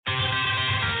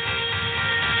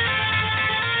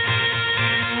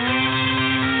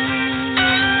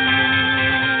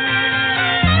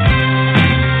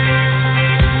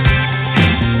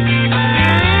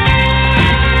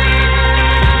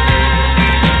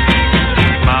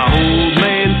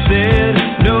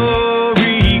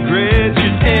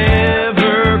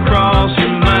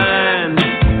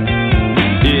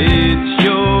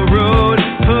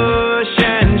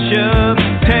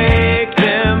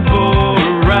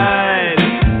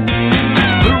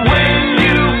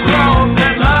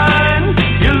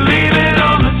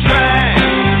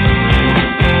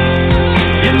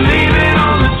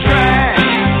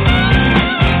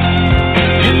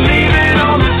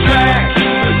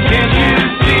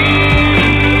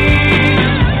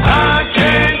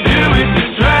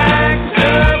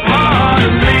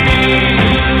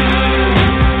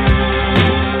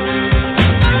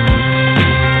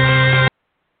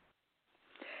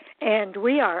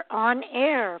are on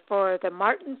air for the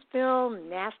Martinsville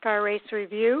NASCAR Race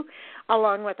Review,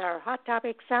 along with our Hot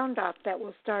Topic Sound Off that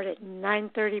will start at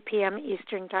 9:30 p.m.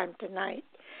 Eastern Time tonight.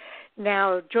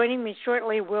 Now, joining me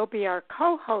shortly will be our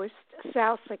co-host,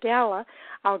 Sal Sigala.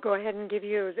 I'll go ahead and give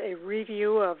you a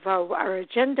review of our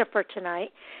agenda for tonight.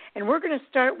 And we're going to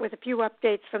start with a few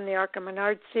updates from the ARCA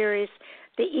Menards Series,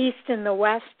 the East and the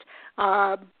West.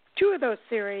 Two of those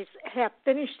series have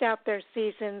finished out their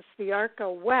seasons. The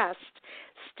ARCA West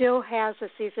still has a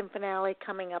season finale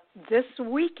coming up this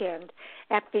weekend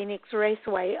at Phoenix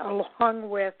Raceway, along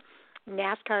with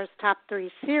NASCAR's top three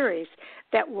series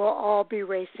that will all be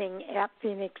racing at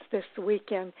Phoenix this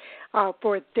weekend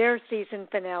for their season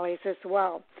finales as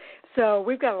well. So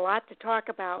we've got a lot to talk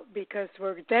about because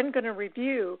we're then going to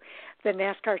review the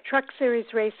NASCAR Truck Series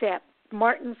race at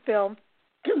Martinsville.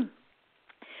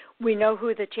 We know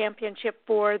who the championship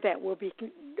for that will be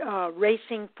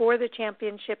racing for the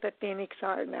championship at Phoenix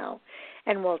are now,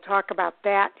 and we'll talk about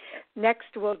that. Next,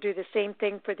 we'll do the same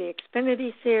thing for the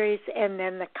Xfinity Series and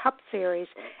then the Cup Series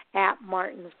at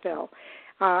Martinsville.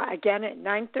 Again, at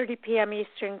 9:30 p.m.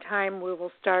 Eastern Time, we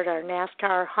will start our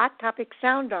NASCAR Hot Topic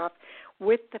Sound Off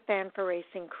with the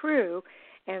Fan4Racing Crew,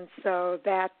 and so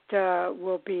that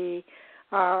will be,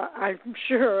 I'm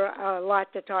sure, a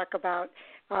lot to talk about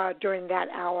during that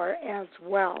hour as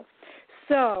well.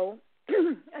 So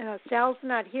Sal's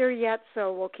not here yet,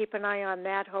 so we'll keep an eye on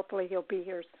that. Hopefully he'll be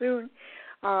here soon.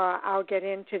 I'll get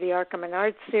into the ARCA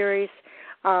Menards Series.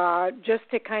 Just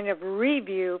to kind of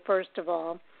review, first of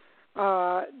all,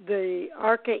 the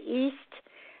ARCA East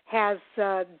has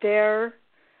their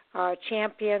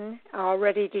champion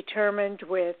already determined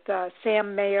with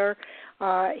Sam Mayer.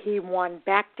 He won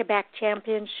back-to-back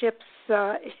championships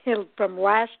from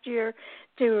last year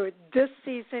to this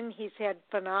season. He's had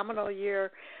a phenomenal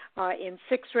year. In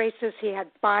 6 races, he had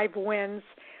 5 wins,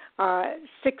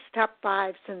 6 top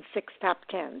 5s, and 6 top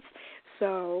 10s.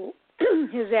 So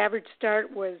his average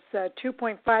start was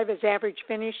 2.5. His average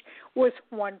finish was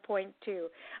 1.2.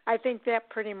 I think that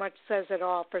pretty much says it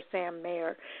all for Sam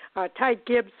Mayer. Ty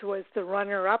Gibbs was the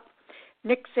runner-up.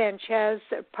 Nick Sanchez,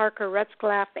 Parker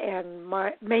Retzlaff, and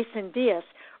Mason Diaz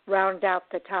round out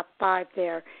the top 5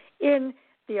 there in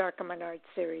the ARCA Menards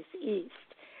Series East.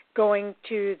 Going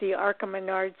to the ARCA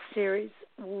Menards Series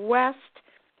West,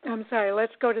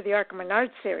 let's go to the ARCA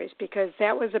Menards Series because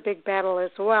that was a big battle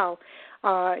as well.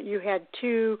 You had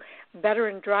 2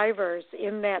 veteran drivers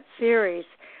in that series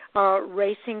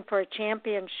racing for a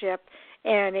championship,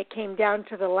 and it came down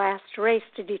to the last race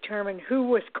to determine who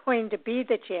was going to be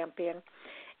the champion.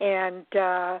 And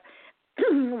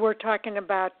we're talking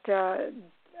about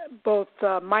both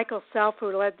Michael Self,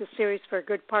 who led the series for a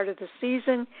good part of the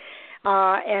season,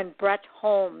 and Brett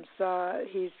Holmes.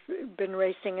 He's been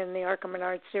racing in the ARCA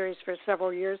Menards Series for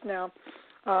several years now.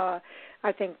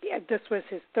 I think this was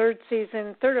his 3rd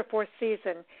or 4th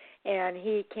season, and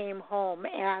he came home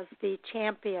as the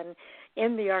champion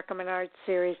in the ARCA Menards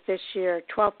Series this year,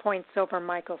 12 points over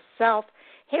Michael Self.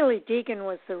 Haley Deegan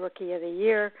was the Rookie of the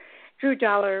Year. Drew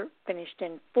Dollar finished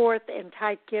in 4th, and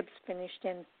Ty Gibbs finished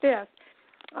in 5th.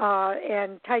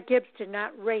 And Ty Gibbs did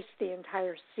not race the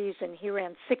entire season. He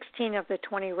ran 16 of the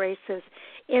 20 races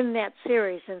in that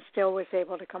series and still was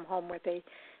able to come home with a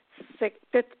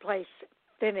 5th place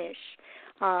finish.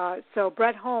 So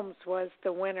Brett Holmes was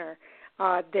the winner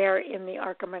there in the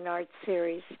ARCA Menards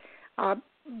Series,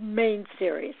 main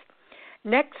series.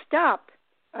 Next up,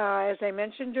 as I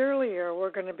mentioned earlier,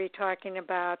 we're going to be talking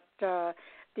about the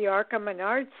ARCA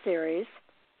Menards Series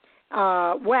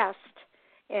West,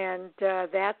 and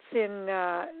that's in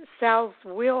Sal's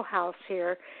wheelhouse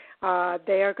here.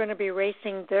 They are going to be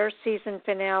racing their season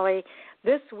finale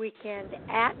this weekend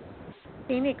at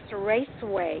Phoenix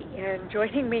Raceway. And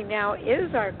joining me now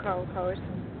is our co-host,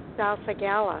 Sal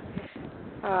Sigala.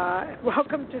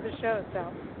 Welcome to the show,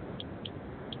 Sal.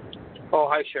 Oh,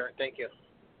 hi, Sharon. Thank you.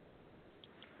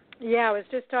 Yeah, I was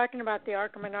just talking about the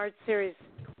ARCA Menards Series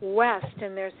West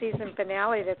and their season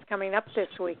finale that's coming up this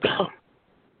weekend.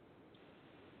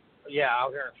 Yeah, out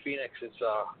here in Phoenix, it's,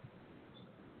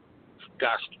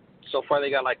 so far they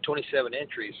got like 27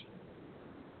 entries.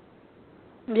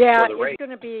 Yeah, it's going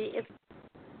to be,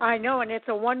 I know, and it's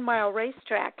a 1-mile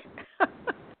racetrack.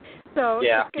 So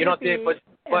yeah, it's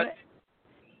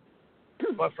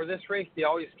but for this race, they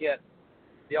always get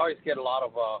a lot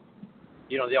of,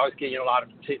 they always get, a lot of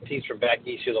teams from back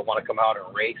east who want to come out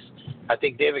and race. I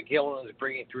think David Gilliland is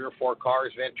bringing 3 or 4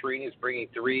 cars. Venturini is bringing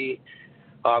 3.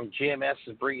 GMS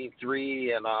is bringing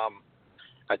 3, and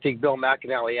I think Bill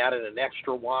McAnally added an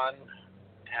extra one.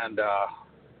 And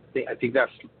I think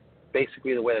that's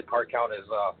basically the way the car count is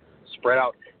spread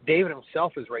out. David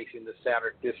himself is racing this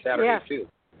Saturday Yeah. too.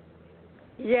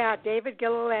 Yeah, David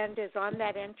Gilliland is on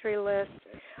that entry list.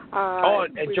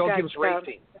 And Joe Gibbs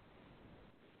racing.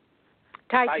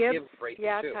 Ty Gibbs racing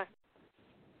too.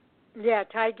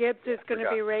 Ty Gibbs is going to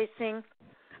be racing.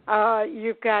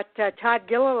 You've got Todd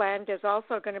Gilliland is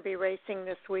also going to be racing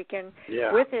this weekend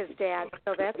with his dad,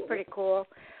 so that's pretty cool.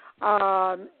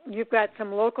 You've got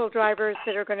some local drivers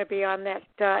that are going to be on that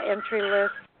entry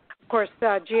list. Of course,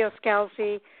 Gio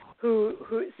Scalzi, who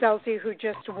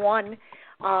just won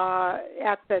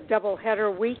at the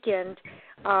doubleheader weekend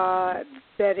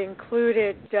that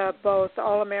included both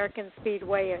All-American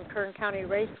Speedway and Kern County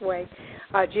Raceway.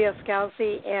 Gio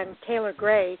Scalzi and Taylor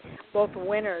Gray, both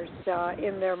winners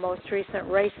in their most recent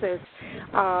races.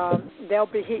 They'll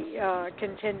be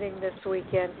contending this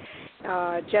weekend.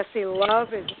 Jesse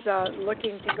Love is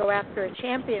looking to go after a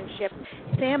championship.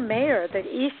 Sam Mayer, the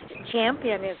East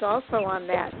champion, is also on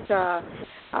that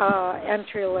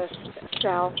entry list,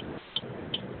 Sal.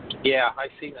 Yeah,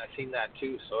 I've seen that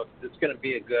too. So it's going to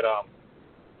be a good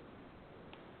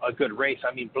race.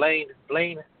 I mean, Blaine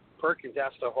Perkins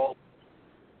has to hope.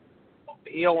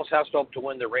 He almost has to hope to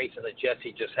win the race, and that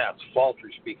Jesse just has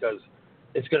falters because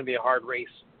it's going to be a hard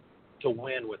race to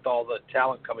win with all the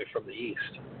talent coming from the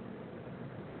East.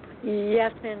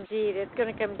 Yes, indeed. It's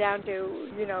going to come down to,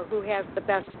 who has the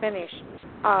best finish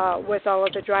with all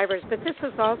of the drivers. But this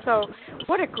is also,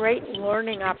 what a great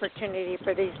learning opportunity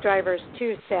for these drivers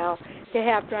too, Sal, to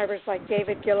have drivers like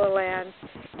David Gilliland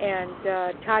and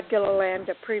Todd Gilliland,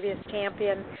 a previous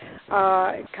champion,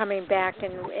 coming back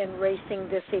and racing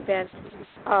this event.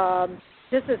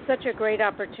 This is such a great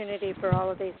opportunity for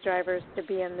all of these drivers to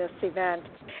be in this event.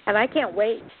 And I can't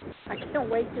wait. I can't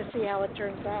wait to see how it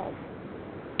turns out.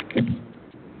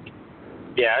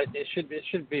 Yeah, it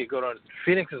should be a good one.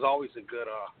 Phoenix is always a good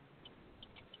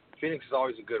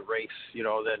race,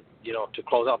 to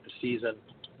close out the season.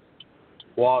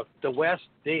 Well, the West,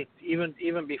 they even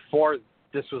before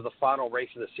this was the final race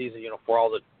of the season, for all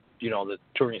the the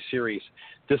touring series,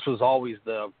 this was always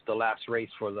the last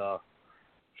race for the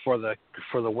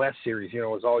West series. It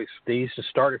was always, they used to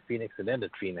start at Phoenix and end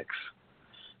at Phoenix.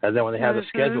 And then when they had the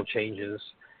schedule changes,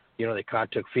 they kind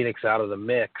of took Phoenix out of the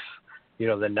mix.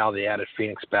 Then now they added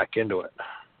Phoenix back into it.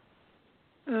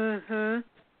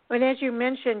 And as you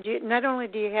mentioned, not only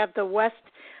do you have the West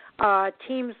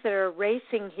teams that are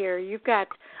racing here, you've got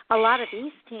a lot of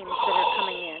East teams that are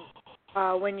coming in.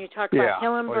 When you talk about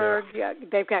Hillenburg,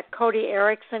 they've got Cody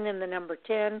Erickson in the number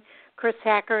 10, Chris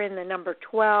Hacker in the number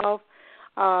 12.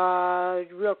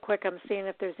 Real quick, I'm seeing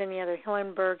if there's any other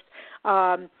Hillenburgs.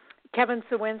 Kevin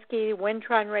Sawinski,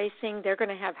 Wintron Racing, they're going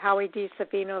to have Howie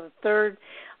DiSavino III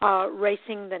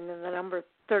racing the number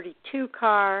 32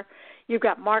 car. You've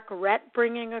got Mark Rett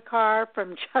bringing a car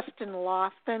from Justin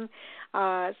Lofton,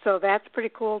 so that's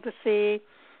pretty cool to see.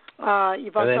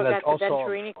 You've also got the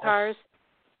Venturini cars.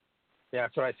 Yeah,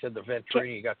 that's what I said, the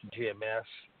Venturini, you got the GMS,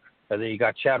 and then you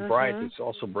got Chad Bryant, who's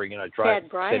also bringing a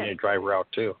sending a driver out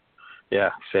too.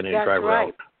 Yeah, sending a driver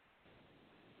out.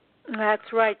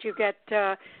 That's right. You got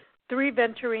 3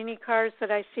 Venturini cars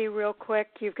that I see real quick.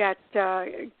 You've got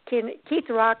Keith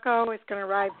Rocco is going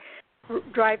to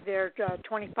drive their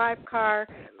 25 car.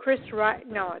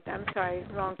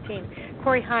 Wrong team.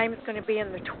 Corey Heim is going to be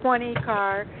in the 20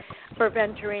 car for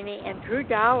Venturini, and Drew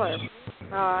Dollar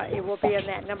it will be in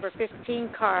that number 15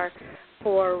 car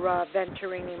for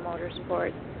Venturini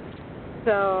Motorsports.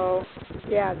 So,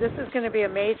 yeah, this is going to be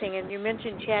amazing. And you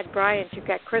mentioned Chad Bryant. You've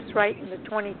got Chris Wright in the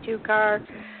 22 car.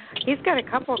 He's got a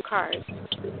couple cars.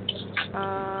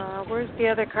 Where's the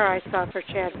other car I saw for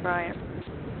Chad Bryant?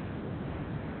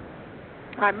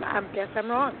 I guess I'm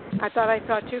wrong. I thought I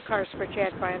saw 2 cars for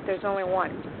Chad Bryant. There's only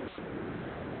 1.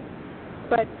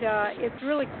 But it's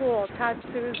really cool. Todd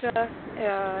Souza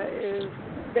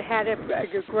had a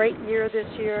great year this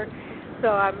year, so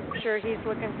I'm sure he's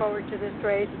looking forward to this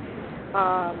race.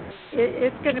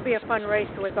 It's going to be a fun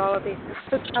race with all of these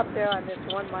cars up there on this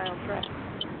 1 mile track.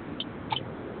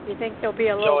 You think there'll be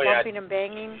a little bumping and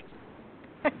banging?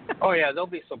 Oh yeah, there'll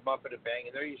be some bumping and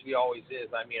banging. There usually always is.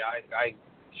 I mean, I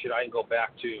can go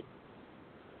back to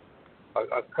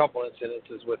a couple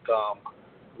incidences with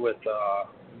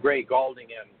Gray Galding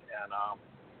and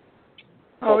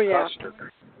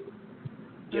Custer.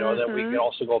 Then we can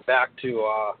also go back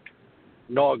to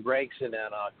Noah Gregson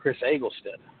and Chris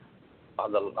Eggleston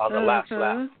on the last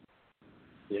lap.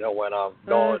 When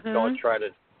Noah tried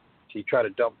to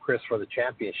dump Chris for the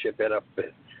championship, ended up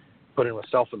putting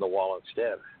himself in the wall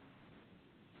instead.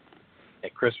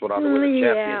 And Chris went on to win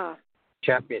the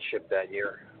championship that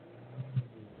year.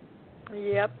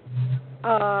 Yep.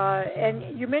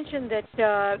 And you mentioned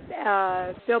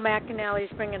that Bill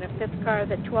McAnally's bringing a fifth car,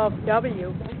 the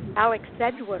 12W. Alex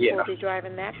Sedgwick will be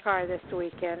driving that car this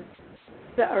weekend,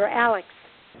 or Alex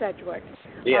Sedgwick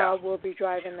will be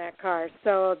driving that car.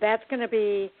 So that's going to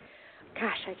be,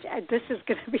 gosh, this is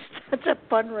going to be such a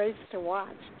fun race to watch.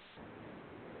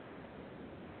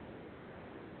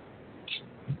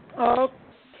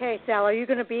 Okay, Sal, are you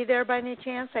going to be there by any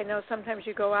chance? I know sometimes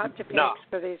you go out to Phoenix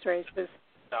for these races.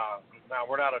 No,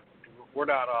 we're not.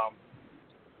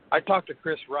 I talked to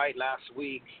Chris Wright last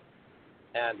week,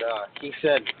 and he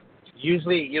said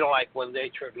usually, like when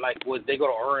they when they go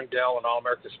to Orangeville and All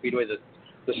American Speedway,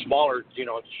 the smaller,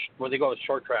 when they go to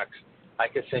short tracks, I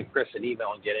could send Chris an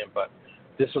email and get in. But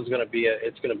this one's going to be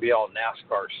it's going to be all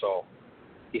NASCAR. So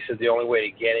he said the only way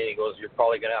to get in, he goes, you're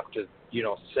probably going to have to,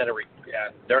 send a.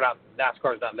 And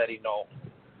NASCAR's not letting no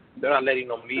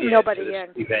media Nobody into this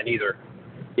in. event either.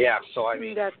 Yeah, so I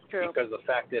mean, that's true. because the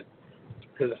fact that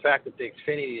the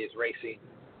Xfinity is racing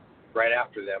right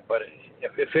after them. But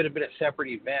if it had been a separate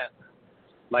event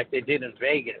like they did in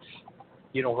Vegas,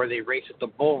 where they race at the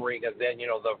Bull Ring and then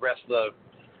the rest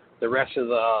of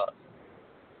the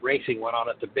racing went on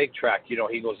at the big track. He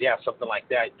goes, yeah, something like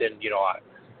that. Then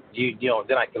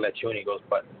then I can let you in. He goes,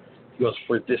 but he goes,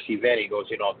 for this event, he goes,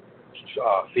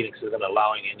 Phoenix isn't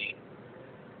allowing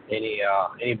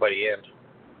anybody in.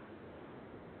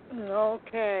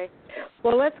 Okay.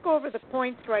 Well, let's go over the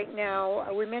points right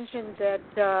now. We mentioned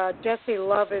that Jesse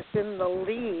Love is in the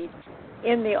lead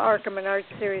in the ARCA Menards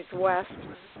Series West,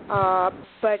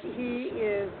 but he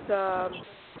is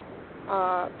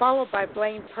followed by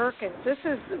Blaine Perkins. This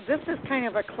is kind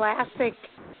of a classic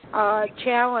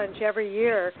challenge every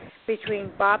year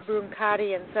between Bob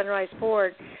Brancati and Sunrise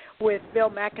Ford with Bill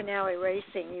McAnally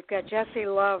Racing. You've got Jesse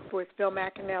Love with Bill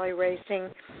McAnally Racing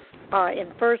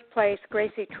in first place,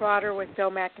 Gracie Trotter with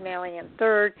Bill McAnally in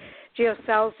third, Gio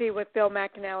Salzi with Bill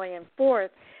McAnally in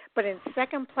fourth. But in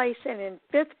second place and in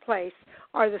fifth place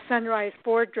are the Sunrise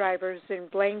Ford drivers in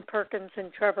Blaine Perkins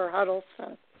and Trevor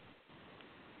Huddleston.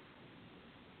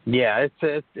 Yeah,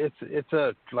 it's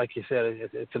a like you said,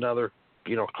 it's another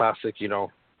classic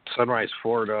Sunrise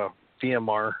Ford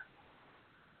DMR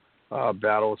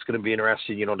battle. It's going to be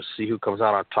interesting to see who comes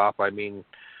out on top. I mean,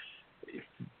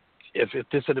 if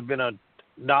this had been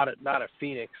not at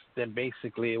Phoenix, then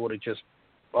basically it would have just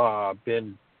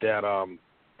been that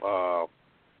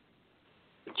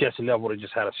Jesse Love would have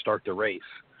just had to start the race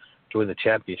to win the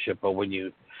championship. But when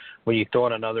you throw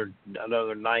in another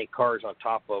 9 cars on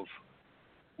top of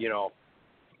the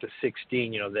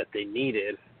 16 that they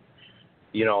needed,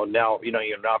 now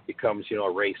it becomes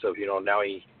a race of now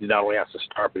he not only has to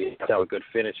start, but he has to have a good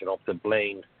finish, and hope that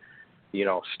Blaine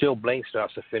Blaine still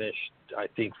has to finish, I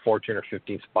think, 14 or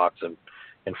 15 spots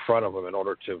in front of him in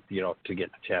order to to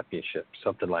get the championship,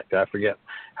 something like that. I forget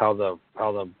how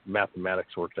the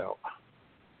mathematics worked out.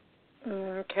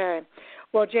 Okay.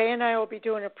 Well, Jay and I will be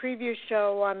doing a preview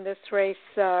show on this race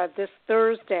this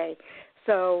Thursday,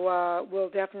 so we'll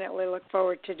definitely look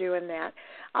forward to doing that.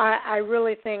 I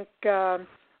really think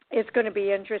it's going to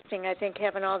be interesting. I think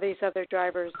having all these other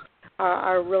drivers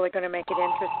are really going to make it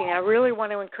interesting. I really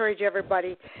want to encourage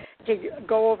everybody to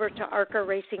go over to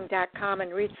arcaracing.com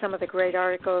and read some of the great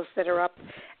articles that are up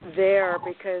there,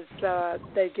 because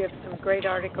they give some great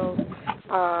articles.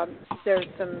 There's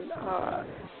some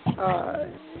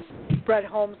Brett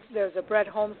Holmes. There's a Brett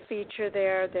Holmes feature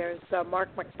there. There's Mark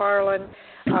McFarland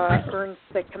earns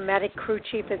the Cometic Crew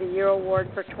Chief of the Year award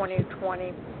for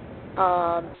 2020.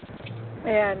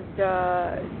 And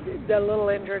the little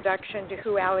introduction to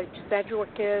who Alex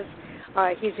Sedgwick is.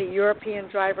 He's a European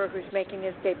driver who's making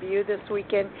his debut this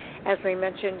weekend, as we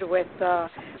mentioned, with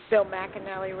Bill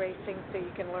McAnally Racing, so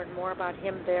you can learn more about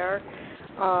him there.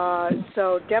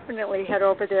 So definitely head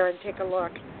over there and take a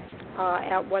look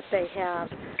at what they have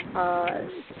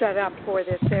set up for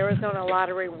this Arizona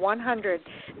Lottery 100.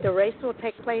 The race will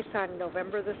take place on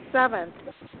November the 7th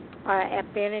at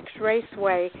Phoenix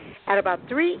Raceway at about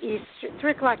 3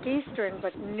 o'clock Eastern,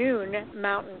 but noon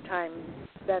Mountain Time.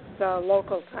 That's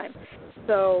local time.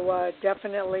 So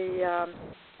definitely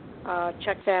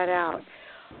check that out.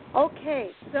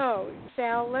 Okay, so,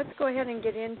 Sal, let's go ahead and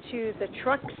get into the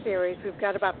Truck Series. We've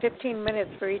got about 15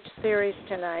 minutes for each series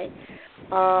tonight.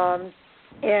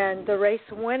 And the race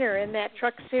winner in that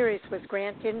Truck Series was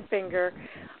Grant Enfinger.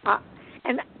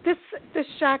 And this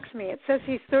shocks me. It says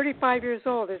he's 35 years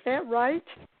old. Is that right?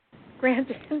 Grant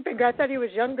Enfinger. I thought he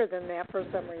was younger than that for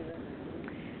some reason.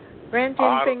 Grant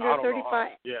Enfinger,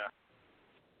 35. Yeah.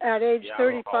 At age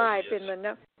 35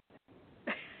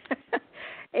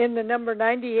 in the number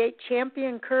 98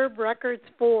 Champion Curb Records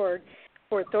Ford.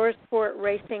 for Thorsport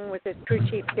Racing with his crew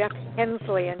chief, Jeff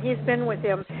Hensley, and he's been with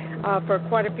him for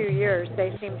quite a few years.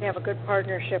 They seem to have a good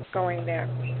partnership going there.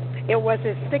 It was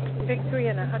his 6th victory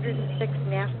in 106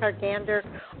 NASCAR Gander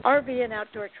RV and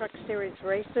Outdoor Truck Series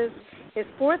races, his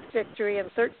 4th victory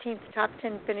and 13th top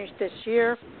 10 finish this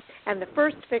year, and the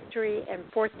first victory and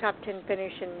 4th top 10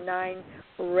 finish in 9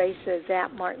 races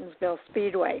at Martinsville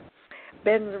Speedway.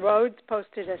 Ben Rhodes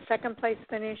posted a 2nd-place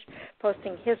finish,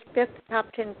 posting his 5th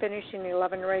top 10 finish in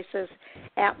 11 races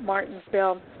at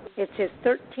Martinsville. It's his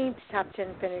 13th top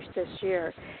 10 finish this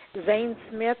year. Zane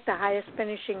Smith, the highest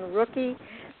finishing rookie,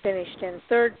 finished in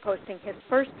 3rd, posting his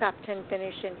first top 10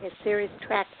 finish in his series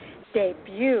track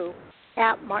debut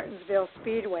at Martinsville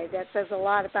Speedway. That says a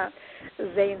lot about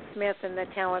Zane Smith and the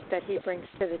talent that he brings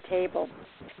to the table.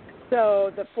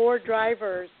 So the 4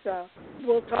 drivers,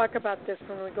 we'll talk about this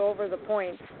when we go over the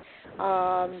points,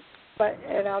 and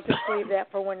I'll just leave that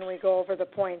for when we go over the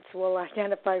points. We'll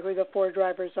identify who the 4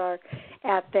 drivers are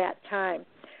at that time.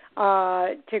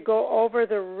 To go over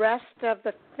the rest of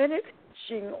the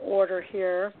finishing order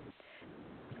here,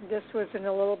 this was in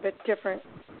a little bit different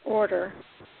order.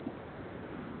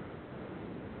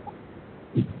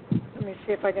 Let me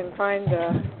see if I can find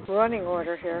the running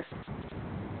order here.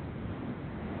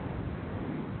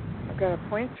 I've got a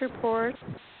points report.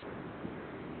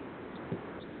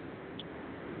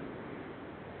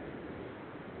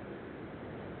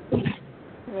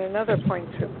 And another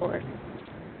points report.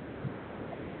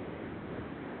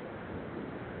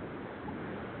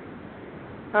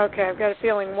 Okay, I've got a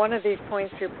feeling one of these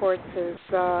points reports is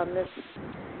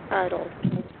mistitled.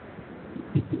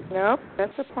 Nope,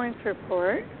 that's a points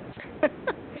report.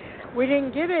 We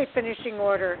didn't get a finishing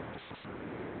order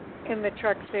in the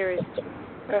Truck Series,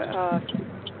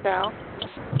 Sal.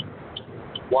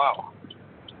 Wow.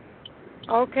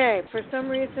 Okay, for some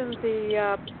reason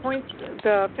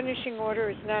the finishing order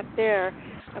is not there.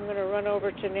 I'm going to run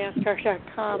over to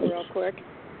NASCAR.com real quick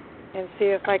and see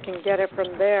if I can get it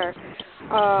from there.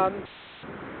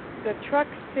 The Truck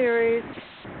Series,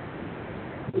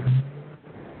 let's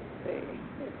see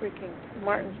if we can,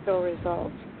 Martinsville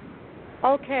results.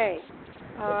 Okay,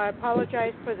 I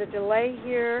apologize for the delay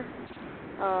here.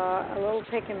 A little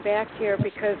taken back here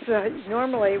because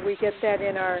normally we get that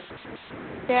in our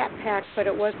stat pack, but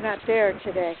it was not there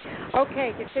today.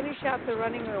 Okay, to finish out the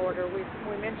running order,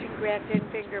 we mentioned Grant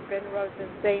Enfinger, Ben Rhodes, and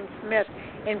Zane Smith.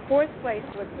 In 4th place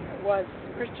was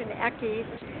Christian Eckes,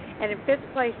 and in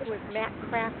 5th place was Matt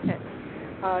Crafton.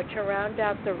 To round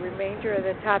out the remainder of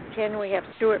the top 10, we have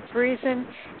Stuart Friesen,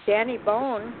 Danny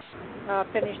Bone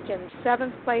finished in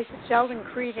 7th place, Sheldon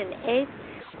Creed in 8th,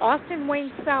 Austin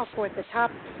Wayne South with the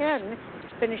top 10,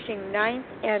 finishing 9th,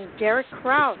 and Derek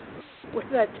Kraus with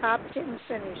the top 10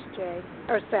 finish,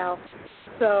 Sal.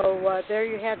 So there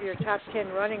you have your top 10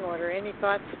 running order. Any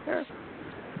thoughts there?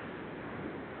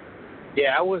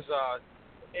 Yeah, I was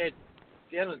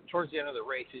towards the end of the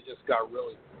race, it just got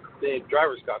really, the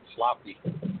drivers got sloppy.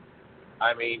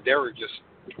 I mean, there's just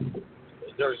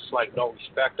like no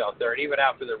respect out there. And even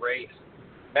after the race,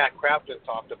 Matt Crafton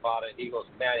talked about it. He goes,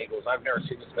 I've never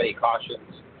seen this many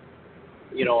cautions,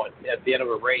 at the end of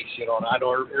a race, and I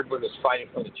know everybody was fighting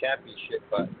for the championship,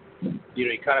 but, he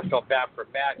kind of felt bad for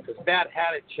Matt because Matt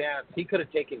had a chance. He could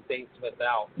have taken Zane Smith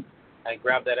out and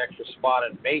grabbed that extra spot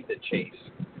and made the chase.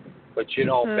 But,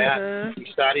 Matt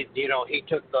decided, he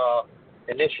took the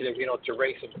initiative, to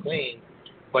race him clean,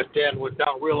 but then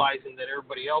without realizing that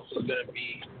everybody else was going to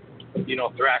be,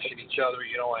 thrashing each other,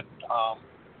 and,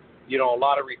 a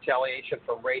lot of retaliation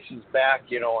from races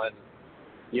back, and,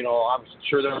 I'm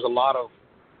sure there was a lot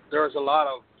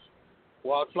of,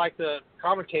 well, it's like the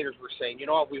commentators were saying,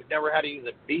 we've never had to use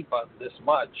a B button this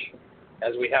much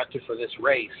as we had to for this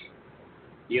race,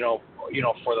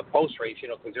 for the post race,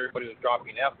 because everybody was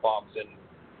dropping F-bombs and,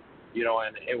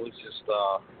 and it was just,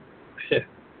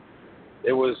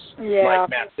 it was, like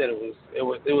Matt said, it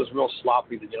was real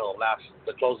sloppy,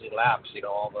 the closing laps,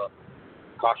 all the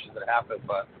cautions that happened,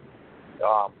 but,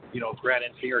 Grant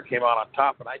Enfinger came out on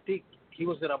top, and I think he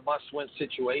was in a must-win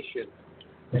situation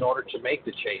in order to make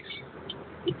the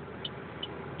chase.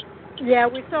 Yeah,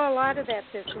 we saw a lot of that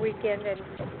this weekend,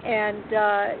 and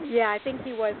I think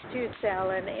he was too, Sal,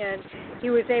 and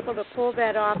he was able to pull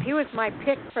that off. He was my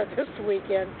pick for this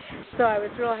weekend, so I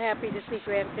was real happy to see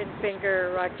Grant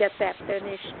Enfinger get that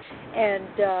finish and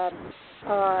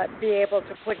be able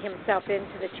to put himself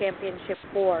into the championship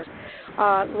four.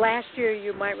 Last year,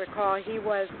 you might recall, he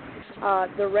was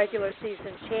the regular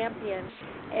season champion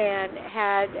and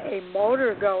had a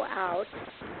motor go out,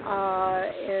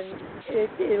 and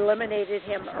it eliminated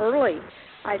him early.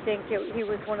 I think he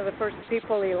was one of the first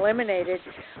people eliminated.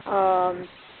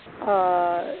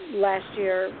 last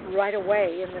year right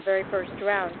away in the very first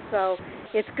round. So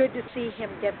it's good to see him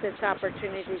get this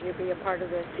opportunity to be a part of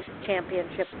the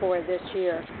championship for this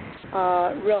year.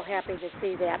 Real happy to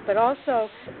see that. But also,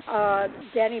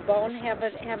 Danny Bone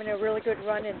having a really good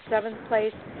run in 7th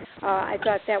place. I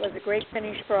thought that was a great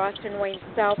finish for Austin Wayne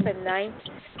South in 9th.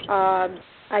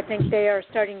 I think they are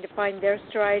starting to find their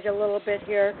stride a little bit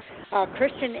here.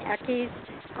 Christian Eckes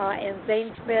and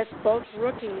Zane Smith, both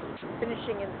rookies,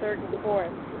 finishing in 3rd and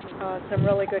 4th. Some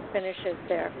really good finishes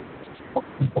there.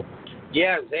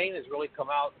 Yeah, Zane has really come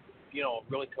out,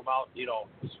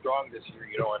 strong this year,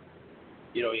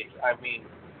 I mean,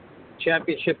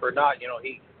 championship or not,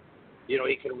 he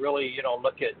can really,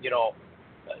 look at,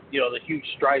 the huge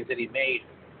strides that he made,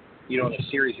 in the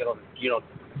series, to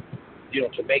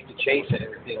make the chase and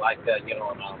everything like that,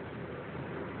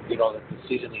 the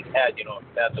season he's had,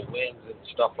 had the wins and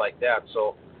stuff like that.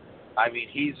 So, I mean,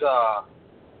 he's got,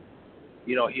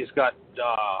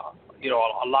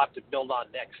 a lot to build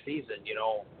on next season,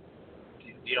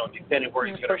 depending where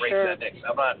he's going to race that next.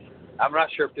 I'm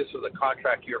not sure if this was a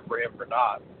contract year for him or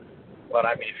not, but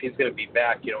I mean, if he's going to be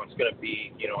back, it's going to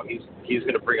be, he's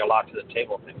going to bring a lot to the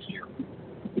table next year.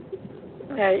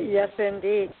 Yes,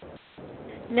 indeed.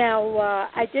 Now,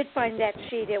 I did find that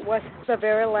sheet. It was the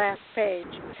very last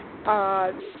page.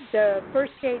 The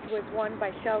first stage was won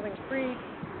by Sheldon Creed.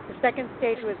 The second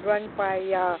stage was run by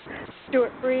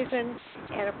Stuart Friesen.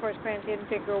 And, of course, Grant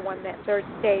Enfinger won that third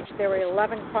stage. There were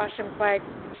 11 caution flags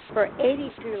for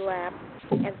 82 laps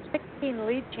and 16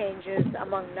 lead changes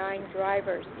among 9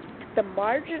 drivers. The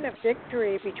margin of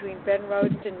victory between Ben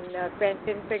Rhodes and Grant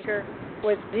Enfinger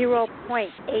was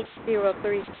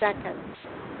 0.803 seconds.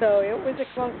 So it was a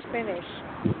close finish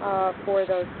for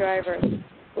those drivers.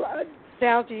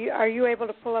 Sal, are you able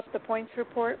to pull up the points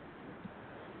report?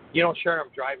 Sharon,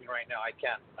 I'm driving right now. I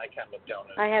can't look down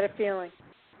at it. I had a feeling.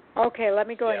 Okay, let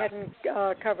me go ahead and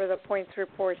cover the points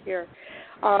report here.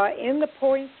 In the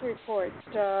points report,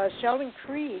 Sheldon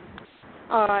Creed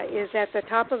is at the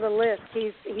top of the list.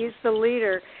 He's the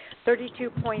leader, 32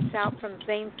 points out from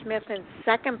Zane Smith in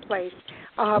second place.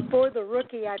 For the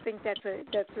rookie, I think that's a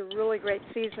really great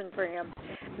season for him.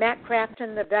 Matt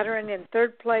Crafton, the veteran, in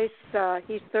third place.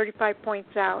 He's 35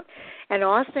 points out. And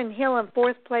Austin Hill in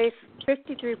fourth place,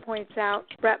 53 points out.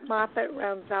 Brett Moffitt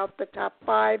rounds out the top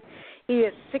 5. He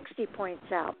is 60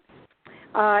 points out.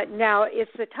 Now,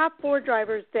 it's the top 4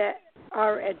 drivers that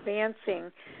are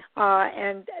advancing.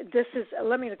 And this is,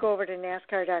 let me go over to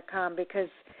NASCAR.com because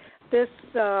this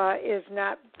is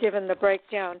not given the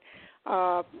breakdown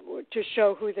to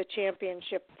show who the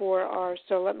championship 4 are.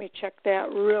 So let me check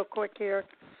that real quick here.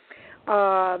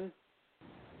 The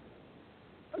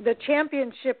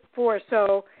championship 4,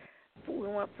 so we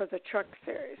went for the Truck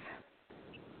Series.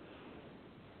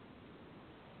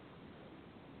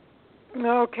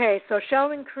 Okay, so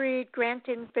Sheldon Creed, Grant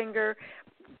Enfinger,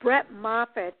 Brett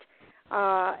Moffitt,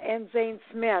 and Zane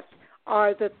Smith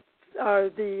are the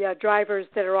drivers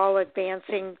that are all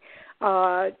advancing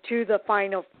to the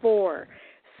final 4.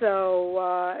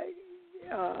 So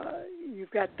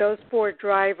you've got those 4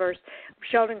 drivers.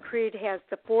 Sheldon Creed has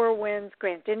the 4 wins.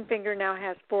 Grant Enfinger now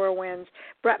has 4 wins.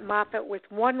 Brett Moffitt with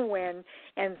 1 win,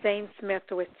 and Zane Smith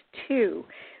with 2.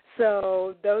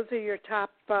 So those are your top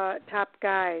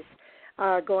guys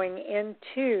going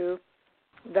into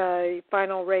the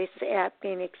final race at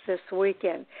Phoenix this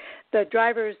weekend. The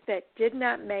drivers that did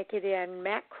not make it in,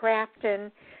 Matt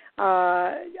Crafton,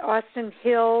 Austin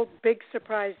Hill, big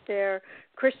surprise there,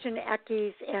 Christian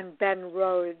Eckes, and Ben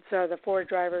Rhodes are the 4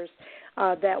 drivers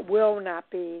that will not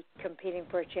be competing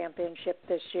for a championship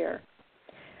this year.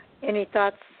 Any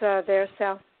thoughts there,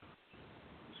 Sal?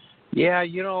 Yeah, I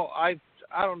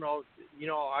don't know.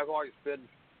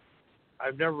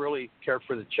 I've never really cared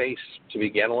for the chase to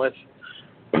begin with.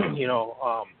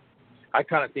 I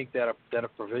kind of think that a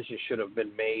provision should have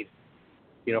been made,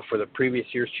 for the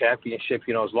previous year's championship,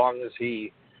 as long as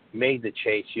he made the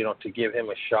chase, to give him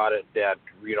a shot at that,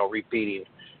 repeating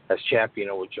as champion,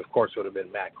 which of course would have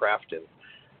been Matt Crafton.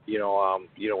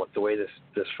 With the way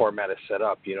this format is set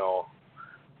up, I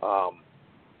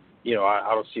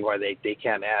don't see why they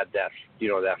can't add that,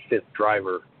 that 5th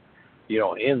driver,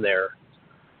 in there,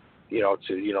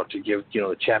 to give,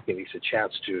 the champion a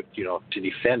chance to, to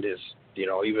defend his,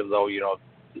 even though,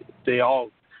 they all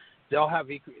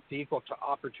have equal to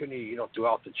opportunity,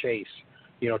 throughout the chase,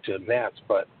 to advance.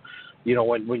 But,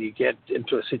 when you get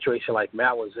into a situation like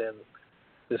Matt was in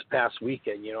this past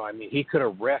weekend, he could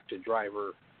have wrecked a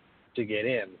driver to get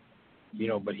in,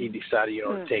 but he decided,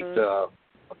 to take the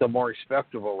more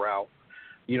respectable route.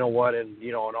 And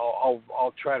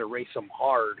I'll try to race him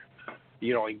hard,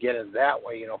 and get it that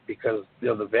way, because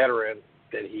the veteran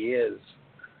that he is,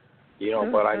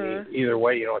 But I mean, either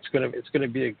way, it's gonna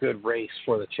be a good race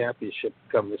for the championship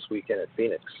come this weekend at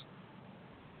Phoenix.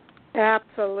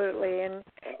 Absolutely,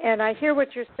 and I hear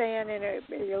what you're saying, and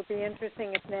it'll be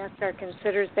interesting if NASCAR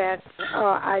considers that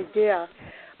idea.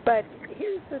 But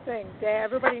here's the thing: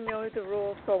 everybody knows the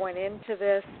rules going into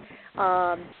this,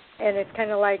 and it's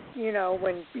kind of like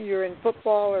when you're in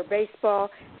football or baseball.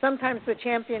 Sometimes the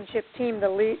championship team, the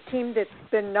lead team that's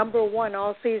been number one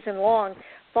all season long,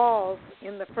 falls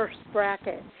in the first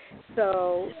bracket.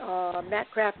 So Matt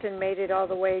Crafton made it all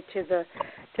the way to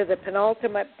the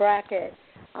penultimate bracket.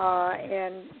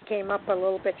 And came up a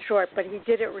little bit short, but he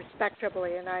did it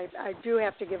respectably, and I do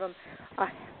have to give him a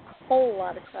whole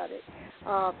lot of credit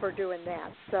for doing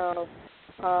that. So,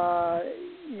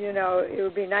 it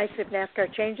would be nice if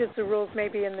NASCAR changes the rules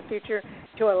maybe in the future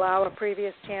to allow a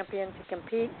previous champion to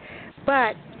compete.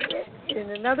 But in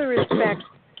another respect,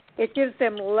 it gives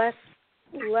them less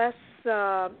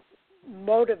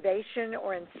motivation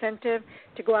or incentive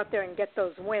to go out there and get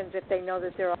those wins if they know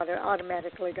that they're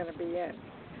automatically going to be in.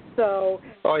 So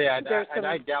there's some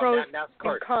pros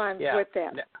and cons with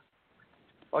that.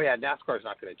 NASCAR's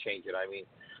not going to change it. I mean,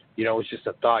 it's just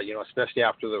a thought, especially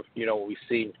after what we've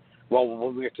seen. Well,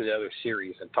 we'll get to the other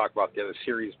series and talk about the other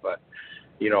series, but,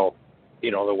 the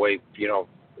way,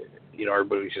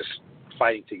 everybody was just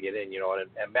fighting to get in,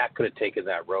 and Matt could have taken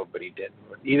that road, but he didn't.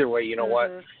 Either way,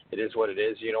 what? It is what it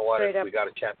is. You know what? We got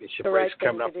a championship race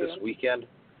coming up this weekend.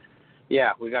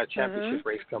 Yeah, we got a championship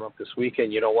race coming up this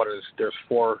weekend. You know what? There's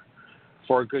four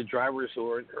good drivers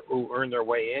who earn their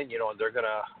way in. And they're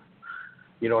gonna,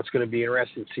 it's gonna be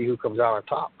interesting to see who comes out on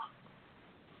top.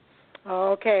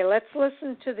 Okay, let's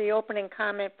listen to the opening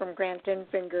comment from Grant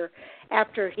Enfinger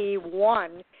after he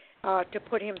won to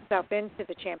put himself into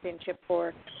the championship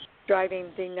for driving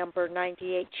the number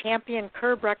 98 champion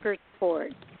Curb Records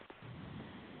Ford.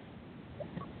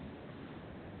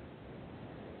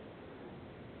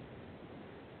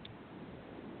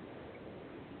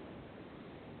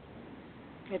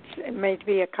 It may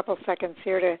be a couple seconds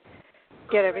here to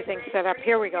get everything set up.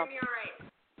 Here we go.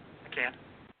 I can.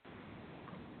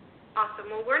 Awesome.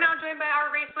 Well, we're now joined by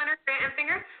our race winner, Grant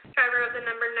Enfinger, driver of the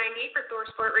number 98 for Thor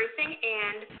Sport Racing,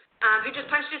 and who just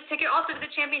punched his ticket also to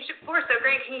the championship floor. So,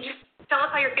 Grant, can you just tell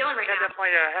us how you're feeling right now?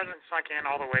 Definitely hasn't sunk in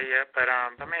all the way yet, but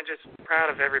man, just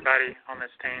proud of everybody on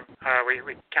this team.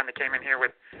 We kind of came in here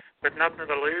with nothing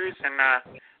to lose, and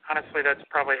honestly, that's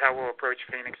probably how we'll approach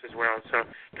Phoenix as well. So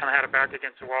kind of had a back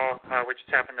against the wall, which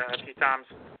has happened a few times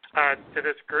to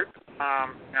this group,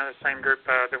 the same group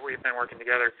that we've been working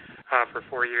together for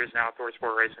 4 years now at Thor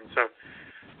Sport Racing. So,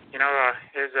 it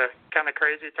was a kind of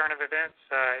crazy turn of events.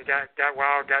 It got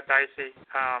wild, got dicey.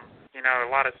 A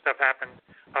lot of stuff happened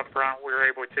up front. We were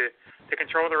able to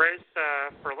control the race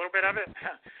for a little bit of it.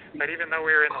 But even though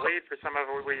we were in the lead for some of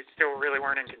it, we still really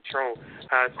weren't in control.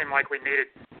 It seemed like we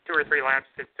needed 2 or 3 laps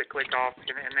to click off,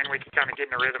 and then we could kind of get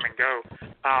in a rhythm and go.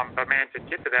 But man, to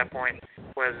get to that point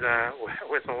was a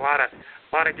lot of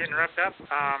getting roughed up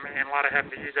and a lot of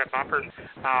having to use that bumper.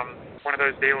 One of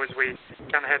those deals we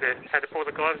kind of had to pull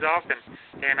the gloves off and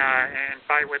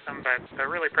fight with them. But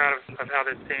really proud of how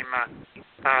this team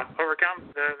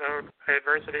overcome the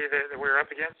adversity that we were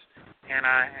up against, and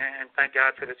thank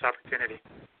God for this opportunity.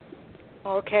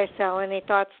 Okay, Sal, any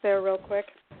thoughts there real quick?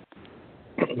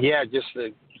 Yeah, just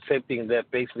the same thing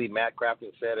that basically Matt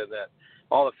Crafton said, and that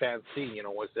all the fans seen,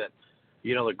 was that,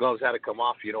 the gloves had to come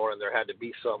off, and there had to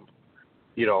be some,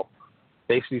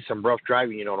 basically some rough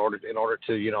driving, in order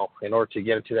to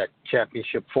get into that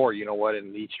championship four,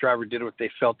 and each driver did what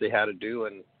they felt they had to do,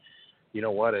 and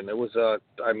and it was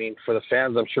for the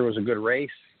fans, I'm sure it was a good race.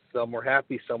 Some were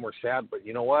happy, some were sad, but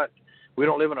you know what? We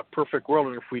don't live in a perfect world,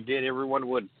 and if we did, everyone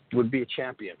would be a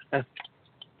champion.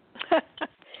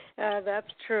 That's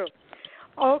true.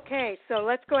 Okay, so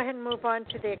let's go ahead and move on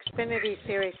to the Xfinity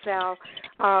Series, Sal.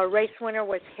 Race winner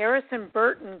was Harrison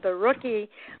Burton, the rookie,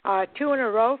 2 in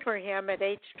a row for him at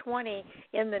age 20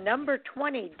 in the number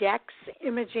 20 Dex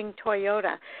Imaging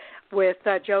Toyota with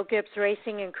Joe Gibbs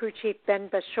Racing and crew chief Ben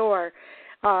Bashore.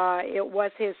 It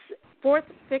was his 4th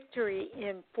victory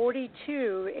in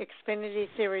 42 Xfinity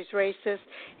Series races,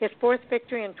 his 4th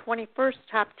victory and 21st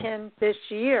top 10 this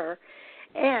year,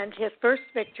 and his first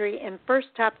victory and first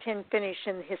top 10 finish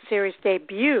in his series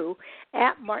debut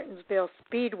at Martinsville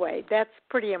Speedway. That's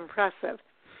pretty impressive.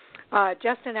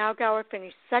 Justin Allgaier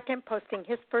finished second, posting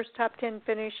his first top 10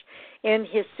 finish in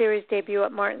his series debut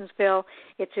at Martinsville.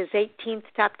 It's his 18th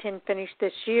top 10 finish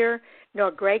this year.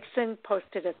 Noah Gragson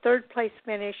posted a third-place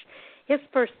finish, his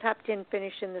first top 10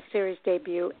 finish in the series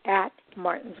debut at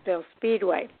Martinsville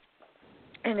Speedway.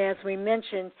 And as we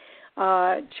mentioned,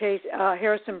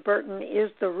 Harrison Burton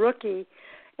is the rookie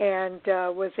and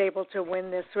was able to win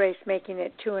this race, making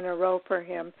it 2 in a row for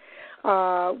him.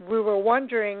 We were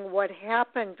wondering what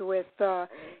happened with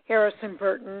Harrison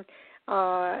Burton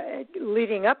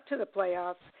leading up to the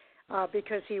playoffs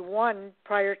because he won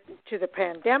prior to the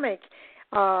pandemic.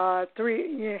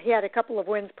 He had a couple of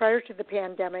wins prior to the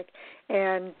pandemic,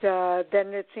 and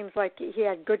then it seems like he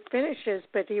had good finishes,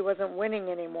 but he wasn't winning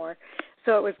anymore.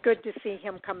 So it was good to see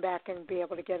him come back and be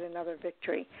able to get another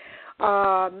victory.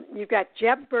 You've got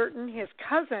Jeb Burton, his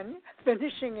cousin,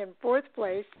 finishing in 4th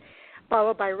place,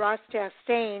 followed by Ross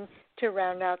Chastain to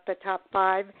round out the top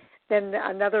 5. Then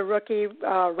another rookie,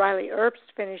 Riley Earps,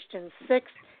 finished in 6th,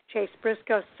 Chase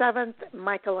Briscoe 7th,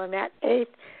 Michael Annett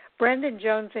 8th, Brendan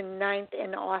Jones in 9th,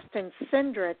 and Austin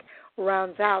Cindric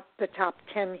rounds out the top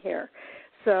 10 here.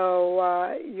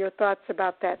 So your thoughts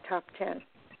about that top 10?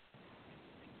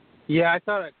 Yeah, I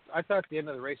thought the end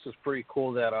of the race was pretty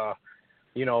cool that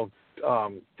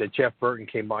that Jeff Burton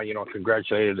came on,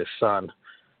 congratulated his son,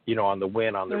 on the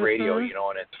win on the radio, and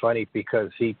it's funny because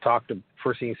he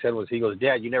first thing he said was, he goes,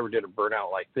 "Dad, you never did a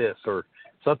burnout like this," or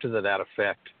something to that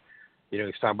effect. He's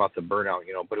talking about the burnout,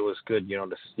 but it was good,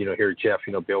 to hear Jeff,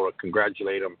 be able to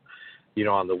congratulate him,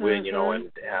 on the win,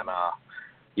 and a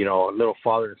little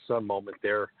father and son moment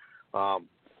there.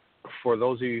 For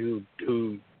those of you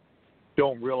who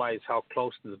don't realize how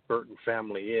close the Burton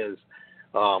family is,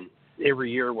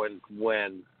 every year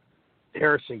when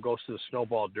Harrison goes to the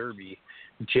Snowball Derby,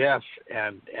 Jeff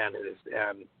and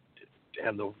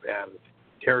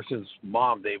Harrison's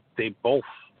mom, they both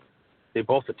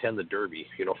attend the Derby,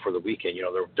 for the weekend.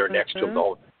 They're next to him the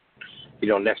whole,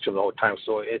 next to him the whole time.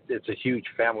 So it's a huge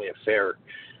family affair,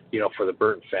 for the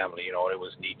Burton family. It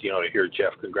was neat, to hear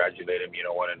Jeff congratulate him,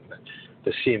 and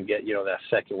to see him get, that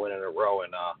second win in a row,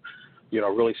 and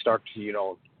really start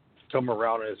to, come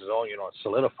around as his own,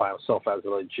 solidify himself as a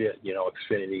legit,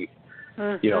 Xfinity,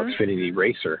 Xfinity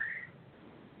racer.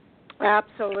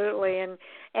 Absolutely, and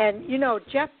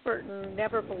Jeff Burton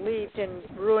never believed in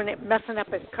messing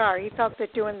up his car. He felt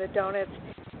that doing the donuts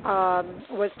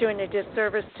was doing a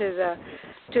disservice to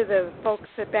the folks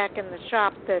back in the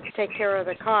shop that take care of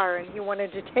the car, and he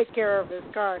wanted to take care of his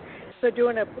car. So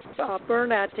doing a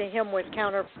burnout to him was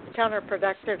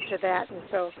counterproductive to that, and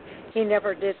so he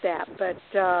never did that. But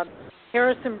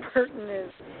Harrison Burton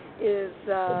is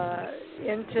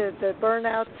into the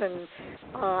burnouts, and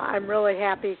I'm really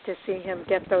happy to see him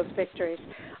get those victories.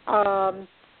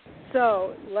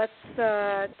 So let's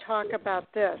talk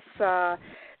about this.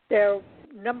 Their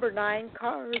number 9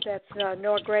 car, that's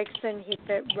Noah Gragson.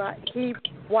 He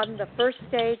won the first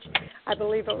stage. I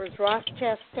believe it was Ross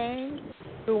Chastain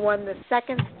who won the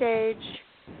second stage.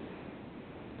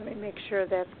 Let me make sure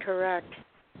that's correct.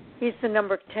 He's the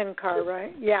number 10 car,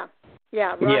 right? Yeah.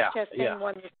 Ross Chastain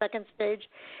won the second stage.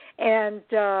 And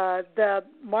the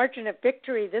margin of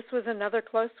victory, this was another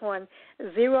close one,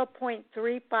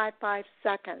 0.355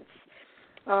 seconds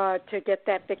to get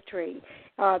that victory.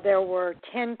 There were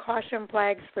 10 caution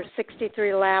flags for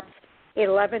 63 laps,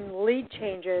 11 lead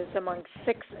changes among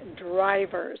 6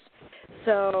 drivers.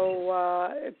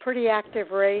 So pretty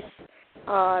active race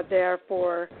there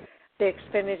for the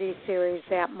Xfinity Series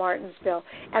at Martinsville.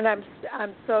 And I'm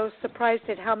so surprised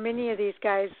at how many of these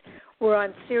guys were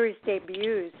on series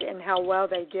debuts and how well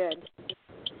they did.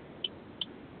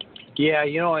 Yeah,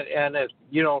 and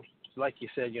like you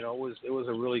said, it was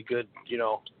a really good,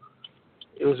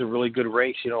 it was a really good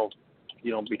race,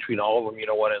 between all of them, and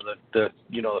the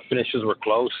finishes were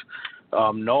close.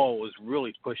 Noah was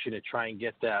really pushing to try and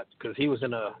get that because he was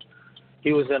in a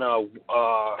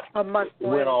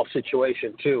win-all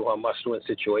situation too, a must-win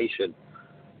situation,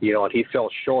 and he fell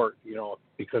short,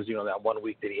 because that 1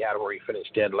 week that he had where he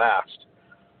finished dead last,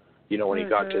 when he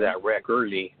got to that wreck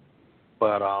early.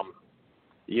 But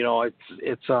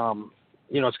it's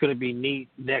going to be neat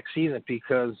next season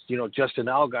because Justin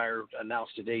Allgaier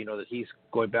announced today that he's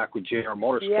going back with JR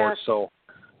Motorsports. Yes. So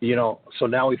so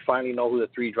now we finally know who the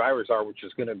 3 drivers are, which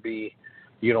is going to be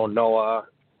Noah,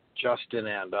 Justin,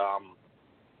 and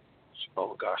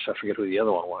oh gosh, I forget who the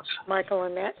other one was. Michael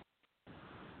Annett.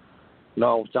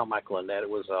 No, it's not Michael Annett. It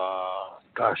was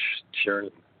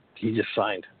Sharon. He just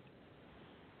signed.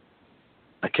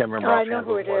 I can't remember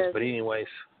who it was, but anyways.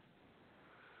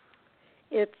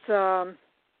 It's I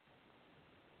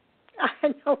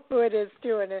know who it is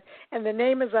too, and the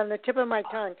name is on the tip of my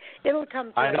tongue. It'll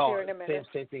come to us here in a minute.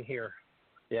 Same thing here.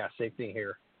 Yeah, same thing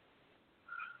here.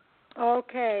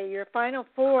 Okay, your final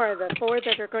 4, the 4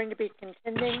 that are going to be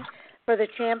contending for the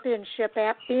championship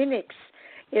at Phoenix.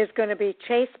 is going to be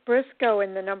Chase Briscoe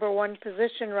in the number 1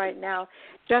 position right now,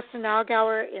 Justin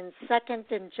Allgaier in second,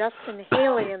 and Justin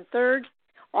Haley in third.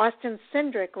 Austin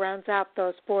Cindric rounds out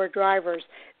those 4 drivers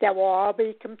that will all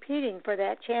be competing for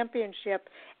that championship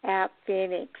at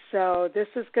Phoenix. So this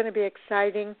is going to be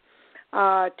exciting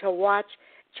to watch.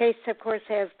 Chase, of course,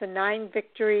 has the 9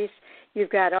 victories. You've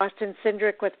got Austin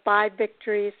Cindric with 5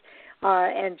 victories,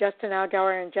 and Justin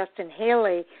Allgaier and Justin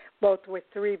Haley both with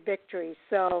 3 victories.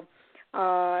 So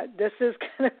this is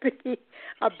going to be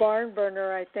a barn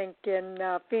burner, I think, in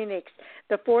Phoenix.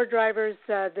 The 4 drivers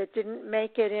that didn't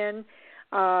make it in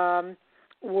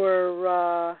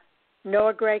were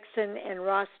Noah Gragson and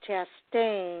Ross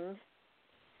Chastain,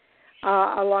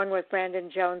 along with Brandon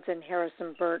Jones and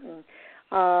Harrison Burton.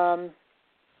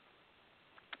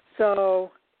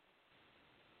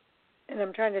 And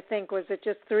I'm trying to think, was it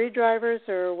just 3 drivers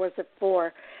or was it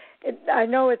 4? I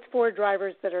know it's 4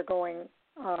 drivers that are going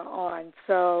on.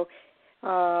 So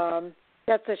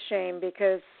that's a shame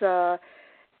because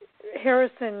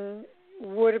Harrison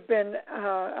would have been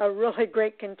a really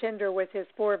great contender with his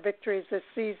 4 victories this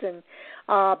season.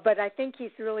 But I think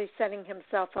he's really setting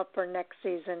himself up for next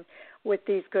season with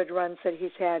these good runs that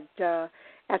he's had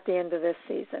at the end of this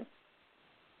season.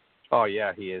 Oh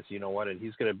yeah, he is. You know what? And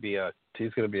he's going to be a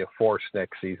force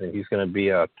next season. He's going to be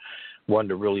a one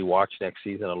to really watch next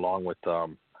season, along with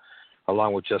Justin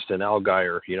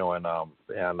Allgaier, you know, and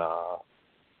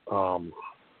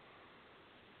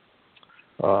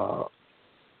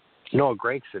Noah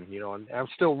Gragson, you know, and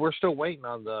we're still waiting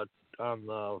on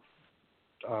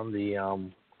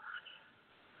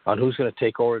who's going to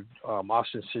take over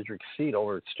Austin Cindric's seat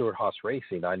over at Stewart-Haas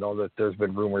Racing. I know that there's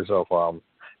been rumors of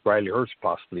Riley Hurst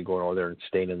possibly going over there and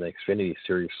staying in the Xfinity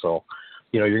Series. So,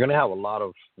 you know, we're still going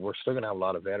to have a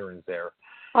lot of veterans there.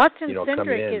 Austin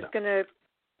Cindric is going to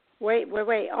wait.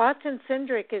 Austin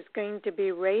Cindric is going to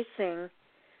be racing.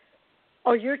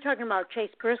 Oh, you're talking about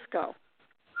Chase Briscoe.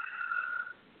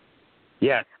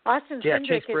 Yeah. Austin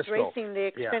Cindric is Briscoe. racing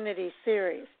the Xfinity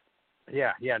Series.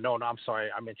 Yeah. No, I'm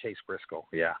sorry. I meant Chase Briscoe.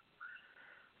 Yeah.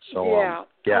 So,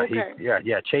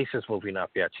 okay. Chase is moving up.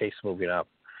 Yeah, Chase is moving up.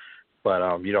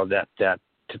 But, you know, that to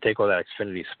take over that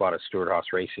Xfinity spot at Stewart-Haas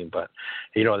Racing. But,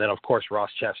 you know, then, of course, Ross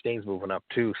Chastain's moving up,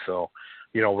 too. So,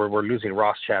 you know, we're losing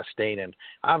Ross Chastain. And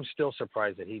I'm still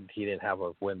surprised that he didn't have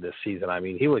a win this season. I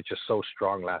mean, he was just so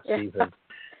strong last season.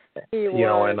 He was. You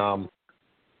know, and,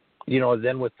 you know,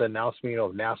 then with the announcement, you know,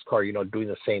 of NASCAR, you know, doing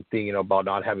the same thing, you know, about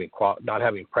not having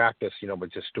practice, you know,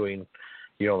 but just doing,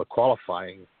 you know, the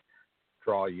qualifying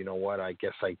draw. You know what? I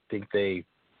think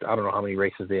I don't know how many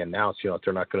races they announced, you know, if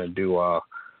they're not going to do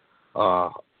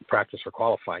practice or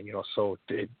qualifying, you know, so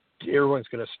everyone's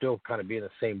going to still kind of be in the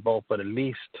same boat, but at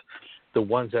least the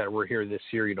ones that were here this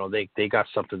year, you know, they got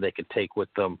something they could take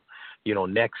with them, you know,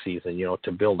 next season, you know,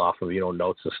 to build off of, you know,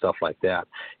 notes and stuff like that.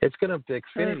 The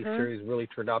Xfinity Series really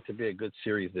turned out to be a good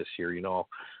series this year, you know.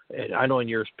 And I know in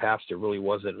years past it really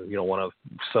wasn't, you know, one of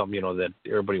some, you know, that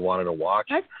everybody wanted to watch.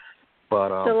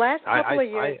 But the last couple of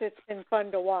years it's been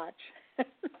fun to watch.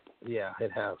 Yeah,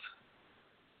 it has.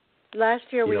 Last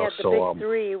year we had the big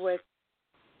 3 with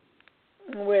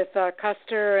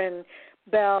Custer and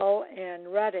Bell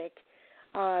and Reddick.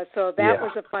 So that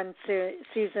was a fun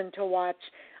season to watch.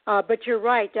 But you're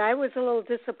right. I was a little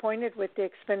disappointed with the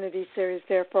Xfinity Series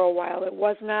there for a while. It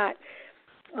was not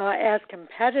as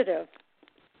competitive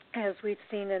as we've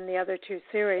seen in the other 2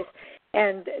 series.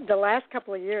 And the last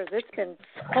couple of years, it's been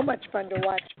so much fun to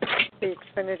watch the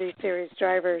Xfinity Series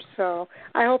drivers. So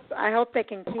I hope they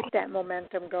can keep that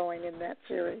momentum going in that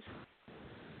series.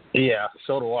 Yeah,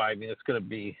 so do I. I mean, it's going to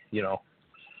be, you know,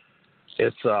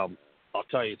 it's I'll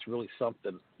tell you, it's really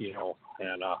something, you know,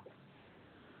 and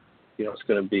you know, it's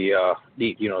going to be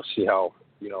neat, you know, see how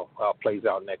it plays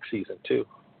out next season too.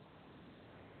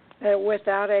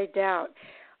 Without a doubt.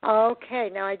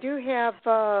 Okay, now I do have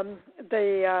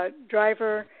the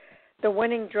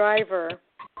winning driver,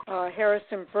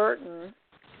 Harrison Burton,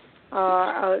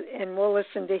 and we'll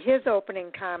listen to his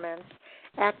opening comments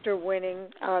after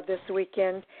winning this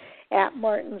weekend at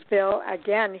Martinsville.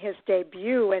 Again, his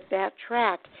debut at that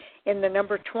track in the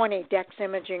number 20 Dex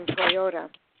Imaging Toyota.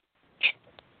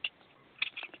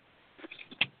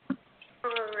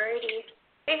 Alrighty.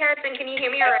 Hey, Harrison, can you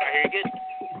hear me all right? I hear you good.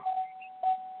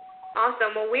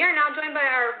 Awesome. Well, we are now joined by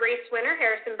our race winner,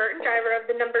 Harrison Burton, driver of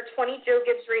the number 20 Joe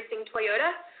Gibbs Racing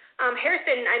Toyota.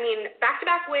 Harrison, I mean,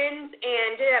 back-to-back wins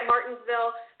and did it at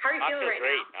Martinsville. How are you feeling right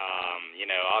great. now? You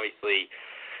know, obviously,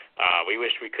 we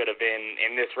wish we could have been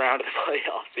in this round of the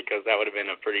playoffs because that would have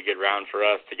been a pretty good round for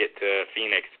us to get to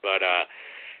Phoenix. But,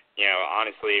 you know,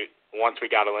 honestly, once we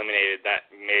got eliminated,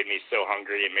 that made me so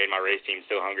hungry and made my race team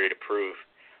so hungry to prove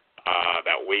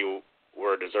that we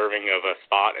were deserving of a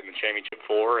spot in the championship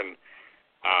 4, and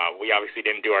we obviously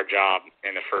didn't do our job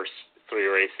in the first 3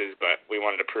 races, but we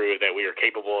wanted to prove that we were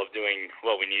capable of doing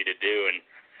what we needed to do, and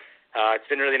it's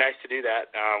been really nice to do that.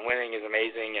 Winning is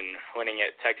amazing, and winning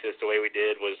at Texas the way we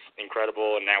did was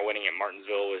incredible, and now winning at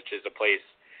Martinsville, which is a place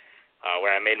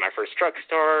where I made my first truck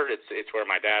start. It's where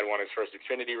my dad won his first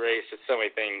Xfinity race. Just so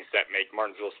many things that make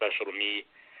Martinsville special to me,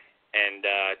 and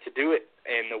to do it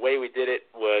and the way we did it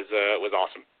was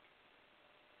awesome.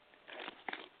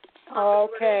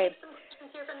 Okay.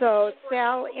 So,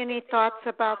 Sal, any thoughts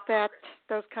about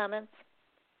those comments?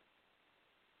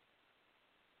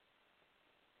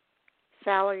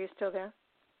 Sal, are you still there?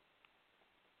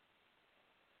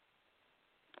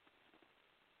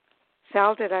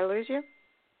 Sal, did I lose you?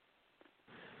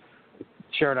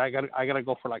 Sharon, I gotta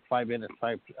go for like 5 minutes.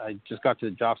 I just got to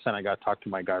the job site. I gotta talk to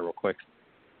my guy real quick.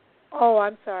 Oh,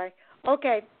 I'm sorry.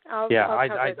 Okay, I'll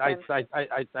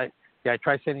I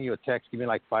tried sending you a text. Give me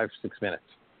like 5-6 minutes.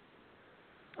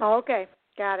 Oh, okay,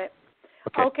 got it.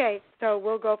 Okay, so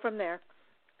we'll go from there.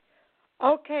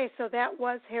 Okay, so that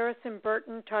was Harrison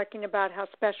Burton talking about how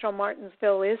special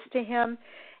Martinsville is to him,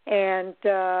 and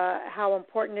how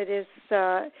important it is,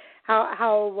 how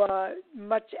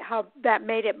that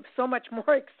made it so much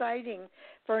more exciting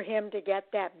for him to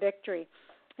get that victory.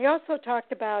 He also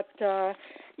talked about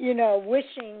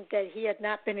wishing that he had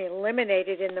not been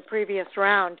eliminated in the previous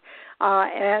round,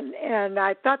 and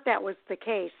I thought that was the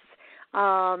case.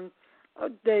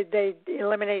 They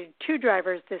eliminated 2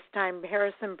 drivers this time.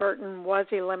 Harrison Burton was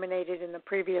eliminated in the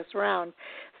previous round,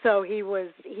 so he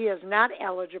is not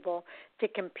eligible to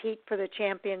compete for the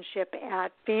championship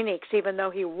at Phoenix, even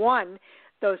though he won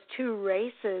those 2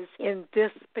 races in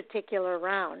this particular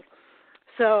round.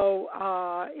 So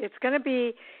it's going to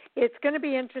be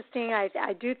interesting.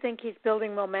 I do think he's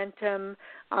building momentum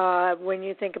when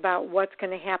you think about what's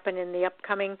going to happen in the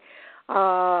upcoming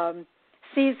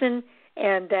season.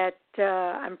 And that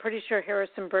I'm pretty sure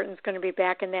Harrison Burton's going to be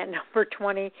back in that number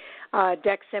 20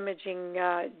 Dex Imaging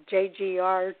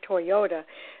JGR Toyota.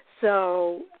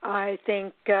 So I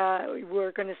think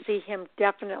we're going to see him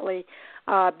definitely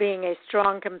being a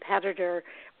strong competitor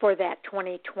for that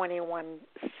 2021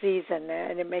 season.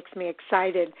 And it makes me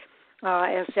excited,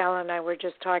 as Sal and I were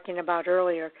just talking about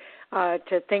earlier,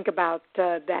 to think about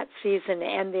that season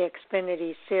and the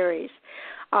Xfinity Series.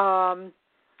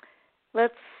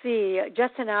 Let's see.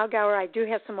 Justin Allgaier, I do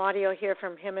have some audio here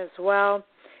from him as well.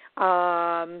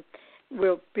 We're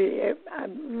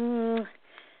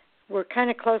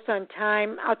kind of close on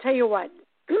time. I'll tell you what.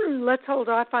 Let's hold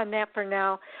off on that for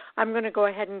now. I'm going to go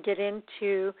ahead and get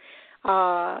into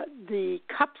the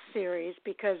Cup Series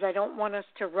because I don't want us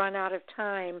to run out of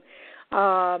time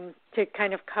to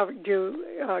kind of do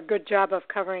a good job of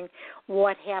covering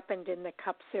what happened in the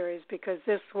Cup Series, because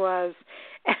this was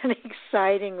an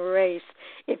exciting race.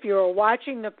 If you were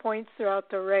watching the points throughout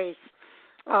the race,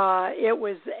 it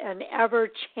was an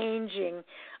ever-changing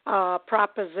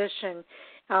proposition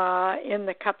in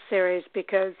the Cup Series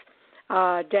because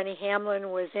Denny Hamlin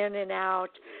was in and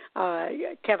out.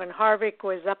 Kevin Harvick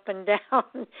was up and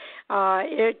down.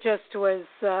 It just was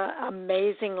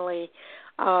amazingly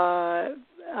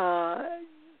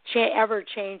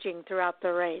ever-changing throughout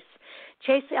the race.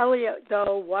 Chase Elliott,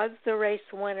 though, was the race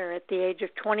winner at the age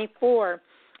of 24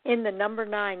 in the number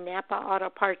 9 Napa Auto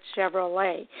Parts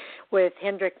Chevrolet with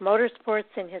Hendrick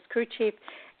Motorsports and his crew chief,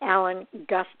 Alan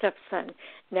Gustafson.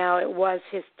 Now, it was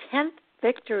his 10th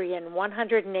victory in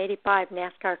 185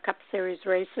 NASCAR Cup Series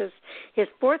races, his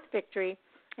 4th victory,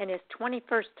 and his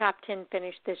 21st top 10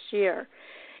 finish this year.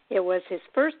 It was his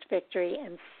first victory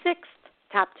and 6th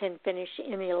top 10 finish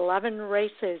in 11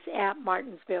 races at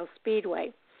Martinsville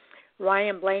Speedway.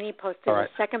 Ryan Blaney posted a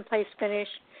second-place finish,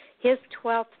 his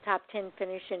 12th top 10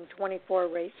 finish in 24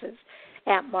 races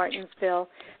at Martinsville.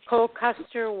 Cole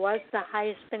Custer was the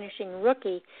highest-finishing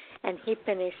rookie, and he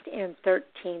finished in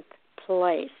 13th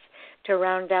place. To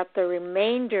round out the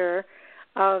remainder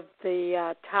of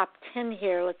the top 10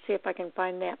 here, let's see if I can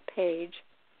find that page.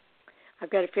 I've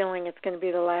got a feeling it's going to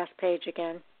be the last page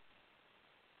again.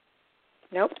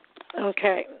 Nope.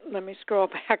 Okay, let me scroll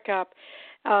back up.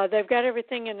 They've got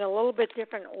everything in a little bit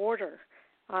different order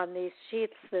on these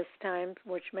sheets this time,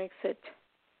 which makes it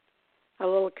a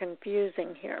little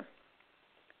confusing here.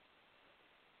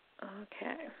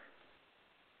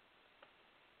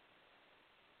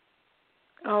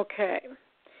 Okay.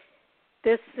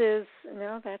 This is,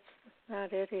 no, that's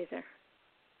not it either.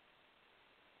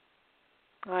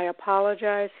 I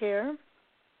apologize here.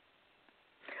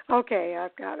 Okay,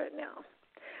 I've got it now.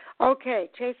 Okay,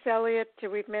 Chase Elliott,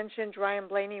 we've mentioned. Ryan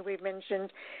Blaney, we've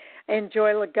mentioned. And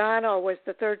Joey Logano was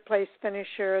the third-place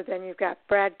finisher. Then you've got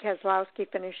Brad Keselowski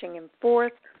finishing in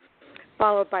fourth,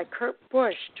 followed by Kurt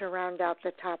Busch to round out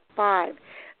the top 5.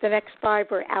 The next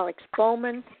 5 were Alex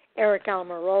Bowman, Eric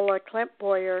Almirola, Clint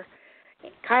Bowyer,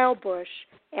 Kyle Busch,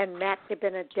 and Matt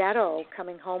DiBenedetto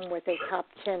coming home with a top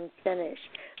 10 finish.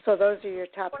 So those are your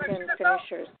top 10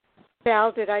 finishers.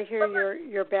 Sal, did I hear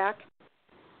you're back?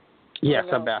 Yes,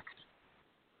 I'm back.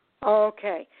 Oh,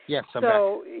 okay. Yes, I'm back.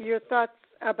 So your thoughts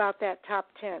about that top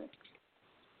 10?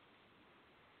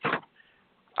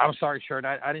 I'm sorry, Sharon.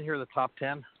 I didn't hear the top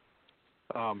 10.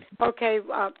 Okay.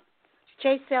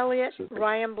 Chase Elliott,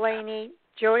 Ryan Blaney,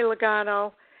 Joey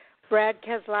Logano, Brad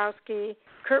Keselowski,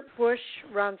 Kurt Busch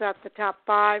rounds out the top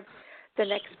 5. The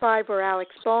next 5 were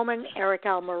Alex Bowman, Eric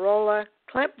Almirola,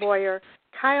 Clint Bowyer,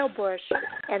 Kyle Busch,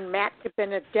 and Matt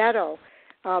DiBenedetto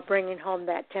bringing home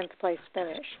that 10th place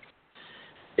finish.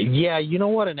 Yeah, you know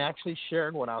what? And actually,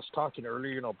 Sharon, when I was talking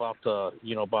earlier, about the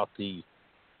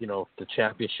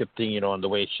championship thing, and the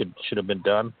way it should have been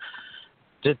done.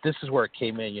 This is where it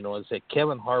came in. Is that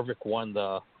Kevin Harvick won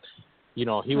the, he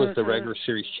was the regular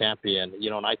series champion.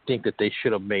 And I think that they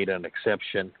should have made an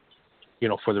exception,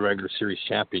 for the regular series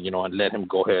champion, and let him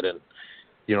go ahead and,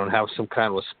 and have some kind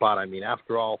of a spot. I mean,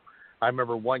 after all, I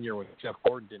remember one year when Jeff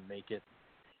Gordon didn't make it,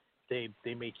 they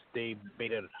made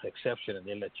an exception and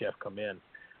they let Jeff come in.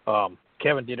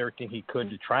 Kevin did everything he could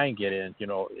to try and get in,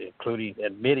 including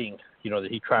admitting, that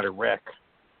he tried to wreck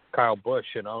Kyle Busch,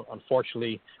 and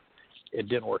unfortunately, it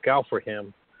didn't work out for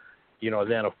him.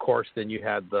 Then of course, then you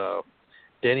had the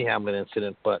Denny Hamlin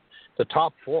incident, but the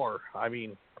top 4, I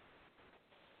mean,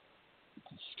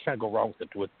 you can't go wrong with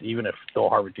it. With even if Phil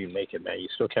Harvick didn't make it, man, you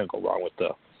still can't go wrong with the,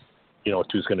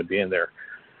 who's going to be in there.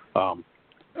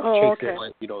 Chase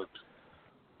Elliott,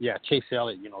 Chase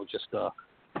Elliott, just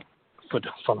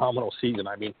phenomenal season.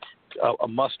 I mean, a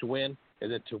must win,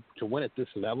 and then to win at this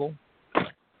level,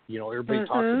 everybody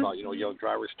talks about, young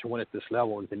drivers to win at this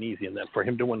level isn't easy, and then for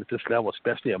him to win at this level,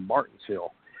 especially at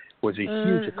Martinsville, was a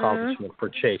huge accomplishment for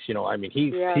Chase. I mean,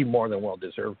 he more than well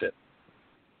deserved it.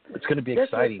 It's going to be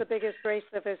exciting. This was the biggest race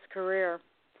of his career,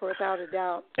 without a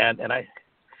doubt. And I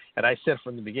said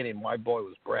from the beginning, my boy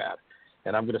was Brad,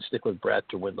 and I'm going to stick with Brad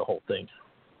to win the whole thing.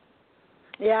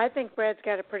 Yeah, I think Brad's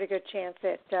got a pretty good chance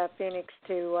at Phoenix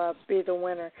to be the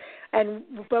winner.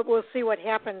 But we'll see what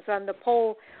happens. On the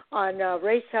poll on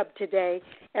Race Hub today,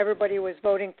 everybody was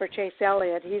voting for Chase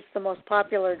Elliott. He's the most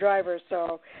popular driver,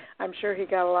 so I'm sure he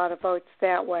got a lot of votes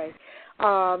that way.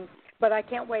 But I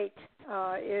can't wait.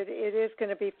 It is going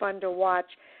to be fun to watch.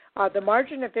 The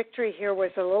margin of victory here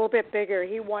was a little bit bigger.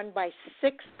 He won by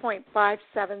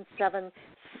 6.577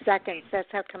 seconds. That's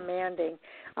how commanding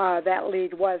that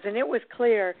lead was. And it was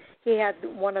clear he had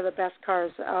one of the best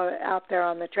cars out there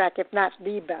on the track, if not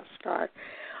the best car.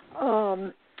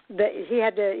 He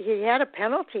had a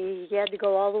penalty. He had to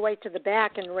go all the way to the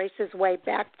back and race his way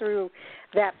back through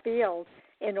that field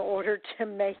in order to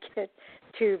make it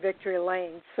to victory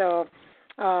lane. So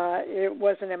it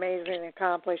was an amazing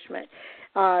accomplishment.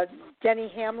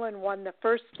 Denny Hamlin won the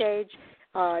first stage.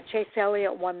 Chase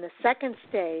Elliott won the second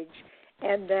stage,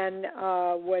 and then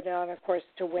went on, of course,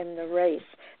 to win the race.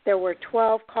 There were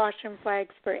 12 caution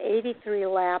flags for 83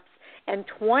 laps and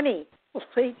 20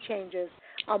 lead changes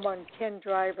among 10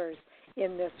 drivers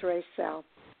in this race, Sal.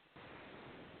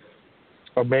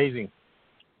 Amazing.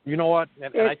 You know what?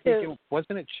 And I think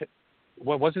wasn't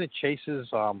it Chase's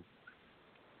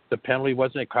the penalty?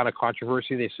 Wasn't it kind of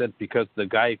controversy? They said because the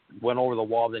guy went over the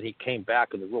wall, then he came back,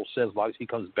 and the rule says as long as he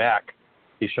comes back,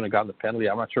 he shouldn't have gotten the penalty.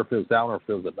 I'm not sure if it was that one or if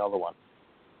it was another one.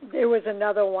 There was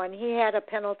another one. He had a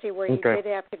penalty where he did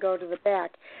have to go to the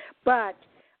back. But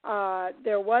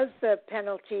there was the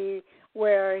penalty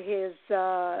where his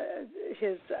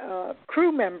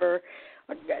crew member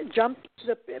jumped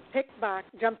into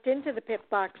the pit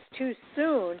box too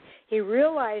soon. He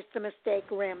realized the mistake,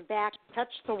 ran back,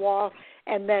 touched the wall,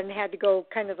 and then had to go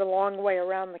kind of the long way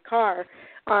around the car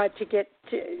to get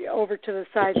over to the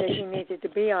side that he needed to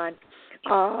be on.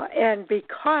 And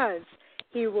because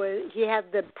he had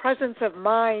the presence of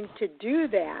mind to do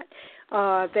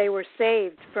that, they were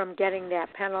saved from getting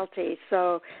that penalty.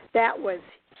 So that was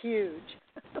huge.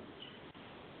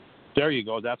 There you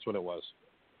go. That's what it was.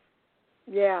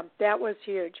 Yeah, that was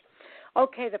huge.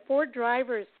 Okay, the 4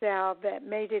 drivers, Sal, that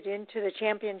made it into the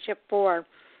championship 4.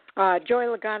 Joey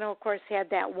Logano, of course, had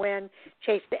that win.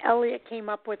 Chase Elliott came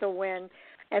up with a win.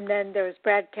 And then there was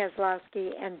Brad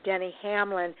Keselowski and Denny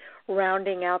Hamlin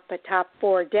rounding out the top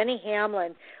 4. Denny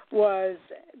Hamlin was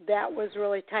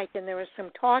really tight. And there was some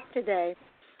talk today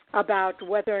about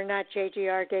whether or not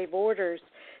JGR gave orders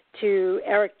to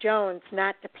Eric Jones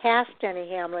not to pass Denny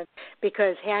Hamlin,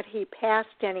 because had he passed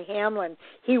Denny Hamlin,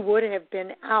 he would have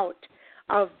been out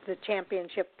of the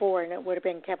championship 4, and it would have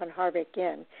been Kevin Harvick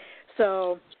in.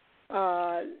 So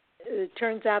it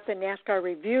turns out that NASCAR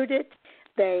reviewed it.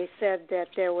 They said that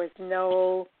there was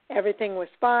everything was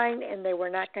fine, and they were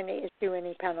not going to issue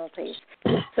any penalties.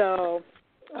 So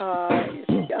a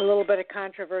little bit of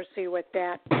controversy with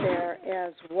that there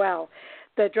as well.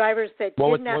 The drivers that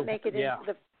did not make it into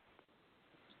the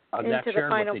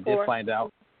Final Four. Did find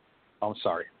out. I'm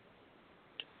sorry.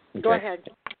 Okay. Go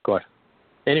ahead.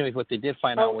 Anyways, what they did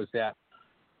find out was that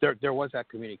there was that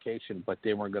communication, but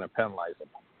they weren't going to penalize them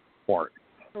for it.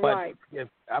 But right.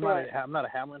 I'm not a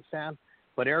Hamlin fan,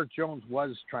 but Eric Jones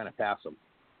was trying to pass him.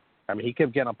 I mean, he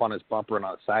kept getting up on his bumper and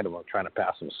on the side of him trying to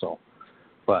pass him. So,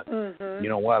 but you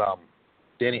know what?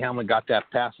 Denny Hamlin got that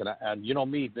pass, and you know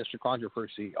me, Mr.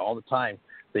 Controversy, all the time.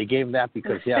 They gave him that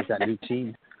because he has that new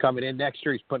team coming in next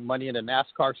year. He's putting money into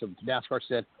NASCAR, so NASCAR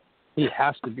said he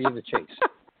has to be in the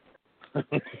chase.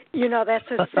 You know, that's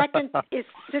a second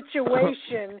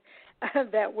situation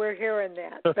that we're hearing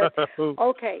that. But,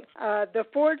 okay, the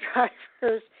 4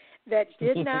 drivers that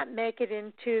did not make it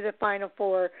into the Final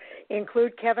Four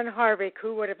include Kevin Harvick.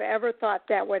 Who would have ever thought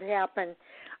that would happen?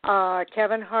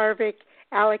 Kevin Harvick,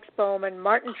 Alex Bowman,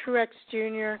 Martin Truex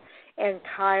Jr., and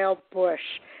Kyle Busch,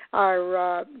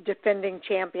 our defending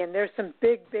champion. There's some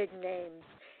big names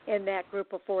in that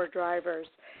group of 4 drivers.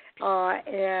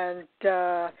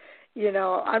 You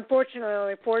know, unfortunately,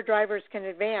 only 4 drivers can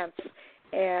advance,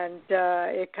 and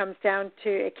it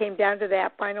came down to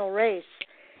that final race.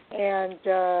 And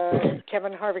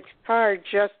Kevin Harvick's car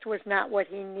just was not what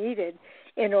he needed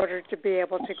in order to be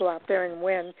able to go out there and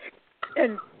win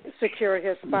and secure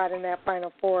his spot in that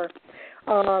Final Four.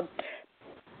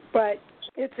 But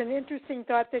it's an interesting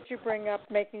thought that you bring up,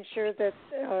 making sure that,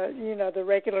 you know, the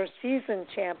regular season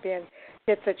champion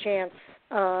gets a chance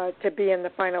to be in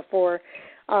the Final Four.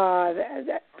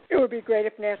 It would be great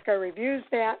if NASCAR reviews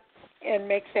that and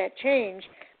makes that change.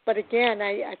 But again,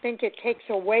 I think it takes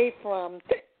away from,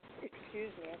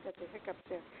 excuse me, I got the hiccups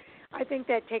there. I think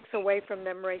that takes away from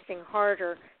them racing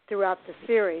harder throughout the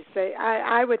series.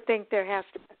 I would think there has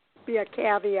to be a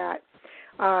caveat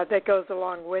that goes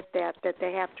along with that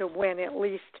they have to win at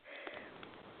least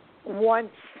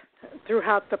once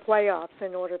throughout the playoffs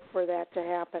in order for that to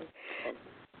happen.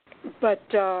 But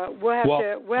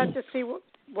we'll have to see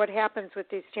what happens with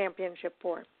these championship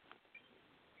 4.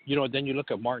 You know, then you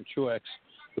look at Martin Truex,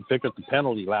 who picked up the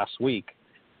penalty last week,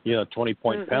 you know,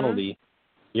 20-point penalty.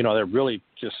 You know, they're really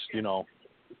just, you know,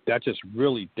 that just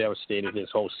really devastated his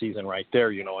whole season right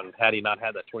there, you know, and had he not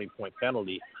had that 20-point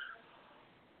penalty,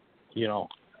 you know.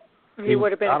 He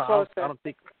would have been closer. I don't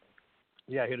think,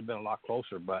 he'd have been a lot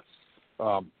closer. But,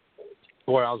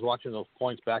 boy, I was watching those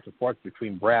points back and forth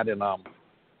between Brad and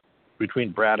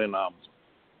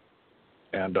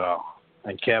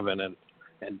Kevin and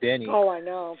Denny. Oh, I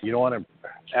know. You know what?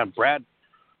 And Brad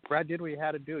did what he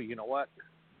had to do. You know what?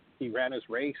 He ran his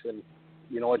race, and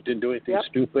you know what? Didn't do anything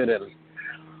stupid, and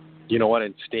you know what?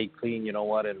 And stayed clean. You know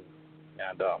what? And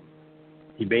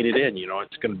he made it in. You know,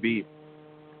 it's going to be.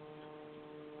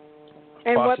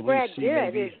 And what Brad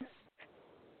did is,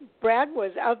 Brad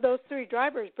was, of those 3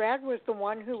 drivers, Brad was the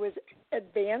one who was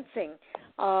advancing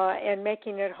and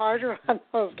making it harder on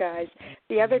those guys.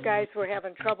 The other guys were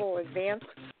having trouble advancing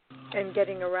and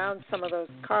getting around some of those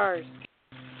cars.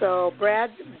 So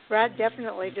Brad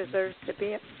definitely deserves to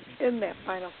be in that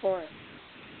Final Four.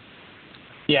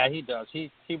 Yeah, he does. He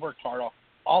worked hard.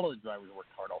 All of the drivers worked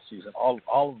hard all season. All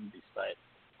of them decided.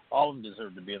 All of them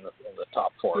deserve to be in the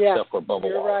top 4, except for Bubba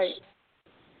you're Wallace.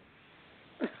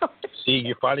 Right. See,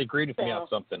 you finally agreed with me on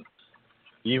something.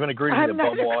 You even agreed with me that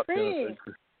Bubba Wallace.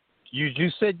 You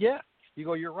said yes. You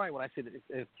go, you're right. When I said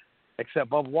except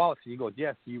Bubba Wallace, you go,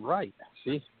 yes, you're right.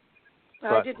 See?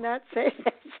 I did not say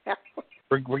that.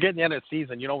 We're getting the end of the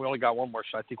season. You know, we only got one more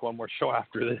show. I think one more show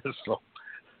after this. So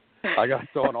I got to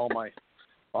throw in all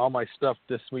my stuff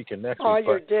this week and next week. All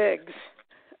your digs.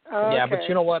 Okay. Yeah, but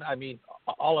you know what? I mean,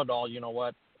 all in all, you know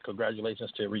what?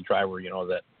 Congratulations to every driver. You know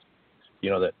that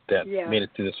made it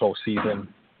through this whole season.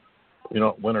 You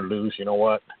know, win or lose. You know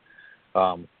what?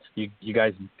 You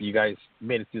guys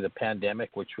made it through the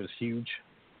pandemic, which was huge.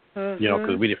 Mm-hmm. You know,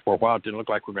 because we did for a while. It didn't look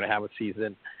like we were going to have a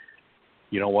season.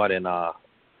 You know what? And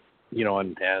you know,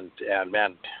 and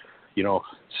man, you know,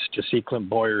 to see Clint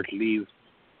Boyer leave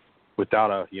without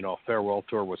a farewell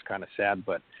tour was kind of sad.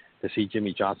 But to see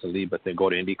Jimmy Johnson leave, but then go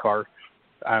to IndyCar,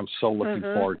 I'm so looking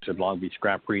forward to Long Beach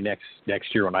Grand Prix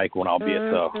next year when I'll be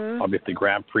at the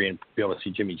Grand Prix and be able to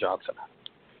see Jimmy Johnson.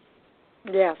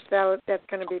 Yes, that's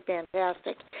going to be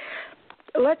fantastic.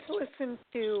 let's listen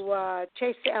to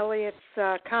Chase Elliott's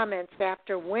comments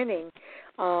after winning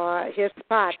his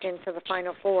spot into the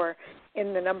Final Four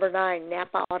in the number 9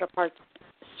 Napa Auto Parts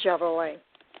Chevrolet.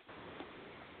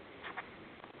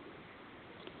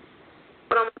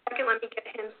 Hold on a second, let me get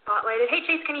him spotlighted. Hey,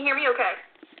 Chase, can you hear me okay?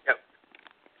 Yep.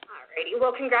 Alrighty.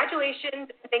 Well,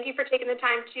 congratulations. Thank you for taking the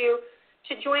time to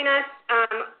join us.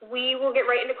 We will get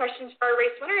right into questions for our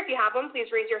race winner. If you have one,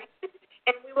 please raise your hand.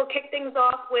 And we will kick things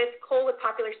off with Cole with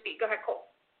Popular Speed. Go ahead,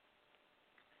 Cole.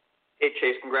 Hey,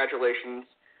 Chase, congratulations.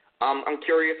 I'm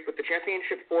curious, with the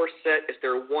Championship 4 set, is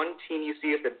there one team you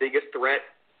see as the biggest threat?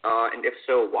 And if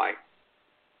so, why?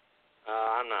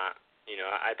 I'm not.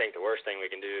 I think the worst thing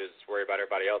we can do is worry about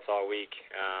everybody else all week.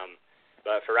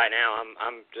 But for right now,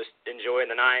 I'm just enjoying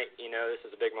the night. This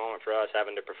is a big moment for us,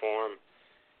 having to perform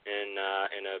in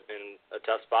a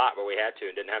tough spot where we had to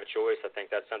and didn't have a choice. I think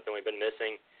that's something we've been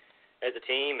missing as a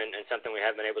team and something we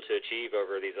haven't been able to achieve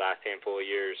over these last handful of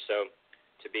years. So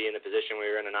to be in the position we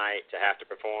were in tonight, to have to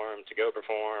perform, to go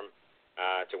perform,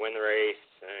 to win the race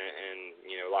and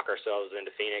lock ourselves into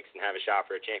Phoenix and have a shot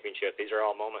for a championship, these are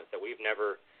all moments that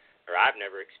I've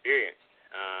never experienced,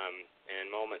 and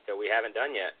moments that we haven't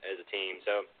done yet as a team.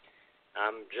 So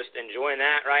I'm just enjoying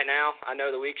that right now. I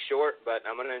know the week's short, but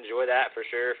I'm going to enjoy that for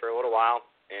sure for a little while,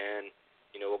 and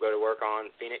we'll go to work on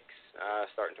Phoenix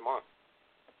starting tomorrow.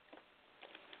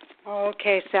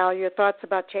 Okay, Sal, your thoughts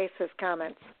about Chase's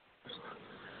comments?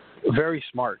 Very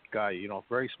smart guy,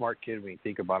 very smart kid when you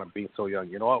think about him being so young.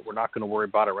 You know what? We're not going to worry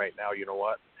about it right now. You know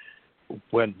what?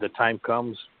 When the time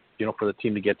comes, for the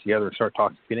team to get together and start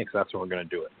talking to Phoenix, that's when we're going to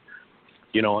do it.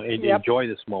 Enjoy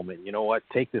this moment. You know what?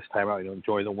 Take this time out.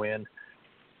 Enjoy the win.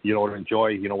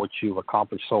 Enjoy, what you've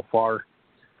accomplished so far,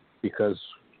 because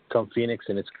come Phoenix,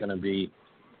 and it's not going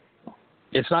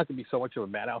to be so much of a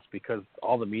madhouse because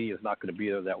all the media is not going to be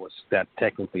there that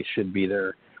technically should be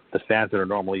there. The fans that are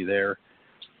normally there,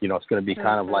 it's going to be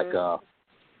kind of like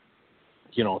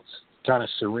it's kind of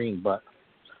serene, but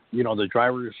the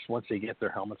drivers, once they get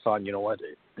their helmets on,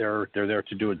 they're there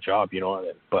to do a job,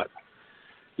 but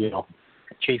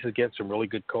Chase is getting some really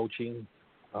good coaching,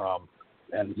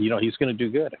 and he's going to do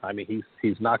good. I mean,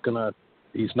 he's not going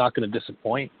to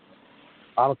disappoint.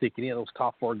 I don't think any of those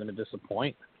top 4 are going to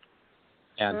disappoint.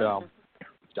 And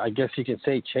I guess you can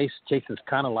say Chase is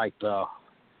kind of like the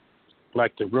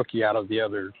rookie out of the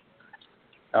other.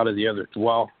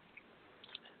 Well,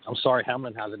 I'm sorry,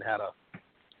 Hamlin hasn't had a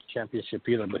championship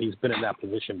either, but he's been in that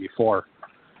position before.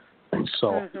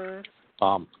 So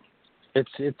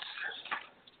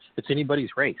it's anybody's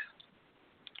race.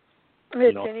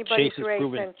 It's anybody's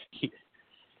race.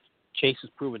 Chase has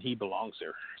proven he belongs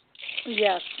there.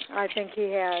 Yes, I think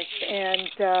he has, and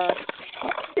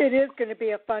it is going to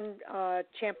be a fun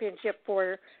championship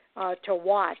to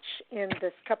watch in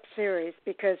this Cup Series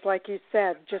because, like you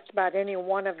said, just about any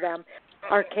one of them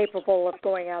are capable of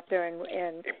going out there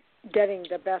and getting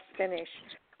the best finish.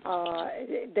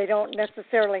 They don't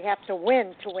necessarily have to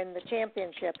win the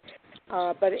championship,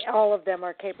 but all of them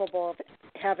are capable of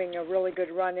having a really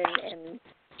good run and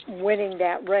winning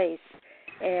that race.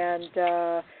 And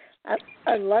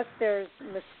unless there's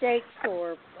mistakes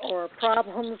or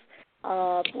problems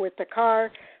with the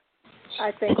car,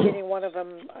 I think any one of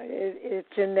them, it's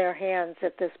in their hands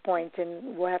at this point,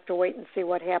 and we'll have to wait and see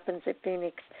what happens at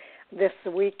Phoenix this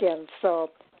weekend.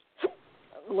 So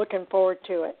looking forward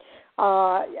to it.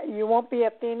 You won't be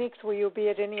at Phoenix. Will you be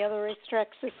at any other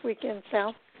racetracks this weekend,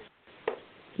 Sal?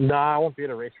 No, I won't be at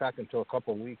a racetrack until a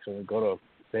couple of weeks when we go to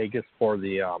Vegas for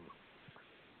the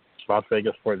Las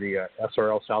Vegas for the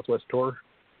SRL Southwest Tour.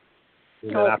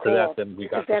 And then after cool. that,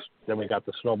 then we got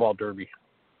the Snowball Derby.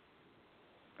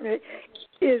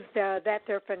 Is that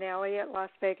their finale at Las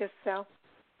Vegas, Sal?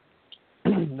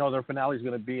 No, their finale is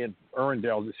going to be in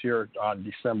Irwindale this year on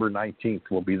December 19th.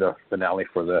 Will be the finale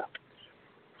for the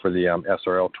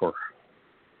SRL Tour.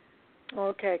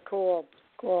 Okay, cool.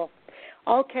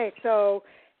 Okay, so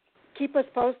keep us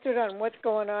posted on what's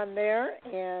going on there.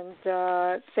 And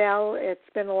Sal, it's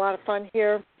been a lot of fun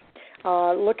here.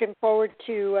 Looking forward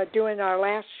to doing our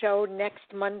last show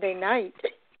next Monday night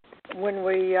when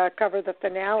we cover the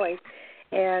finale.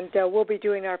 And we'll be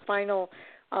doing our final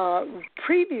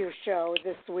preview show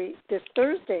this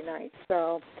Thursday night.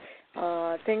 So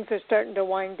things are starting to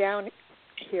wind down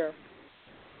here.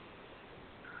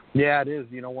 Yeah, it is.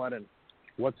 You know what? And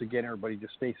once again, everybody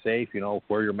just stay safe.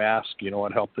 Wear your mask. And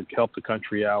help the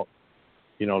country out.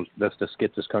 Let's just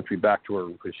get this country back to where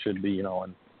it should be.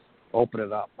 And open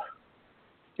it up.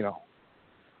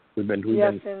 We've been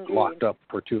locked up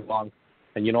for too long.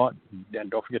 And you know what? And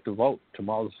don't forget to vote.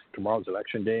 Tomorrow's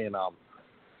election day, and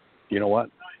you know what?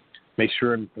 make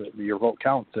sure your vote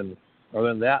counts. And other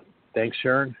than that, thanks,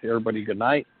 Sharon. Everybody, good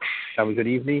night. Have a good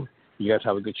evening. You guys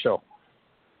have a good show.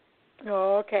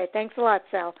 Okay. Thanks a lot,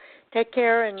 Sal. Take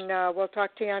care, and we'll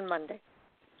talk to you on Monday.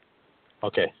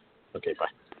 Okay. Okay,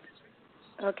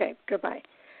 bye. Okay, goodbye.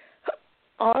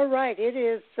 All right. It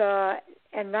is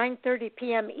at 9:30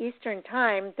 p.m. Eastern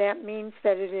Time. That means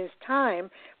that it is time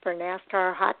for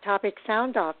NASCAR Hot Topic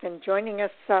Sound Off. And joining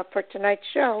us for tonight's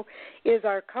show is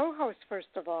our co-host, first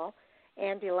of all,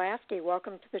 Andy Lasky.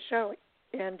 Welcome to the show,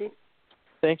 Andy.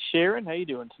 Thanks, Sharon. How you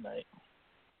doing tonight?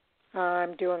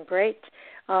 I'm doing great.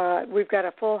 We've got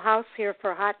a full house here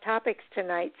for Hot Topics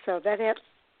tonight, so that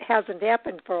hasn't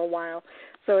happened for a while,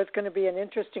 so it's going to be an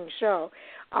interesting show.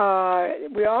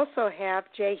 We also have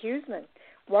Jay Huseman.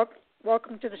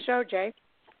 Welcome to the show, Jay.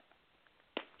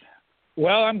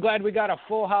 Well, I'm glad we got a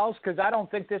full house because I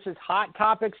don't think this is Hot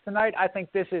Topics tonight. I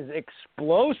think this is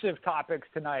Explosive Topics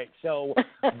tonight. So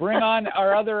bring on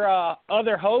our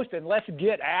other host and let's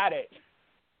get at it.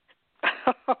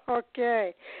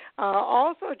 Okay.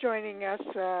 Also joining us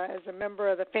as a member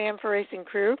of the Fan4Racing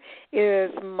Crew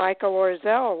is Michael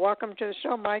Orzel. Welcome to the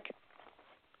show, Mike.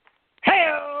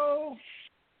 Hey-o!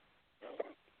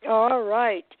 All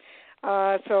right.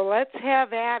 So let's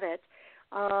have at it.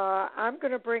 I'm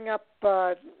going to bring up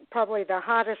probably the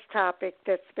hottest topic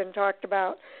that's been talked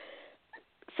about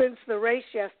since the race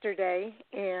yesterday,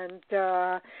 and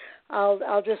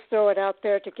I'll just throw it out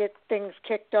there to get things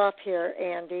kicked off here,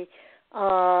 Andy.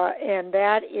 And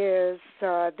that is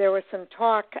there was some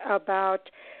talk about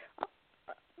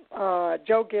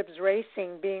Joe Gibbs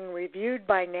Racing being reviewed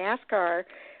by NASCAR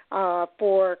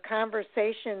for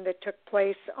conversation that took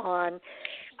place on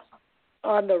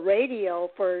the radio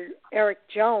for Eric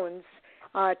Jones,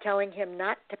 telling him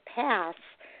not to pass,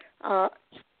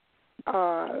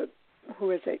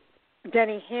 who is it,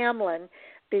 Denny Hamlin,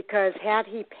 because had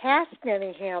he passed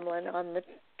Denny Hamlin on the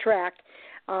track,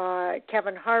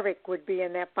 Kevin Harvick would be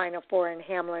in that Final Four and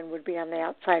Hamlin would be on the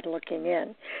outside looking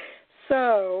in.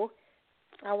 So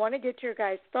I want to get your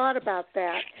guys' thought about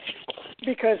that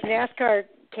because NASCAR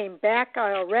came back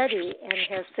already and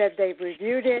has said they've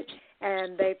reviewed it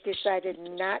and they've decided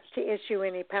not to issue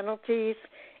any penalties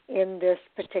in this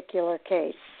particular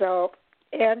case. So,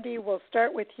 Andy, we'll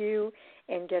start with you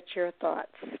and get your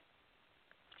thoughts.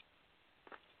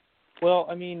 Well,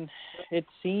 I mean,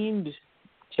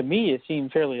 to me, it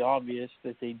seemed fairly obvious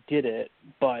that they did it,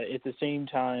 but at the same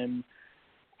time,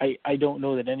 I don't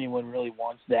know that anyone really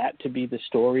wants that to be the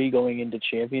story going into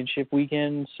championship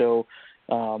weekend. So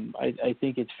I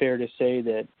think it's fair to say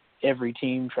that every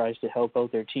team tries to help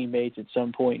out their teammates at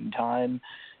some point in time.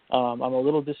 I'm a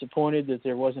little disappointed that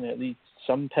there wasn't at least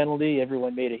some penalty.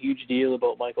 Everyone made a huge deal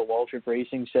about Michael Waltrip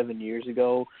Racing 7 years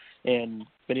ago, and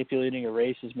manipulating a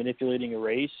race is manipulating a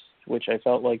race, which I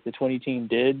felt like the 20 team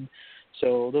did.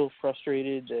 So a little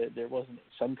frustrated that there wasn't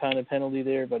some kind of penalty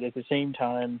there, but at the same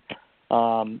time,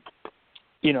 I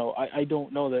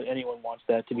don't know that anyone wants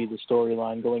that to be the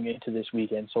storyline going into this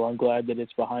weekend. So I'm glad that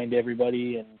it's behind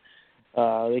everybody and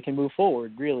they can move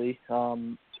forward, really.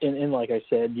 And like I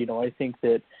said, I think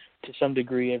that to some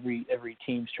degree every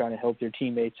team's trying to help their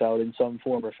teammates out in some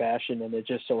form or fashion, and it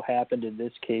just so happened in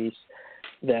this case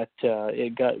that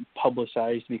it got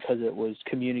publicized because it was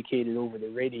communicated over the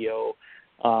radio.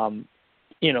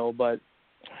 But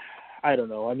I don't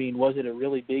know. I mean, was it a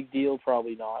really big deal?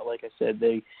 Probably not. Like I said,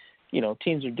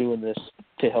 teams are doing this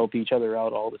to help each other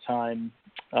out all the time.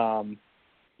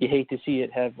 You hate to see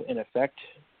it have an effect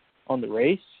on the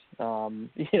race,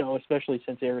 especially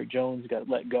since Eric Jones got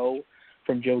let go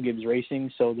from Joe Gibbs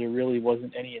Racing, so there really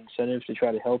wasn't any incentive to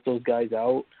try to help those guys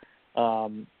out.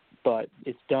 But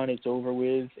it's done, it's over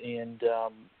with, and,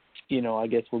 I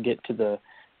guess we'll get to the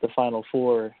Final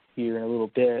Four here in a little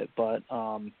bit, but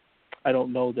I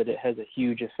don't know that it has a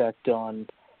huge effect on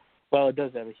 – well, it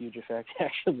does have a huge effect,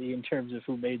 actually, in terms of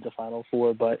who made the Final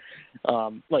Four, but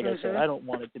like I said, I don't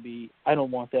want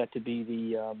that to be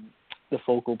the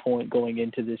focal point going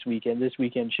into this weekend. This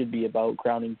weekend should be about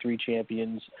crowning 3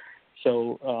 champions.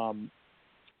 So,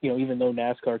 even though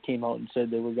NASCAR came out and said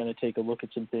they were going to take a look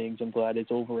at some things, I'm glad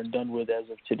it's over and done with as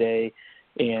of today,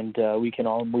 and we can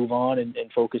all move on and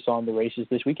focus on the races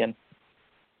this weekend.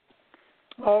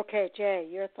 Okay, Jay,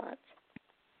 your thoughts?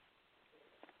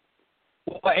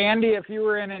 Well, Andy, if you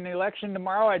were in an election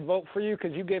tomorrow, I'd vote for you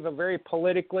because you gave a very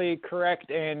politically correct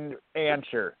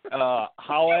answer.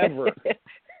 However,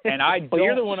 and I don't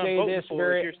you're the one say I'm this for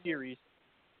very your series.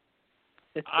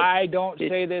 I don't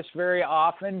say this very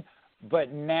often,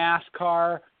 but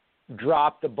NASCAR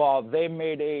dropped the ball. They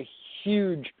made a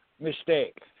huge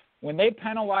mistake. When they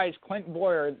penalized Clint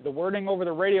Boyer, the wording over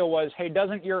the radio was, hey,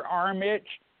 doesn't your arm itch?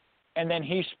 and then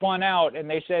he spun out, and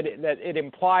they said that it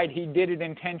implied he did it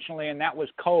intentionally, and that was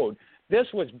code. This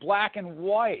was black and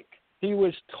white. He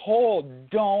was told,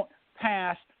 don't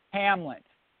pass Hamlin.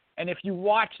 And if you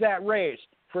watch that race,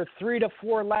 for 3 to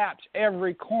 4 laps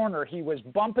every corner, he was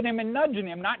bumping him and nudging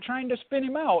him, not trying to spin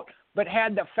him out, but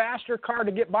had the faster car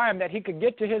to get by him that he could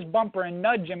get to his bumper and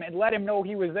nudge him and let him know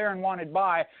he was there and wanted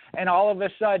by. And all of a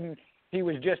sudden, he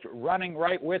was just running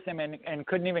right with him and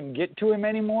couldn't even get to him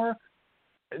anymore.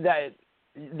 That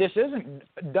this isn't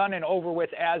done and over with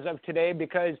as of today,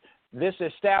 because this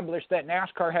established that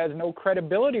NASCAR has no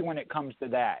credibility when it comes to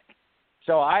that.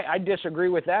 So I disagree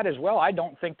with that as well. I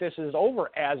don't think this is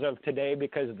over as of today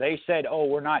because they said, oh,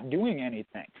 we're not doing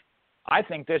anything. I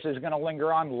think this is going to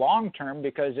linger on long term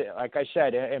because, like I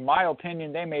said, in my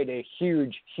opinion, they made a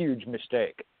huge, huge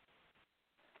mistake.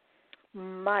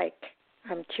 Mike,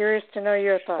 I'm curious to know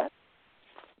your thoughts.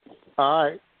 All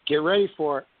right, get ready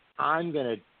for it. I'm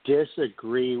going to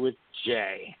disagree with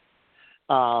Jay.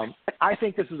 I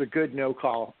think this is a good no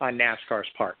call on NASCAR's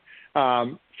part.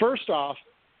 First off,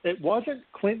 it wasn't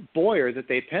Clint Boyer that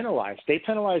they penalized. They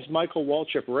penalized Michael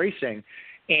Waltrip Racing.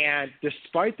 And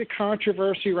despite the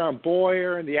controversy around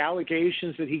Boyer and the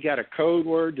allegations that he got a code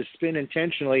word to spin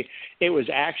intentionally, it was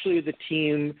actually the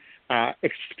team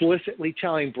explicitly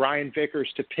telling Brian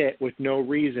Vickers to pit with no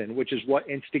reason, which is what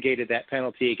instigated that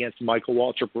penalty against Michael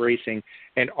Waltrip Racing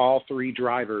and all 3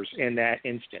 drivers in that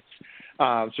instance.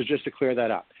 So just to clear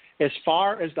that up. As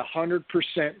far as the 100%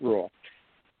 rule,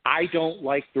 I don't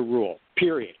like the rule,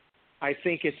 period. I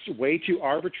think it's way too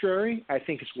arbitrary. I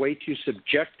think it's way too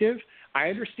subjective. I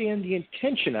understand the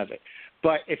intention of it.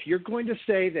 But if you're going to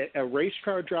say that a race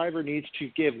car driver needs to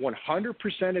give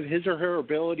 100% of his or her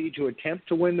ability to attempt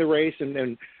to win the race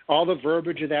and all the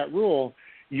verbiage of that rule,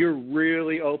 you're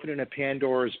really opening a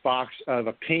Pandora's box of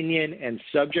opinion and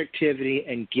subjectivity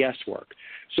and guesswork.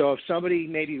 So if somebody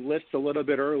maybe lifts a little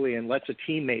bit early and lets a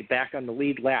teammate back on the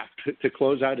lead lap to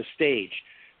close out a stage,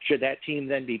 should that team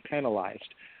then be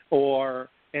penalized? Or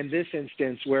in this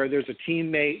instance where there's a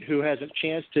teammate who has a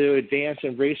chance to advance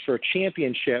and race for a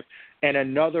championship and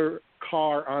another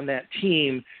car on that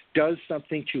team does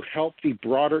something to help the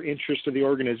broader interest of the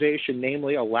organization,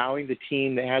 namely allowing the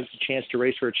team that has the chance to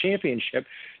race for a championship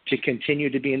to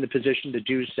continue to be in the position to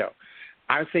do so.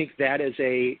 I think that is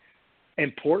a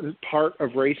important part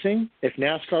of racing. If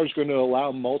NASCAR is going to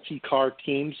allow multi-car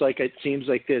teams, like it seems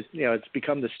like this, it's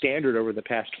become the standard over the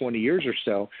past 20 years or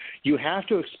so, you have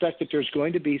to expect that there's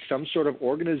going to be some sort of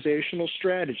organizational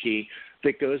strategy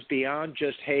that goes beyond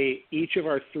just, hey, each of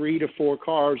our 3 to 4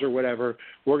 cars or whatever,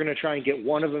 we're going to try and get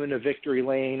one of them in a victory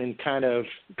lane and kind of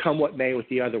come what may with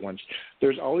the other ones.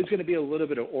 There's always going to be a little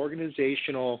bit of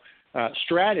organizational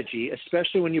strategy,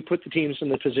 especially when you put the teams in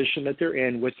the position that they're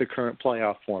in with the current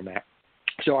playoff format.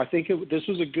 So I think this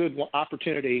was a good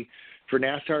opportunity for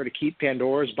NASCAR to keep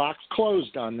Pandora's box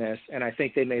closed on this, and I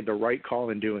think they made the right call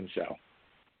in doing so.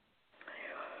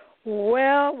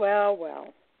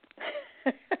 Well.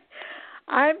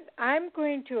 I'm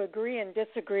going to agree and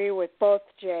disagree with both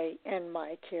Jay and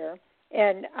Mike here.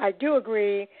 And I do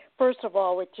agree, first of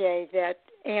all, with Jay that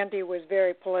Andy was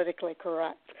very politically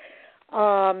correct.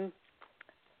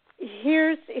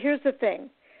 Here's the thing.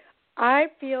 I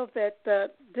feel that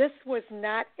this was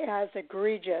not as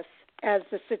egregious as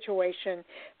the situation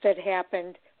that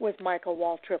happened with Michael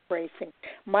Waltrip Racing.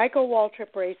 Michael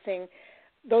Waltrip Racing,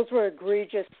 those were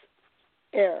egregious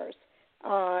errors.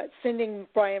 Sending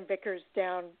Brian Vickers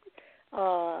down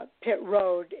pit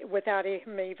road without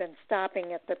him even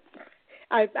stopping at the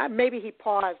maybe he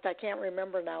paused, I can't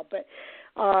remember now, but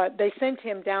they sent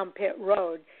him down pit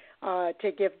road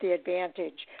to give the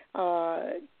advantage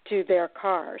to their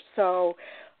car. So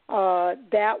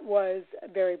that was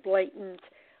very blatant.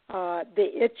 The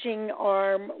itching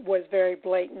arm was very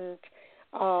blatant.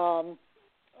 All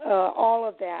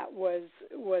of that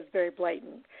was very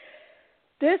blatant.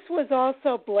 This was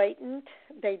also blatant.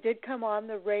 They did come on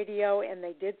the radio and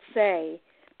they did say,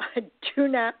 do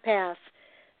not pass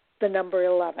the number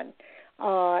 11.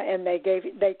 And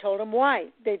they told him why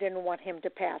they didn't want him to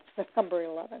pass the number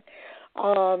 11.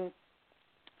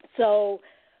 So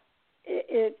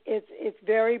it's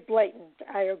very blatant.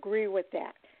 I agree with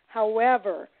that.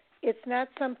 However, it's not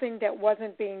something that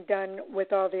wasn't being done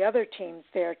with all the other teams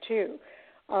there too.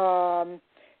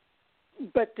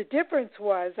 But the difference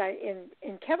was,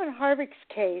 in Kevin Harvick's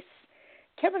case,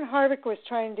 Kevin Harvick was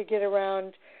trying to get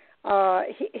around.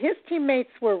 His teammates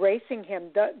were racing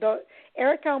him.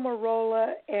 Eric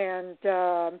Almirola and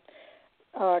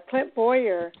Clint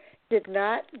Boyer did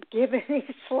not give any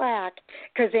slack,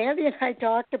 because Andy and I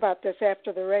talked about this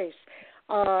after the race.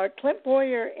 Clint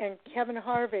Boyer and Kevin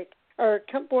Harvick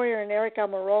Clint Boyer and Eric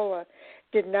Almirola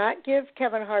did not give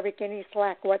Kevin Harvick any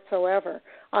slack whatsoever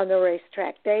on the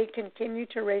racetrack. They continued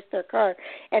to race their car.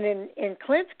 And in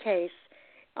Clint's case,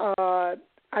 I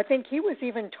think he was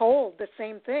even told the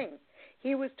same thing.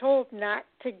 He was told not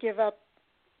to give up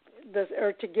the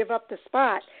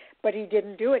spot, but he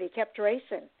didn't do it. He kept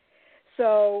racing.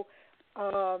 So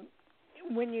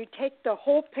when you take the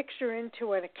whole picture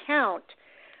into an account,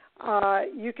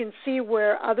 you can see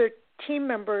where other team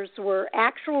members were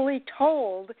actually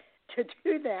told to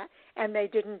do that, and they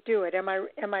didn't do it. Am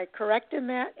I correct in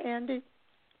that, Andy?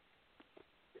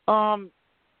 Kind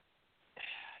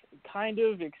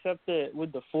of, except that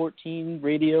with the 14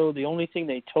 radio, the only thing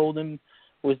they told him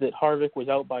was that Harvick was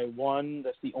out by 1.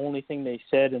 That's the only thing they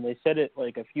said, and they said it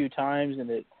like a few times, and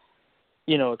it,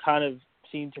 it kind of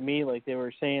seemed to me like they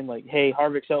were saying like, hey,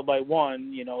 Harvick's out by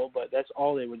 1, but that's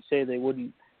all they would say. They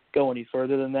wouldn't go any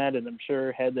further than that, and I'm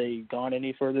sure had they gone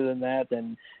any further than that,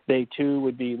 then they too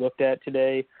would be looked at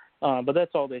today. But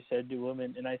that's all they said to him,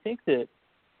 and I think that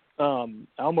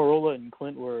Almirola and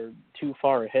Clint were too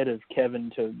far ahead of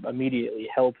Kevin to immediately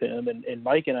help him, and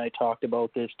Mike and I talked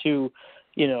about this too.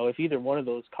 If either one of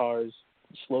those cars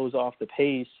slows off the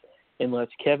pace and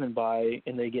lets Kevin by,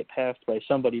 and they get passed by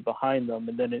somebody behind them,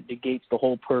 and then it negates the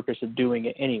whole purpose of doing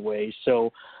it anyway.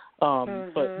 So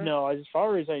but no, as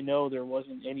far as I know, there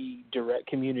wasn't any direct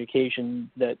communication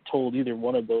that told either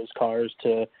one of those cars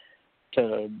to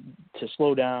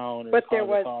slow down. Or but there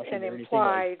was an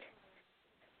implied.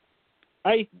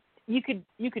 You could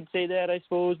say that, I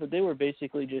suppose, but they were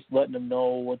basically just letting them know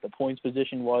what the points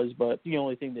position was. But the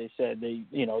only thing they said, they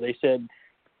said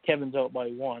Kevin's out by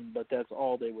 1, but that's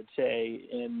all they would say,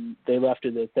 and they left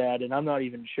it at that. And I'm not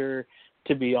even sure,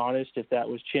 to be honest, if that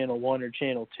was Channel 1 or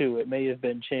Channel 2. It may have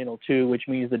been Channel 2, which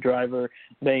means the driver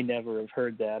may never have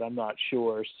heard that. I'm not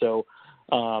sure. So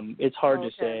it's hard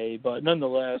to say. But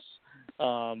nonetheless,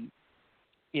 those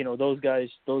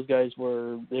guys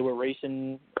were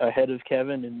racing ahead of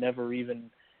Kevin and never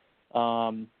even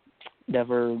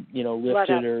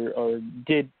lifted or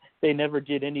did. They never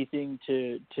did anything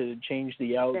to change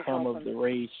the outcome of the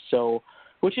race. So,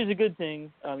 which is a good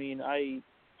thing. I mean, I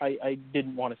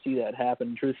didn't want to see that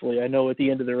happen, truthfully. I know at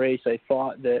the end of the race I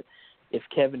thought that if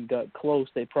Kevin got close,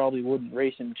 they probably wouldn't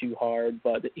race him too hard,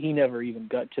 but he never even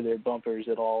got to their bumpers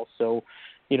at all. So,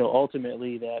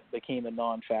 ultimately that became a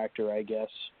non-factor, I guess.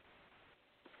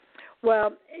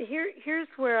 Well, here's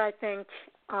where I think,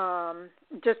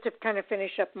 just to kind of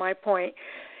finish up my point,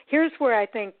 here's where I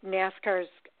think NASCAR's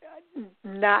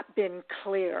not been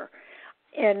clear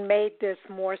and made this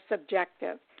more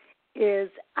subjective, is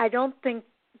I don't think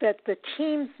that the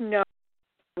teams know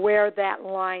where that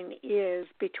line is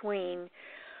between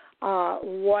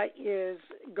what is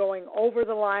going over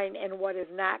the line and what is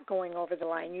not going over the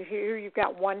line. You've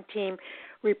got one team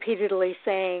repeatedly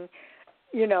saying,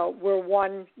 we're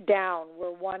one down,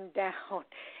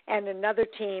 and another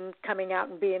team coming out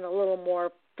and being a little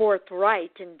more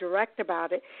forthright and direct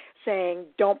about it, saying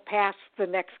don't pass the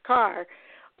next car.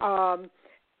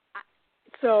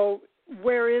 So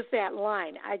where is that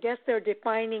line? I guess they're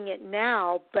defining it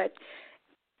now, but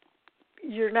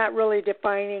you're not really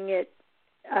defining it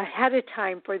ahead of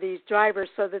time for these drivers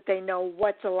so that they know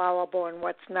what's allowable and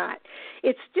what's not.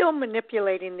 It's still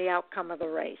manipulating the outcome of the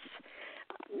race.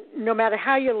 No matter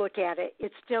how you look at it,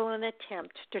 it's still an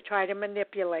attempt to try to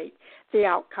manipulate the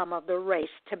outcome of the race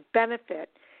to benefit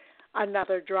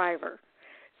another driver.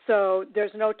 So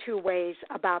there's no two ways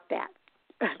about that.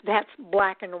 That's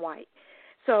black and white.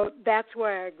 So that's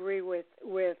where I agree with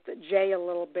Jay a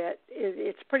little bit.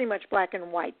 It's pretty much black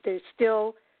and white. They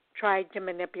still tried to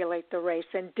manipulate the race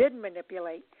and did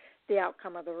manipulate the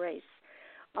outcome of the race.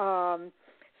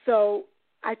 So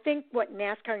I think what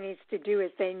NASCAR needs to do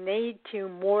is they need to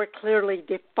more clearly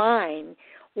define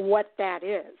what that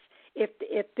is. If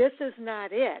this is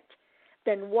not it,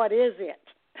 then what is it?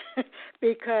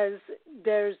 Because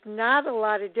there's not a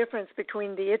lot of difference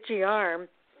between the itchy arm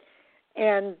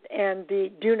and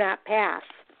the do not pass,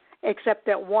 except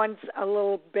that one's a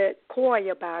little bit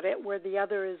coy about it, where the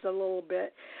other is a little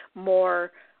bit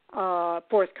more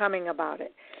forthcoming about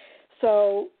it.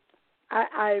 So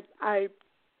I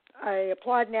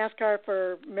applaud NASCAR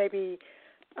for maybe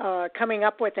coming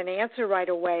up with an answer right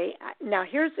away. Now,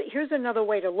 here's another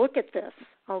way to look at this,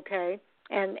 okay?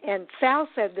 And Sal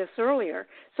said this earlier,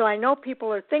 so I know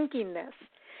people are thinking this.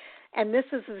 And this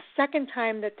is the second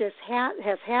time that this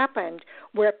has happened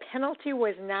where a penalty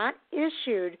was not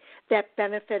issued that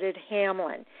benefited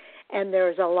Hamlin. And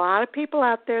there's a lot of people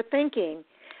out there thinking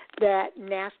that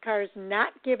NASCAR is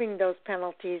not giving those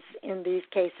penalties in these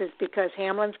cases because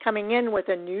Hamlin's coming in with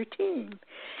a new team,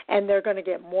 and they're going to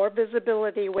get more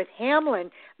visibility with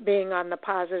Hamlin being on the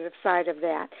positive side of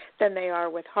that than they are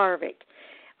with Harvick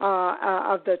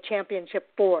of the Championship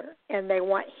 4, and they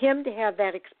want him to have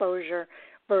that exposure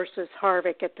versus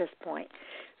Harvick at this point.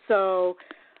 So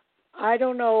I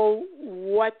don't know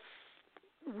what's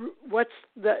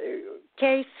the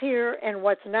case here and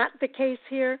what's not the case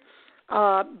here,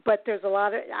 but there's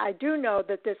I do know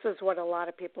that this is what a lot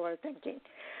of people are thinking.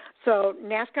 So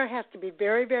NASCAR has to be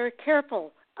very, very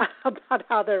careful about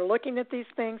how they're looking at these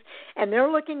things, and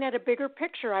they're looking at a bigger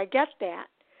picture. I get that.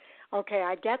 Okay,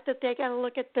 I get that they got to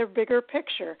look at their bigger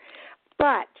picture,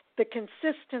 but the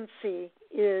consistency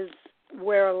is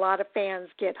where a lot of fans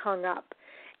get hung up,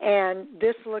 and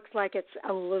this looks like it's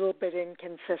a little bit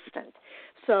inconsistent.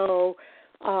 So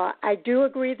I do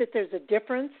agree that there's a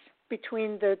difference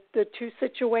between the two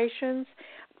situations,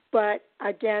 but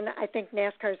again, I think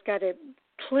NASCAR's got to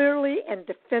clearly and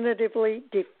definitively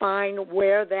define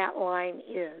where that line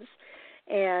is.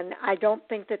 And I don't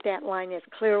think that line is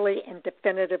clearly and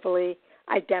definitively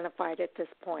identified at this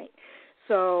point.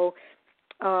 So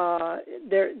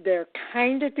they're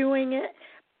kind of doing it,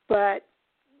 but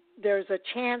there's a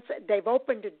chance they've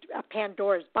opened a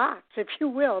Pandora's box, if you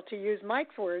will, to use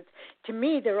Mike's words. To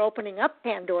me, they're opening up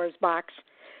Pandora's box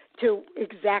to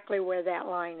exactly where that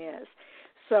line is.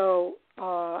 So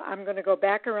I'm going to go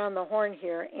back around the horn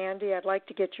here. Andy, I'd like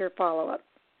to get your follow-up.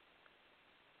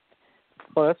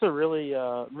 Well, that's a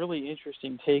really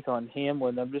interesting take on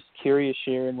Hamlin. I'm just curious,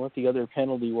 Sharon, what the other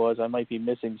penalty was. I might be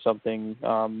missing something.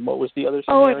 What was the other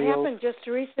scenario? Oh, it happened just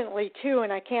recently, too,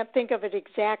 and I can't think of it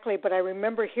exactly, but I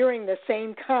remember hearing the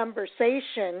same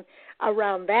conversation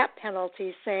around that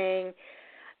penalty saying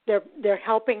they're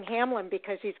helping Hamlin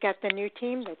because he's got the new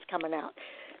team that's coming out.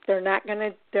 They're not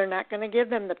gonna give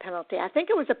them the penalty. I think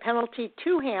it was a penalty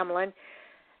to Hamlin.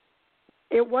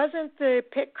 It wasn't the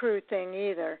pit crew thing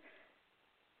either.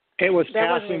 It was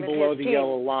passing below the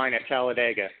yellow line at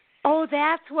Talladega. Oh,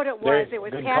 that's what it was. It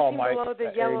was passing below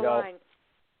the yellow line.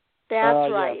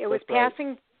 That's right. It was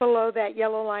passing below that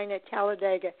yellow line at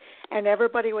Talladega, and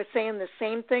everybody was saying the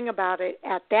same thing about it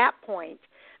at that point,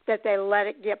 that they let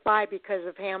it get by because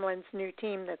of Hamlin's new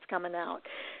team that's coming out.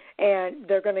 And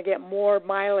they're going to get more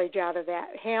mileage out of that,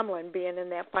 Hamlin being in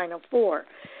that Final Four.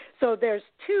 So there's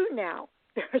two now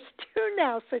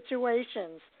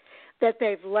situations that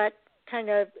they've let kind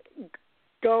of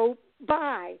go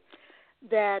by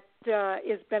that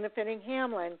is benefiting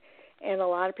Hamlin, and a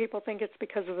lot of people think it's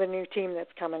because of the new team that's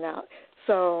coming out.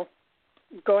 So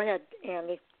go ahead,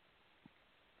 Andy.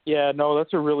 Yeah, no,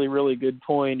 that's a really, really good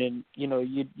point, and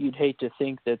you'd hate to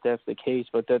think that that's the case,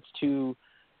 but that's two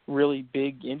really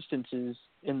big instances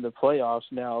in the playoffs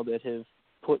now that have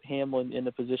put Hamlin in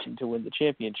a position to win the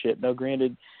championship. Now,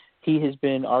 granted, he has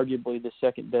been arguably the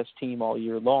second best team all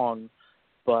year long,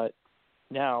 but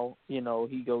now,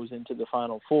 he goes into the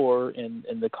Final Four, and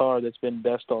the car that's been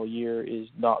best all year is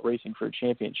not racing for a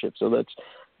championship. So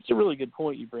it's a really good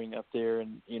point you bring up there,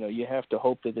 and, you have to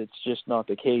hope that it's just not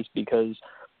the case because,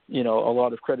 a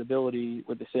lot of credibility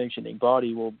with the sanctioning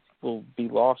body will be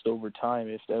lost over time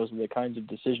if those are the kinds of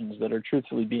decisions that are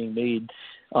truthfully being made.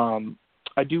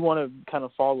 I do want to kind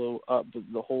of follow up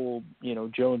the whole,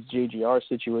 Jones JGR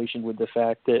situation with the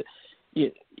fact that,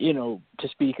 to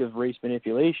speak of race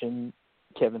manipulation,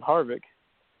 Kevin Harvick,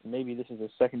 maybe this is a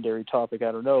secondary topic,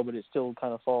 I don't know, but it still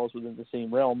kind of falls within the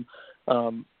same realm.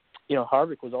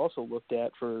 Harvick was also looked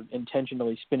at for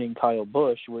intentionally spinning Kyle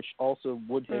Busch, which also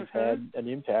would have had an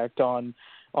impact on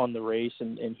the race,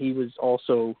 and he was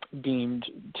also deemed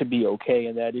to be okay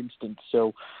in that instance.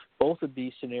 So both of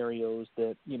these scenarios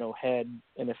that, had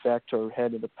an effect or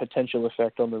had a potential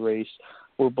effect on the race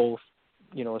were both,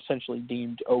 essentially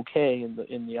deemed okay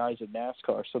in the eyes of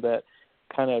NASCAR. So that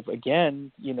kind of, again,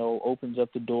 opens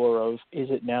up the door of, is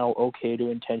it now okay to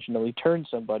intentionally turn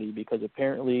somebody? Because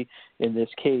apparently in this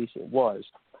case it was.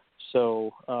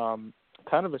 So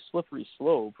kind of a slippery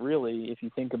slope, really, if you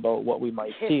think about what we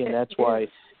might see. And that's why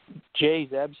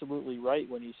Jay's absolutely right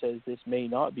when he says this may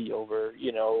not be over,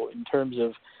 in terms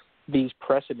of these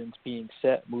precedents being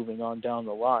set moving on down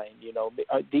the line.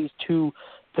 These two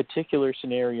particular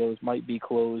scenarios might be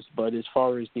closed, but as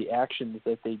far as the actions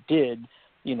that they did,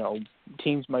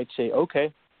 teams might say,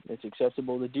 okay, it's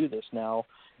acceptable to do this now.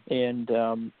 And,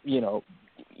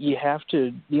 you have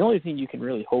to, the only thing you can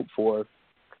really hope for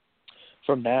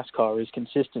from NASCAR is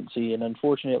consistency. And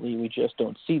unfortunately, we just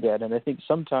don't see that. And I think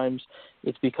sometimes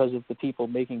it's because of the people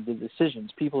making the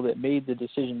decisions. People that made the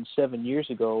decisions 7 years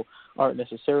ago aren't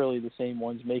necessarily the same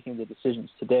ones making the decisions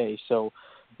today. So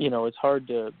it's hard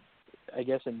to, I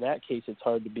guess in that case it's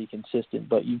hard to be consistent,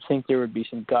 but you'd think there would be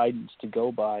some guidance to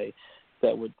go by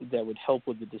that would help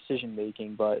with the decision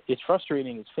making. But it's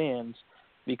frustrating as fans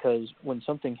because when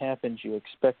something happens, you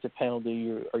expect a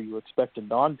penalty or you expect a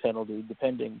non-penalty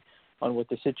depending on what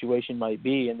the situation might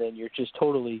be, and then you're just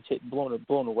totally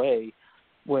blown away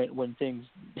when things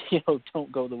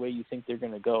don't go the way you think they're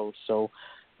going to go. So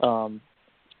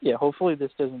hopefully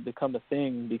this doesn't become a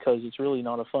thing, because it's really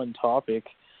not a fun topic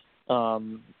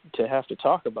to have to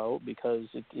talk about, because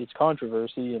it's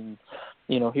controversy, and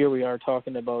here we are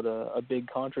talking about a big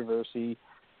controversy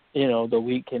the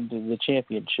week into the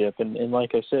championship, and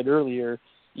like I said earlier,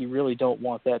 you really don't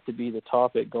want that to be the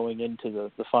topic going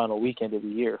into the final weekend of the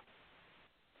year.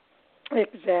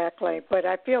 Exactly, but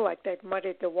I feel like they've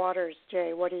muddied the waters.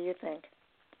 Jay, what do you think?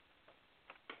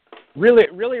 Really,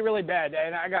 really, really bad.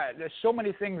 And there's so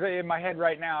many things in my head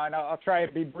right now, and I'll try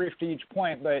to be brief to each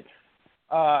point. But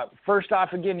first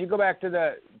off, again, you go back to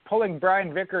the pulling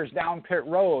Brian Vickers down pit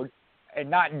road and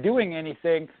not doing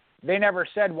anything. They never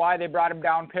said why they brought him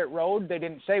down pit road. They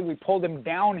didn't say we pulled him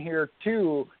down here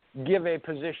to give a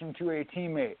position to a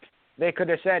teammate. They could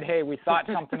have said, hey, we thought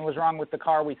something was wrong with the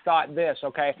car. We thought this,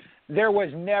 okay? There was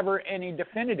never any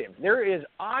definitive. There is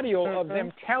audio of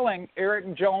them telling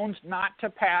Eric Jones not to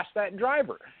pass that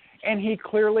driver. And he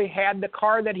clearly had the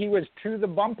car that he was to the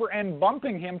bumper and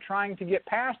bumping him, trying to get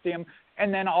past him,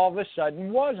 and then all of a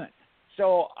sudden wasn't.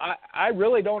 So I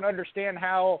really don't understand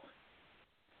how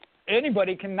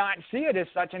anybody can not see it as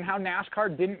such, and how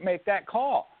NASCAR didn't make that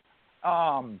call.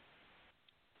 Talking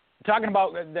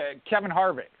about the Kevin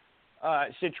Harvick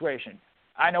situation.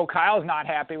 I know Kyle's not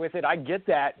happy with it. I get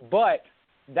that, but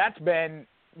that's been,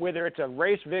 whether it's a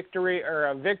race victory or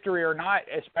a victory or not,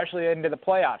 especially into the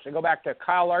playoffs. I go back to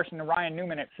Kyle Larson and Ryan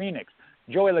Newman at Phoenix,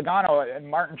 Joey Logano and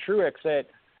Martin Truex at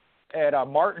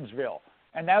Martinsville,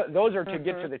 and those are to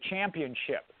get to the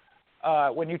championship.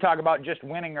 When you talk about just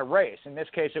winning a race, in this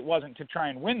case, it wasn't to try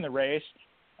and win the race.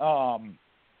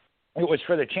 It was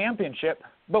for the championship,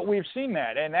 but we've seen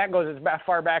that, and that goes as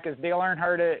far back as Dale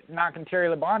Earnhardt knocking Terry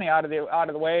Labonte out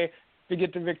of the way to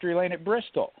get to victory lane at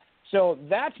Bristol. So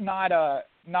that's not a.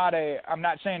 I'm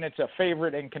not saying it's a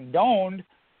favorite and condoned,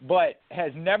 but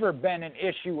has never been an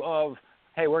issue of,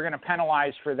 hey, we're going to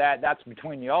penalize for that. That's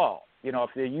between y'all. If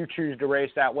you choose to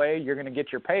race that way, you're going to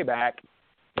get your payback.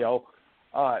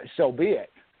 So be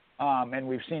it. And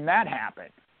we've seen that happen,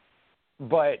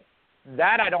 but.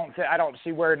 That I don't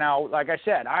see where now. Like I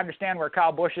said, I understand where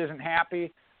Kyle Busch isn't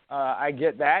happy. I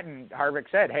get that, and Harvick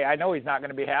said, "Hey, I know he's not going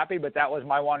to be happy, but that was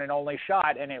my one and only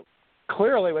shot, and it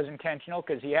clearly was intentional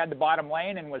because he had the bottom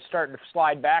lane and was starting to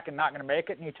slide back and not going to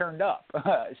make it, and he turned up."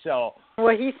 So.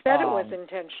 Well, he said it was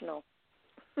intentional.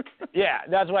 Yeah,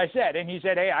 that's what I said, and he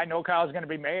said, "Hey, I know Kyle's going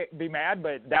to be mad,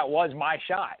 but that was my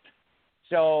shot."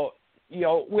 So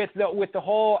with the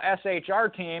whole SHR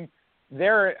team.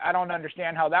 I don't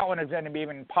understand how that one is going to be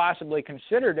even possibly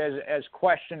considered as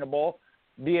questionable,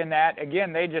 being that,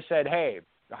 again, they just said, hey,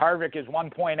 Harvick is 1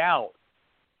 point out.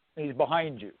 He's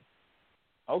behind you.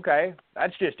 Okay,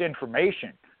 that's just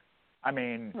information. I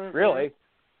mean, really.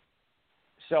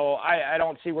 So I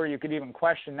don't see where you could even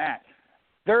question that.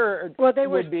 I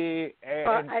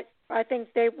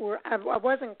think they were – I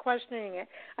wasn't questioning it.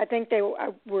 I think they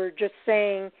were just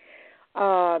saying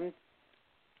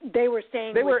they were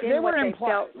saying they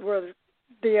felt were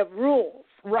the rules.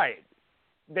 Right.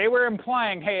 They were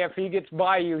implying, hey, if he gets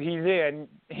by you, he's in.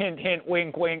 Hint, hint,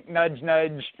 wink, wink, nudge,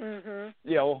 nudge.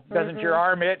 Doesn't your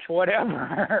arm itch?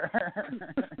 Whatever.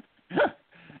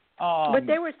 But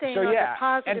they were saying on the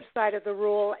positive side of the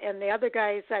rule, and the other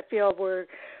guys, I feel,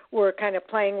 were kind of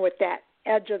playing with that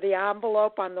edge of the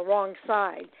envelope on the wrong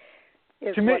side.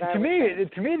 To me,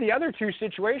 the other two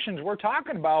situations we're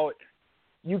talking about,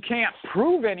 you can't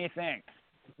prove anything.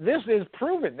 This is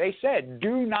proven. They said,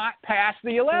 do not pass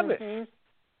the 11th.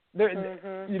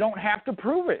 You don't have to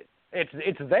prove it.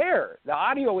 It's there. The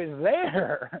audio is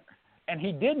there. And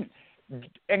he didn't.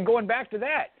 And going back to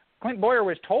that, Clint Boyer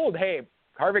was told, hey,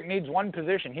 Harvick needs one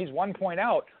position. He's 1 point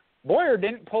out. Boyer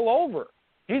didn't pull over.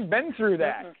 He's been through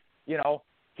that.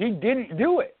 He didn't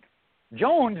do it.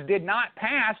 Jones did not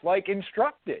pass like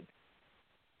instructed.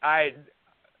 I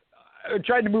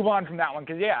tried to move on from that one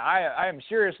because, I am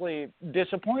seriously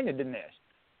disappointed in this.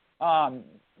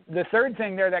 The third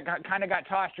thing there that kind of got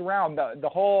tossed around, the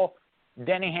whole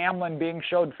Denny Hamlin being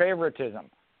showed favoritism.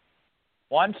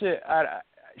 Once,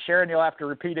 Sharon, you'll have to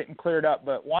repeat it and clear it up,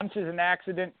 but once is an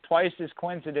accident, twice is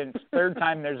coincidence, third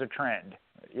time there's a trend.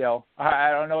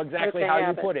 I don't know exactly how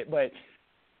you put it, but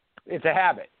it's a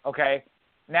habit, okay?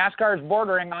 NASCAR is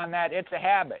bordering on that. It's a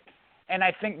habit. And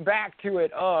I think back to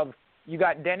it of, You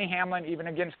got Denny Hamlin, even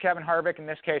against Kevin Harvick, in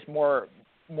this case more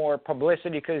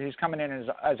publicity because he's coming in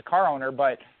as a car owner,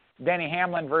 but Denny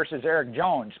Hamlin versus Eric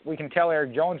Jones. We can tell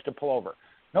Eric Jones to pull over.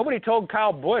 Nobody told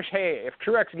Kyle Busch, hey, if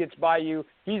Truex gets by you,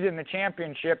 he's in the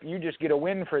championship, you just get a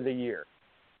win for the year,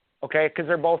 okay, because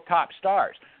they're both top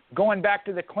stars. Going back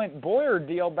to the Clint Boyer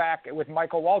deal back with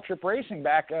Michael Waltrip Racing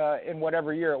back in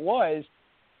whatever year it was,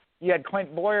 you had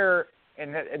Clint Boyer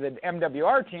and the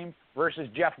MWR team versus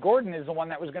Jeff Gordon is the one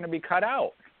that was going to be cut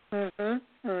out.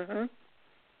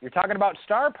 You're talking about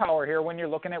star power here when you're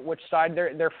looking at which side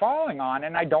they're falling on,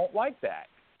 and I don't like that.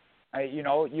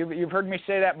 You've heard me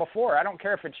say that before. I don't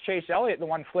care if it's Chase Elliott, the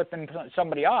one flipping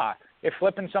somebody off. If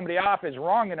flipping somebody off is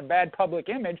wrong and a bad public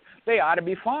image, they ought to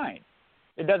be fined.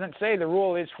 It doesn't say the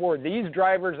rule is for these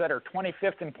drivers that are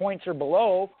 25th in points or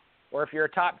below, or if you're a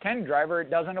top 10 driver, it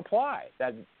doesn't apply.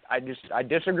 I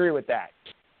disagree with that.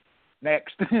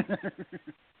 Next.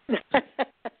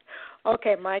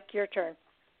 Okay, Mike, your turn.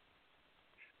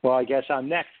 Well, I guess I'm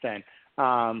next then.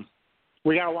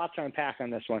 We got a lot to unpack on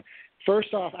this one.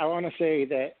 First off, I want to say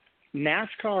that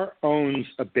NASCAR owns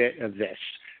a bit of this.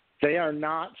 They are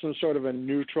not some sort of a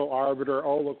neutral arbiter.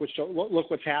 Oh, look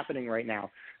what's happening right now.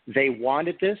 They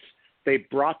wanted this. They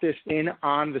brought this in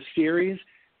on the series,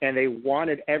 and they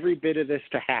wanted every bit of this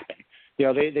to happen.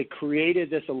 They created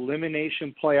this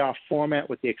elimination playoff format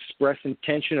with the express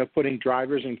intention of putting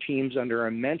drivers and teams under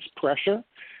immense pressure,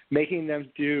 making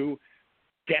them do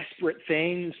desperate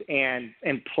things and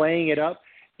playing it up.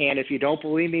 And if you don't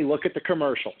believe me, look at the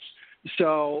commercials.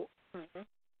 So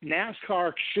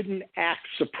NASCAR shouldn't act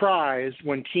surprised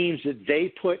when teams that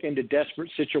they put into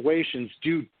desperate situations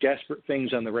do desperate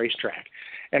things on the racetrack.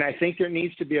 And I think there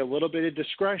needs to be a little bit of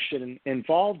discretion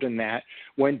involved in that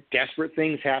when desperate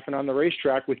things happen on the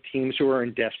racetrack with teams who are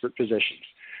in desperate positions.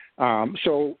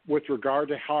 So with regard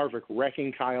to Harvick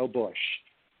wrecking Kyle Busch,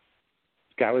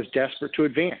 guy was desperate to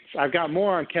advance. I've got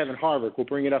more on Kevin Harvick. We'll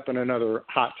bring it up in another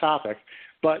hot topic.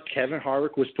 But Kevin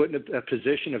Harvick was put in a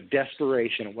position of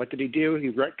desperation. What did he do? He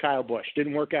wrecked Kyle Busch.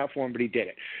 Didn't work out for him, but he did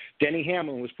it. Denny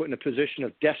Hamlin was put in a position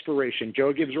of desperation.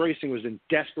 Joe Gibbs Racing was in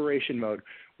desperation mode.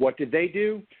 What did they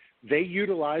do? They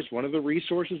utilized one of the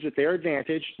resources at their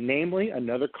advantage, namely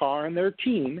another car on their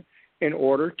team, in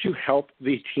order to help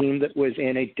the team that was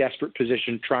in a desperate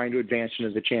position trying to advance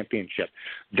into the championship.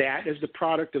 That is the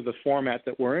product of the format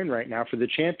that we're in right now for the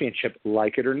championship,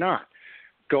 like it or not.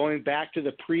 Going back to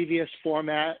the previous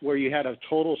format where you had a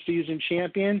total season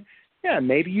champion, yeah,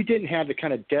 maybe you didn't have the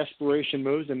kind of desperation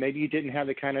moves and maybe you didn't have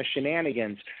the kind of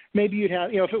shenanigans. Maybe you'd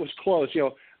have, if it was close,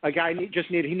 a guy he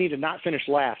needed to not finish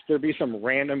last. There'd be some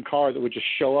random car that would just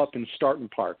show up and start and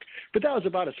park. But that was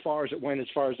about as far as it went as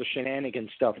far as the shenanigan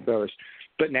stuff goes.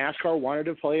 But NASCAR wanted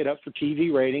to play it up for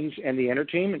TV ratings and the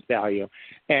entertainment value.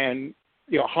 And,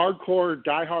 hardcore,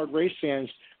 diehard race fans,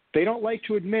 they don't like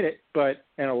to admit it, but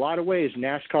in a lot of ways,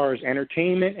 NASCAR is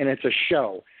entertainment and it's a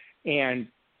show. And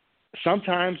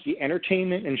sometimes the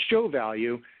entertainment and show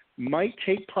value might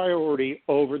take priority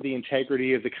over the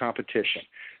integrity of the competition.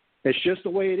 It's just the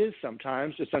way it is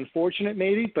sometimes. It's unfortunate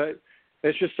maybe, but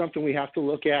it's just something we have to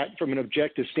look at from an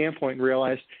objective standpoint and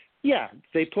realize, yeah,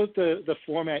 they put the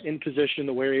format in position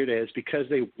the way it is because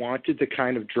they wanted the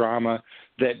kind of drama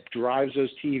that drives those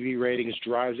TV ratings,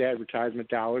 drives advertisement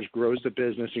dollars, grows the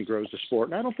business, and grows the sport.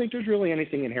 And I don't think there's really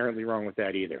anything inherently wrong with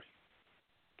that either.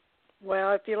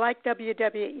 Well, if you like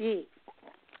WWE,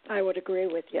 I would agree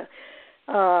with you.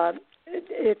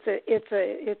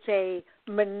 It's a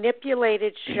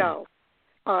manipulated show.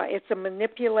 It's a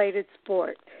manipulated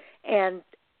sport, and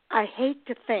I hate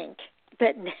to think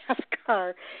that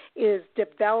NASCAR is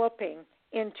developing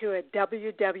into a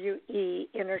WWE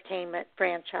entertainment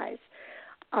franchise.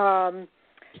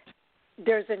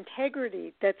 There's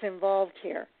integrity that's involved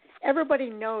here. Everybody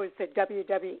knows that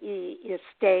WWE is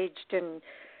staged and,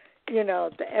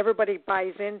 everybody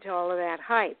buys into all of that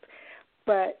hype.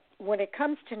 But when it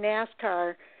comes to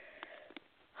NASCAR,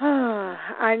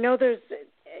 I know there's,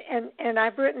 and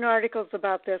I've written articles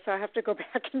about this. I have to go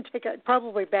back and take it,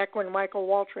 probably back when Michael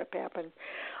Waltrip happened,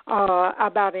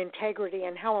 about integrity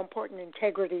and how important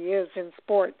integrity is in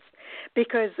sports,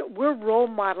 because we're role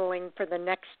modeling for the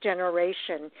next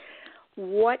generation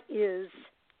what is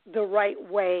the right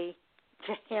way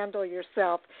to handle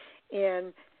yourself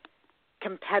in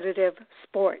competitive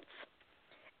sports.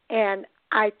 And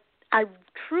I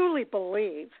truly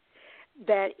believe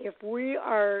that if we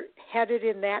are headed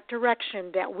in that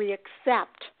direction, that we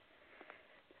accept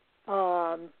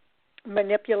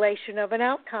manipulation of an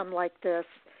outcome like this.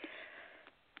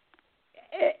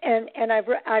 And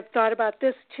I've thought about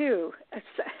this too.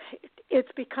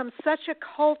 It's become such a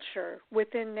culture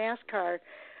within NASCAR.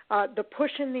 the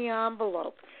pushing the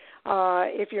envelope.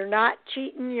 If you're not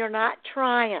cheating, you're not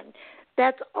trying.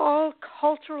 That's all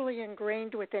culturally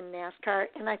ingrained within NASCAR,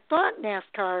 and I thought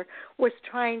NASCAR was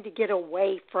trying to get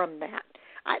away from that.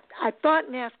 I thought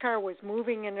NASCAR was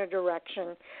moving in a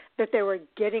direction that they were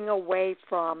getting away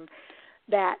from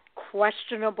that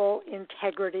questionable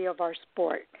integrity of our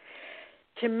sport.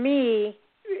 To me,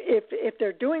 if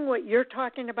they're doing what you're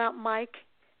talking about, Mike,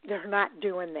 they're not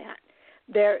doing that.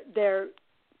 They're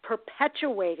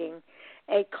perpetuating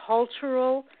a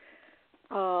cultural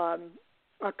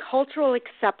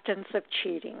acceptance of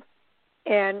cheating,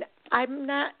 and I'm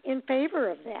not in favor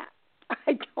of that.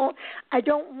 I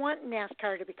don't want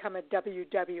NASCAR to become a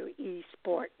WWE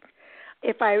sport.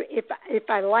 If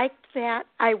I liked that,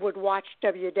 I would watch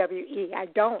WWE. I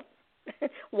don't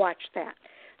watch that.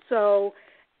 So,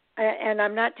 and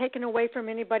I'm not taking away from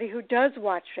anybody who does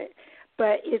watch it,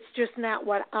 but it's just not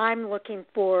what I'm looking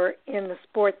for in the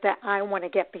sport that I want to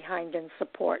get behind and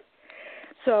support.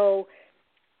 So,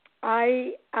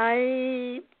 I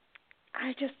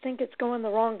just think it's going the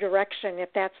wrong direction if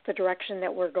that's the direction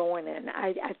that we're going in.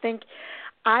 I think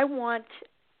I want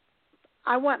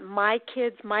my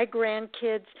kids, my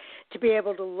grandkids, to be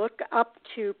able to look up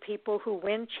to people who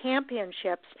win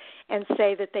championships and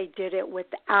say that they did it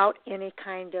without any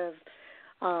kind of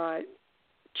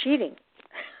cheating.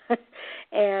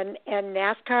 and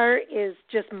NASCAR is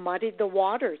just muddied the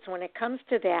waters when it comes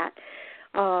to that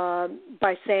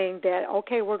by saying that,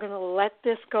 okay, we're going to let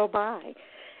this go by.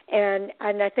 And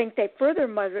I think they further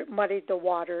muddied the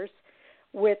waters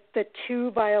with the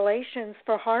 2 violations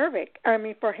for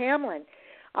Hamlin,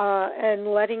 and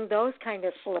letting those kind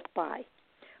of slip by,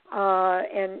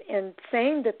 and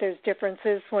saying that there's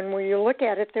differences when you look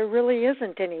at it, there really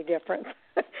isn't any difference.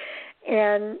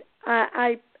 And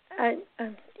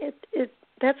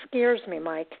that scares me,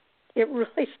 Mike. It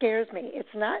really scares me.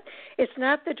 It's not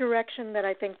the direction that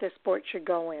I think this sport should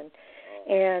go in,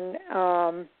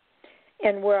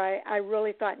 and where I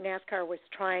really thought NASCAR was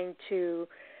trying to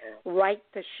right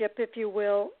the ship, if you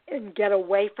will, and get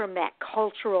away from that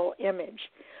cultural image.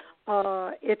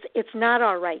 It's not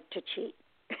all right to cheat.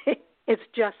 It's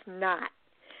just not.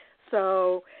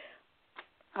 So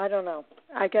I don't know.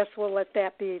 I guess we'll let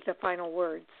that be the final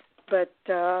words. But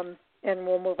and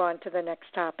we'll move on to the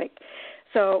next topic.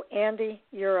 So Andy,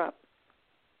 you're up.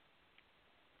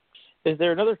 Is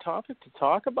there another topic to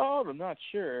talk about? I'm not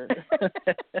sure.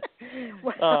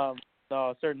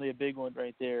 No, certainly a big one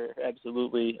right there.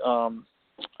 Absolutely.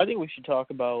 I think we should talk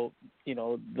about,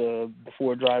 the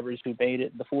 4 drivers who made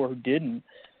it and the 4 who didn't.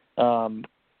 When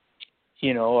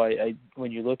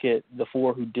you look at the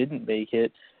 4 who didn't make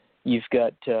it, you've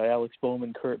got Alex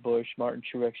Bowman, Kurt Busch, Martin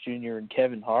Truex Jr., and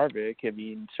Kevin Harvick. I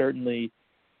mean, certainly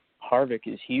Harvick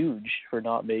is huge for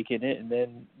not making it. And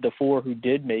then the 4 who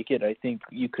did make it, I think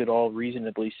you could all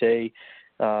reasonably say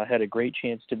had a great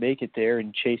chance to make it there.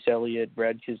 And Chase Elliott,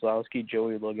 Brad Keselowski,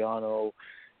 Joey Logano,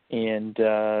 and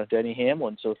Denny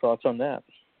Hamlin. So thoughts on that?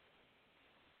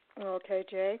 Okay,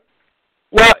 Jay.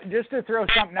 Well, just to throw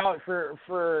something out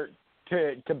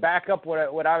to back up what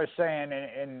I was saying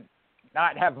and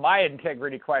not have my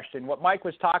integrity questioned. What Mike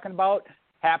was talking about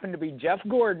happened to be Jeff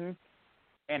Gordon,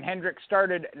 and Hendrick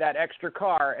started that extra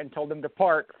car and told him to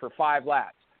park for 5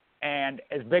 laps. And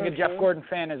as big a Jeff Gordon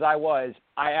fan as I was,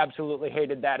 I absolutely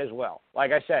hated that as well.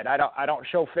 Like I said, I don't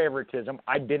show favoritism.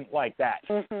 I didn't like that.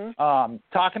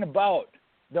 Talking about,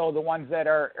 though, the ones that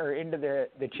are into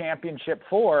the championship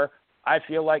 4, I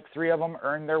feel like 3 of them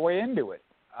earned their way into it.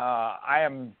 I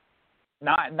am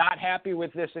not happy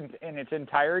with this in its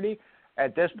entirety.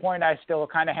 At this point, I still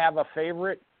kind of have a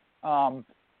favorite,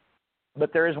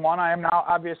 but there is one I am now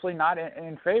obviously not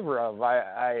in favor of.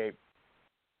 I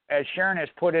as Sharon has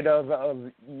put it,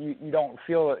 you don't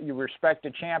feel you respect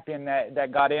a champion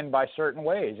that got in by certain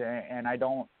ways, and I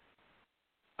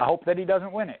hope that he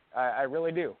doesn't win it. I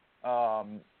really do.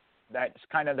 That's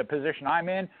kind of the position I'm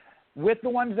in. With the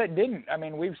ones that didn't, I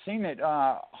mean, we've seen it.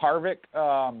 Harvick,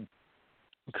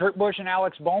 Kurt Busch, and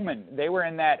Alex Bowman, they were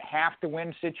in that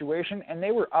have-to-win situation, and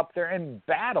they were up there and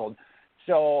battled.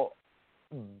 So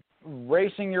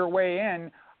racing your way in,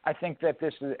 I think that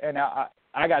this is, and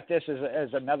I got this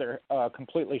as another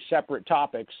completely separate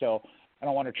topic, so I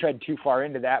don't want to tread too far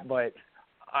into that, but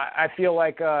I feel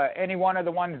like any one of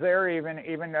the ones there, even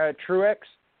Truex,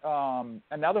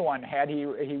 another one, had he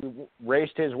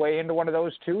raced his way into one of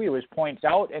those 2, he was points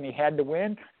out and he had to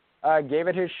win, gave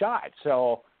it his shot.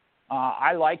 So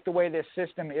I like the way this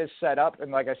system is set up,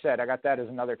 and like I said, I got that as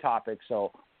another topic,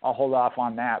 so I'll hold off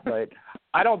on that. But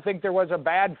I don't think there was a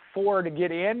bad 4 to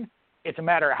get in. It's a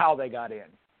matter of how they got in.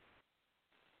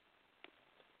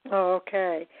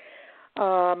 Okay.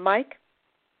 Mike?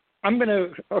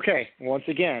 Once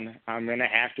again, I'm going to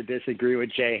have to disagree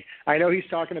with Jay. I know he's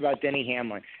talking about Denny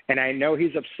Hamlin, and I know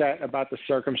he's upset about the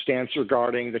circumstance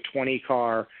regarding the 20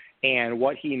 car and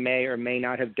what he may or may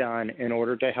not have done in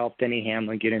order to help Denny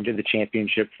Hamlin get into the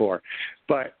championship 4.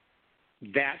 But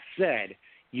that said,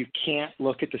 you can't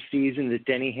look at the season that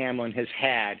Denny Hamlin has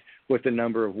had with the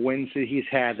number of wins that he's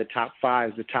had, the top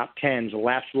 5s, the top 10s, the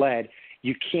last lead.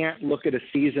 You can't look at a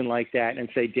season like that and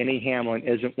say Denny Hamlin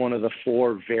isn't one of the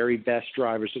 4 very best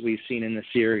drivers that we've seen in the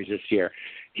series this year.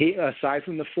 He, aside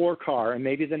from the 4 car and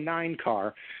maybe the 9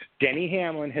 car, Denny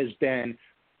Hamlin has been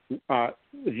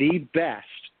the best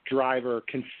driver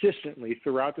consistently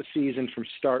throughout the season from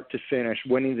start to finish,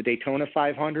 winning the Daytona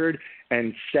 500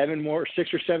 and 6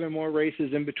 or 7 more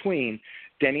races in between.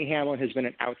 Denny Hamlin has been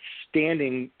an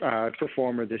outstanding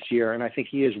performer this year, and I think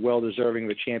he is well deserving of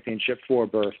a championship 4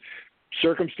 berth.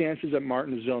 Circumstances at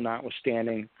Martinsville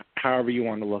notwithstanding, however you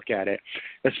want to look at it.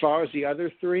 As far as the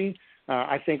other 3,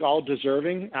 I think all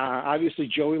deserving. Obviously,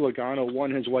 Joey Logano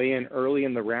won his way in early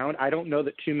in the round. I don't know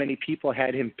that too many people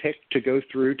had him picked to go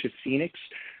through to Phoenix,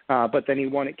 but then he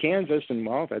won at Kansas, and,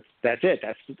 well, that's it.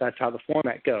 That's how the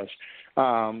format goes.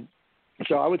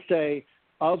 So I would say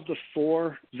of the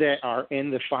 4 that are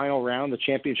in the final round, the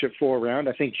championship 4 round,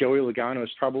 I think Joey Logano is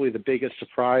probably the biggest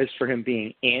surprise for him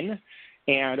being in.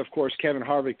 And, of course, Kevin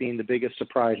Harvick being the biggest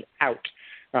surprise out.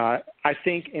 I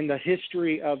think in the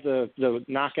history of the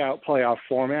knockout playoff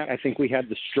format, I think we had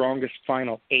the strongest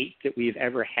final 8 that we've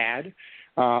ever had.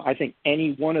 I think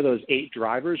any one of those 8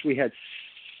 drivers, we had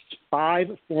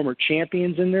 5 former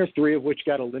champions in there, 3 of which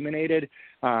got eliminated.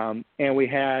 And we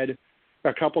had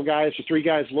a couple guys, or 3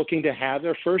 guys looking to have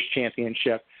their first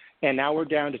championship. And now we're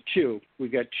down to 2.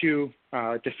 We've got 2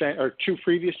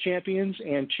 previous champions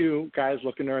and 2 guys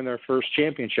looking to earn their first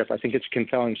championship. I think it's a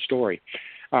compelling story.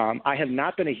 I have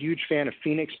not been a huge fan of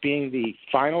Phoenix being the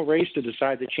final race to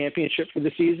decide the championship for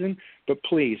the season, but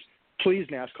please,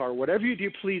 NASCAR, whatever you do,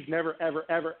 please never, ever,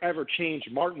 ever, ever change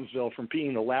Martinsville from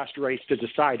being the last race to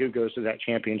decide who goes to that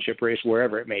championship race,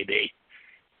 wherever it may be.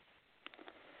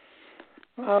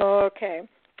 Okay.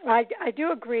 I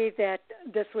do agree that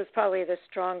this was probably the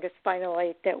strongest final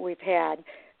 8 that we've had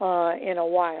in a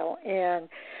while, and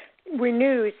we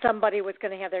knew somebody was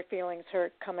going to have their feelings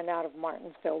hurt coming out of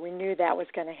Martinsville. We knew that was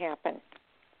going to happen.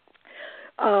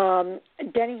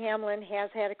 Denny Hamlin has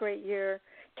had a great year.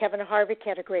 Kevin Harvick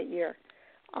had a great year.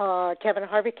 Kevin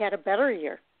Harvick had a better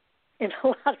year in a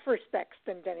lot of respects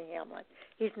than Denny Hamlin.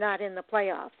 He's not in the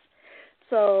playoffs.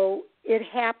 So it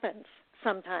happens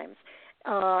sometimes.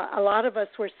 A lot of us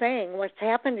were saying, what's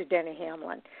happened to Denny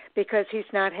Hamlin? Because he's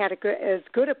not had as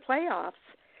good a playoffs.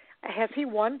 Has he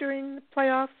won during the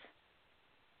playoffs?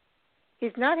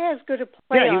 He's not had as good a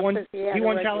playoffs as he had. He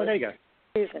won Talladega.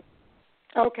 Season.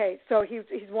 Okay, so he's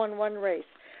won 1 race.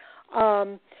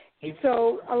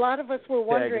 So a lot of us were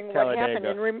wondering what happened.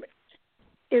 And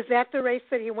is that the race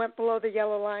that he went below the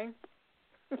yellow line?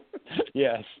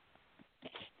 Yes.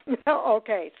 No.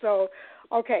 Okay, so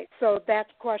that's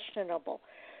questionable.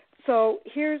 So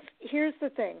here's the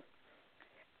thing.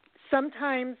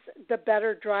 Sometimes the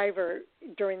better driver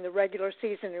during the regular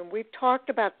season, and we've talked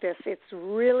about this, it's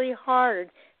really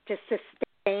hard to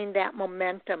sustain that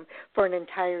momentum for an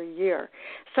entire year.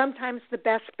 Sometimes the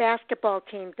best basketball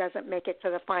team doesn't make it to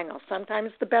the finals.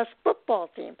 Sometimes the best football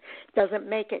team doesn't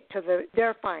make it to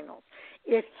their finals.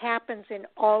 It happens in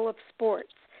all of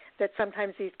sports that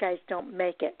sometimes these guys don't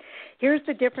make it. Here's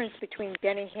the difference between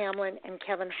Denny Hamlin and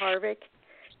Kevin Harvick.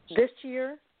 This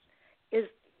year is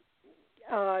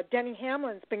Denny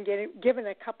Hamlin's been given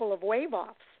a couple of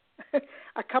wave-offs,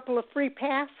 a couple of free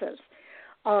passes.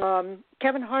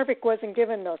 Kevin Harvick wasn't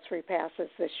given those free passes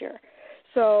this year.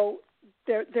 So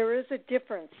there is a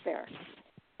difference there.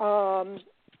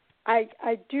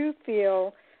 I do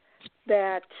feel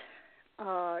that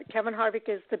Kevin Harvick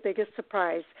is the biggest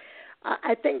surprise.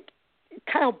 I think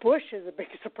Kyle Busch is the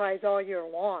biggest surprise all year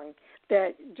long,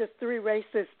 that just 3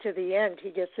 races to the end,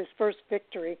 he gets his first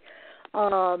victory.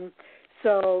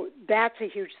 So that's a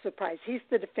huge surprise. He's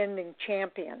the defending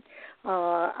champion.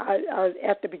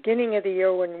 At the beginning of the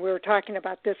year when we were talking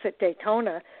about this at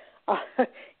Daytona,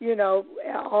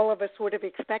 all of us would have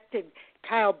expected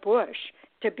Kyle Busch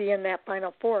to be in that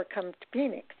Final 4 come to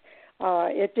Phoenix.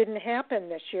 It didn't happen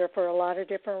this year for a lot of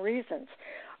different reasons.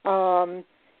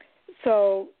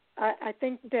 So I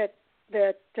think that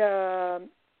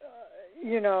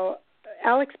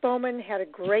Alex Bowman had a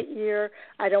great year.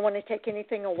 I don't want to take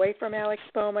anything away from Alex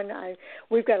Bowman.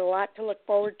 We've got a lot to look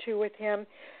forward to with him.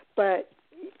 But,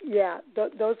 yeah,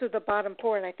 those are the bottom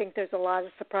 4, and I think there's a lot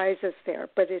of surprises there.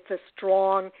 But it's a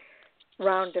strong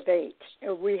round of 8.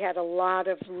 We had a lot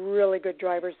of really good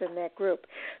drivers in that group.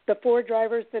 The 4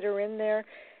 drivers that are in there,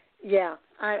 yeah,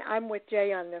 I'm with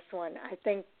Jay on this one. I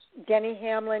think Denny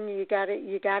Hamlin, you got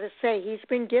to say he's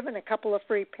been given a couple of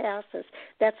free passes.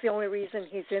 That's the only reason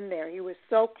he's in there. He was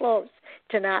so close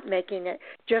to not making it,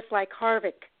 just like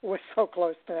Harvick was so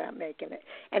close to not making it,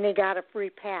 and he got a free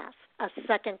pass a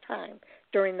second time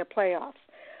during the playoffs.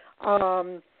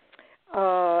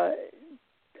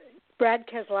 Brad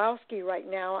Keselowski right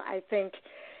now, I think,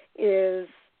 is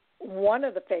one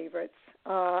of the favorites,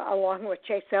 along with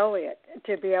Chase Elliott,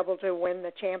 to be able to win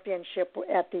the championship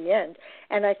at the end.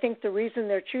 And I think the reason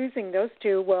they're choosing those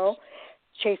two, well,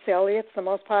 Chase Elliott's the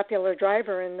most popular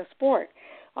driver in the sport.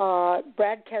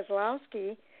 Brad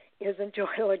Keselowski isn't Joey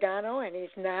Logano, and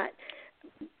he's not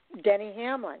Denny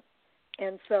Hamlin.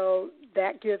 And so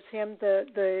that gives him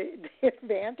the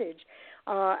advantage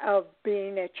of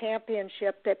being a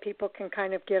championship that people can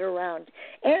kind of get around.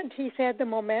 And he's had the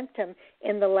momentum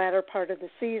in the latter part of the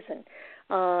season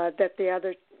that the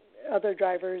other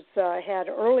drivers had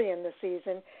early in the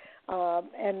season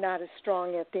and not as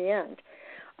strong at the end.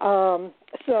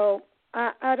 So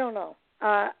I don't know.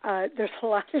 There's a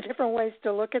lot of different ways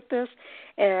to look at this,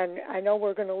 and I know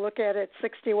we're going to look at it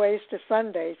 60 ways to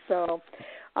Sunday. So,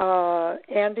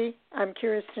 Andy, I'm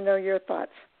curious to know your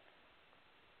thoughts.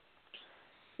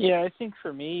 Yeah, I think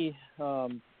for me,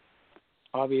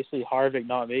 obviously Harvick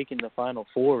not making the Final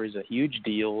Four is a huge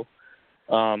deal.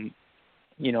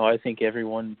 I think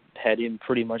everyone had him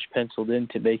pretty much penciled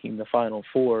into making the Final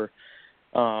Four.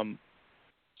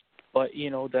 But,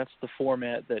 that's the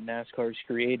format that NASCAR's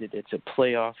created. It's a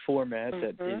playoff format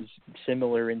that is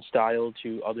similar in style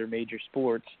to other major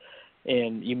sports.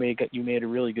 And you made a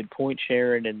really good point,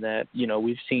 Sharon, in that,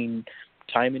 we've seen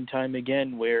time and time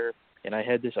again where, and I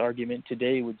had this argument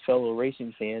today with fellow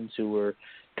racing fans who were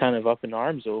kind of up in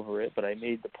arms over it, but I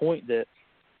made the point that,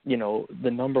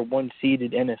 the number 1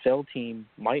 seeded NFL team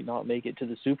might not make it to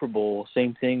the Super Bowl.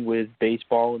 Same thing with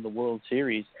baseball and the World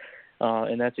Series.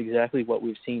 And that's exactly what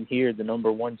we've seen here. The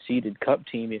number 1 seeded Cup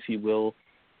team, if you will,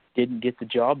 didn't get the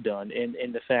job done.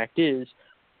 And the fact is,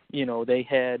 they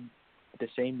had the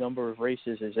same number of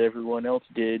races as everyone else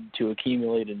did to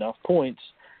accumulate enough points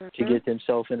to get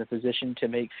themselves in a position to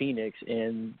make Phoenix,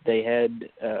 and they had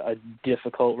a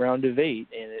difficult round of 8,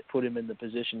 and it put them in the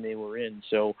position they were in.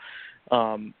 So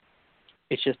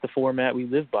it's just the format we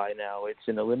live by now. It's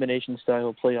an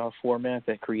elimination-style playoff format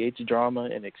that creates drama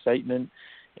and excitement,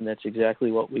 and that's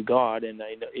exactly what we got. And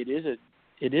I know it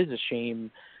is a shame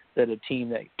that a team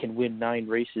that can win 9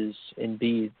 races and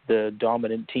be the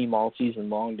dominant team all season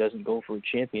long doesn't go for a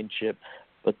championship.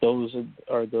 But those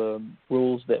are the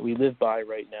rules that we live by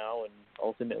right now, and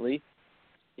ultimately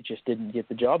it just didn't get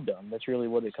the job done. That's really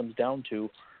what it comes down to.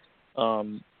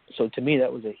 So to me,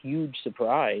 that was a huge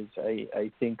surprise.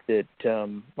 I think that,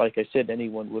 like I said,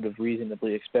 anyone would have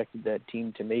reasonably expected that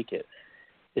team to make it.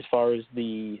 As far as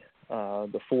the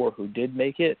 4 who did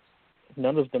make it,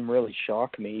 none of them really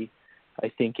shock me.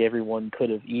 I think everyone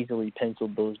could have easily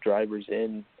penciled those drivers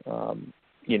in, to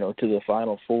the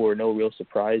Final Four. No real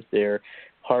surprise there.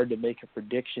 Hard to make a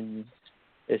prediction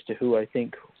as to who I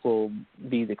think will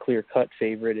be the clear-cut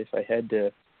favorite. If I had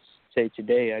to say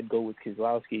today, I'd go with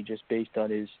Keselowski just based on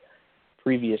his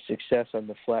previous success on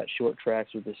the flat short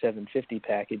tracks with the 750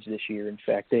 package this year. In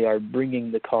fact, they are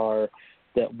bringing the car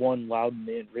that won Loudon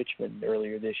and Richmond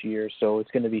earlier this year, so it's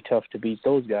going to be tough to beat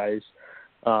those guys.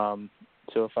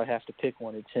 So if I have to pick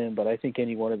one, it's him, but I think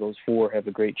any one of those 4 have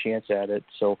a great chance at it.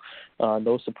 So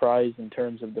no surprise in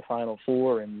terms of the Final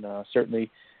Four, and certainly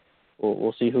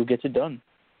we'll see who gets it done.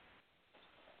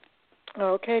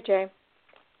 Okay, Jay.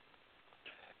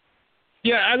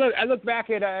 Yeah, I look back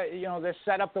at this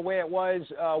setup the way it was.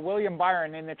 William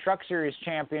Byron in the Truck Series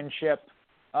Championship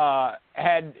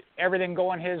had everything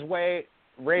going his way.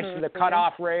 Raced to the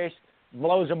cutoff race,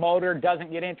 blows a motor,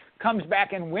 doesn't get in, comes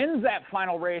back and wins that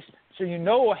final race. So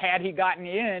had he gotten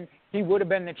in, he would have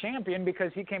been the champion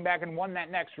because he came back and won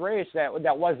that next race that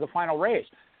was the final race.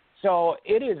 So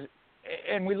it is,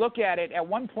 and we look at it at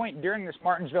one point during this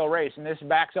Martinsville race, and this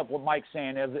backs up what Mike's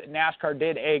saying, NASCAR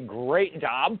did a great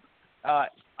job.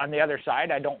 On the other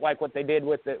side, I don't like what they did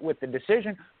with the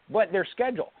decision, but their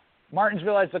schedule.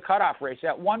 Martinsville as the cutoff race.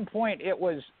 At one point, it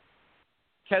was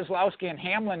Keselowski and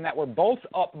Hamlin that were both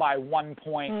up by 1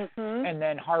 point, and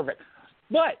then Harvick.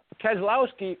 But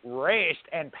Keselowski raced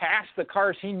and passed the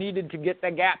cars he needed to get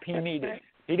the gap he needed. Right.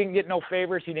 He didn't get no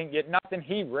favors. He didn't get nothing.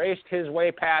 He raced his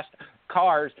way past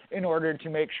cars in order to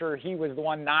make sure he was the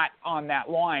one not on that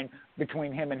line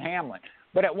between him and Hamlin.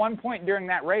 But at one point during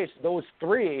that race, those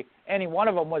 3, any one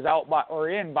of them was out by, or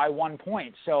in by 1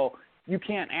 point. So you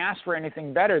can't ask for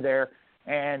anything better there.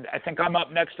 And I think I'm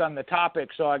up next on the topic,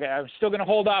 so I'm still going to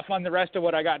hold off on the rest of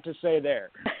what I got to say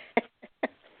there.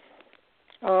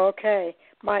 Okay.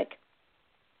 Mike.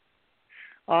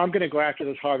 I'm going to go after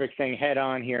this Harvick thing head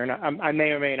on here, and I may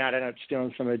or may not end up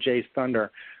stealing some of Jay's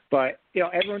thunder. But,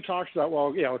 everyone talks about,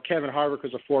 Kevin Harvick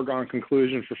was a foregone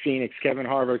conclusion for Phoenix. Kevin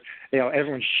Harvick,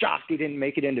 everyone's shocked he didn't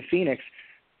make it into Phoenix.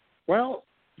 Well,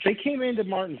 they came into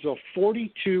Martinsville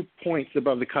 42 points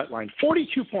above the cut line,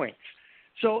 42 points.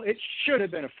 So it should have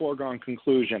been a foregone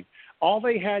conclusion. All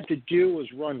they had to do was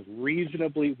run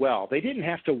reasonably well. They didn't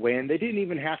have to win. They didn't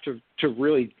even have to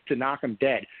really knock them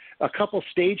dead. A couple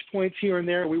stage points here and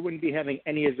there, we wouldn't be having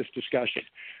any of this discussion.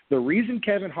 The reason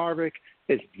Kevin Harvick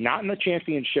is not in the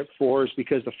championship four is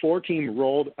because the 4 team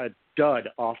rolled a dud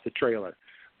off the trailer.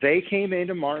 They came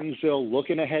into Martinsville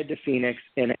looking ahead to Phoenix,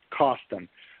 and it cost them.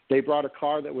 They brought a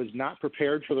car that was not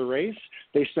prepared for the race.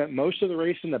 They spent most of the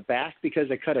race in the back because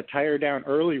they cut a tire down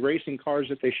early, racing cars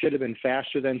that they should have been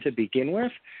faster than to begin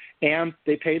with, and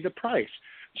they paid the price.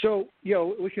 So,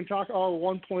 we can talk,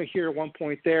 1 point here, 1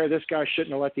 point there. This guy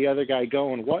shouldn't have let the other guy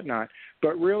go and whatnot.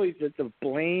 But really, the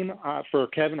blame for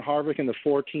Kevin Harvick and the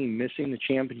 4 team missing the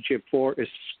championship four is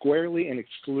squarely and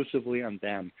exclusively on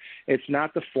them. It's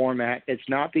not the format. It's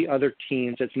not the other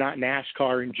teams. It's not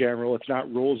NASCAR in general. It's not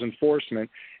rules enforcement.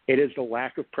 It is the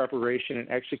lack of preparation and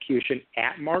execution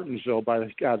at Martinsville by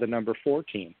the number 4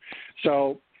 team.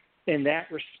 So, in that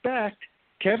respect,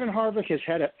 Kevin Harvick has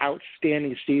had an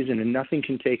outstanding season, and nothing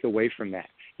can take away from that.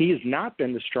 He has not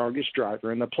been the strongest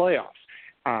driver in the playoffs.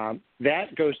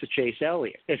 That goes to Chase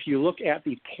Elliott. If you look at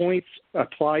the points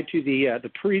applied to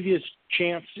the previous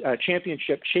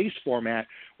championship chase format,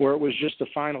 where it was just the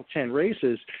final 10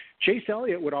 races, Chase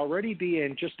Elliott would already be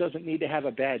in just doesn't need to have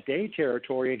a bad day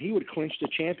territory, and he would clinch the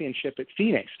championship at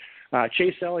Phoenix.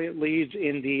 Chase Elliott leads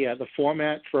in the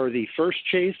format for the first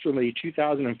chase from the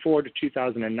 2004 to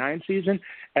 2009 season,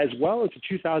 as well as the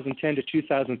 2010 to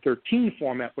 2013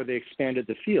 format where they expanded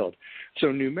the field.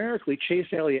 So numerically, Chase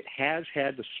Elliott has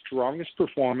had the strongest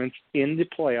performance in the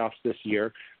playoffs this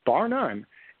year, bar none.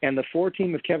 And the 4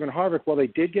 team of Kevin Harvick, while they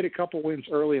did get a couple wins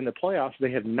early in the playoffs, they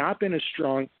have not been as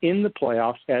strong in the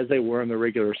playoffs as they were in the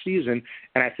regular season.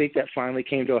 And I think that finally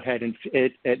came to a head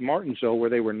at Martinsville,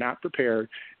 where they were not prepared,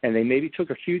 and they maybe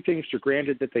took a few things for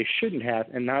granted that they shouldn't have,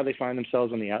 and now they find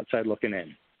themselves on the outside looking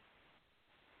in.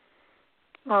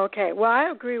 Okay, well, I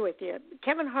agree with you.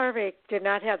 Kevin Harvick did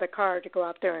not have the car to go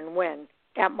out there and win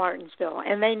at Martinsville,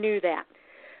 and they knew that.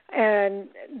 And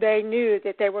they knew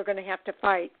that they were going to have to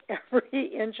fight every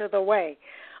inch of the way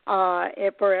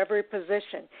for every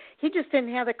position. He just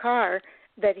didn't have the car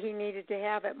that he needed to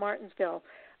have at Martinsville.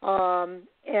 And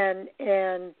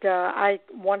I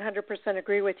 100%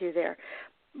 agree with you there.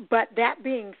 But that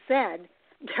being said,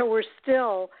 there were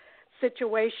still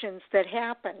situations that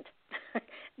happened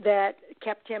that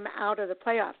kept him out of the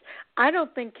playoffs. I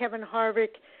don't think Kevin Harvick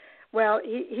 –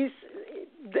 he's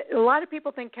a lot of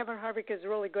people think Kevin Harvick is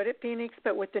really good at Phoenix,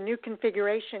 but with the new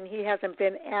configuration, he hasn't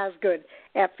been as good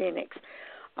at Phoenix.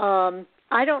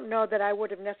 I don't know that I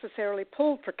would have necessarily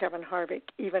pulled for Kevin Harvick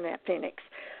even at Phoenix,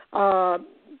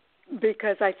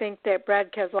 because I think that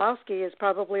Brad Keselowski is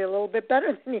probably a little bit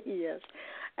better than he is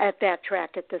at that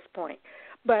track at this point.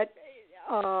 But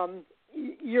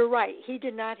you're right. He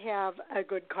did not have a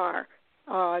good car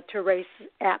to race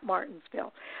at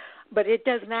Martinsville. But it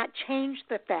does not change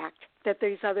the fact that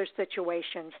these other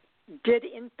situations did,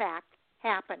 in fact,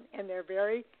 happen, and they're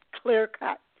very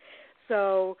clear-cut.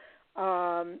 So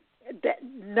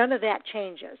none of that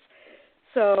changes.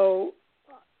 So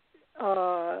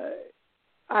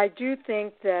I do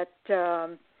think that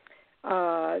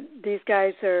these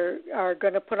guys are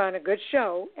going to put on a good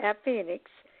show at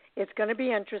Phoenix. It's going to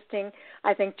be interesting.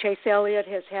 I think Chase Elliott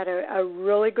has had a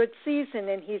really good season,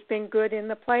 and he's been good in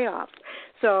the playoffs.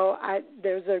 So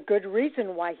there's a good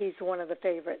reason why he's one of the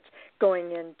favorites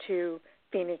going into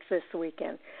Phoenix this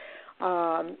weekend.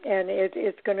 And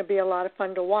it's going to be a lot of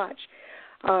fun to watch.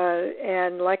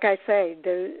 And like I say,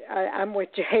 I'm with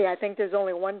Jay. I think there's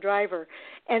only one driver.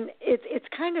 And it's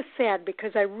kind of sad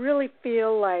because I really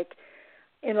feel like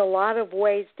in a lot of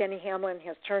ways Denny Hamlin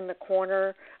has turned the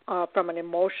corner from an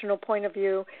emotional point of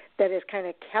view that has kind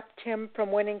of kept him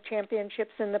from winning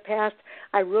championships in the past.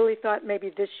 I really thought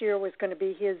maybe this year was going to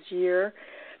be his year.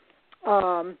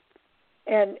 And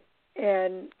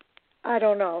I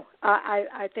don't know.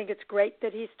 I think it's great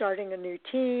that he's starting a new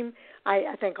team.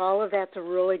 I think all of that's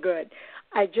really good.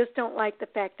 I just don't like the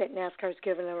fact that NASCAR's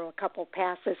given him a couple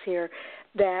passes here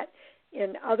that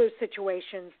in other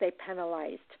situations they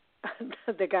penalized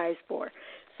the guys for.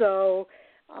 So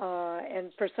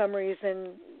and for some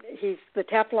reason he's the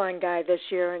Teflon guy this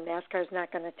year, and NASCAR's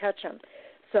not going to touch him.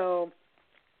 So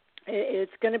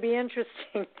it's going to be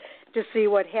interesting to see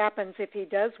what happens if he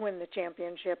does win the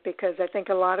championship, because I think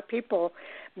a lot of people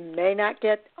may not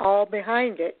get all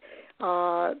behind it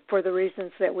for the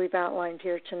reasons that we've outlined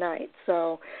here tonight.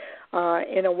 So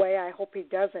in a way, I hope he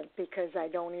doesn't, because I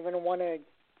don't even want to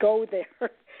go there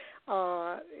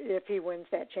if he wins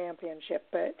that championship.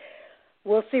 But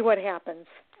we'll see what happens.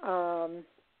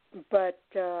 But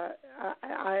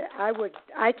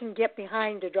I can get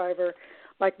behind a driver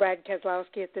like Brad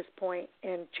Keselowski at this point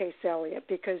and Chase Elliott,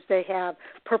 because they have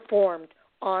performed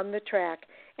on the track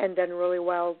and done really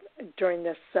well during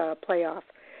this playoff.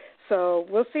 So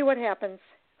we'll see what happens.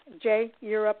 Jay,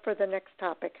 you're up for the next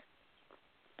topic.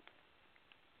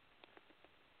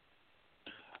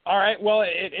 All right. Well,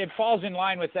 it falls in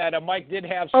line with that. Mike did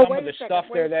have some of the stuff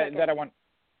there that I want.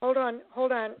 Hold on. Oh,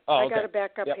 I okay. got to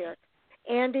back up here.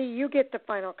 Andy, you get the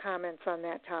final comments on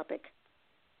that topic.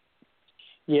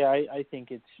 Yeah, I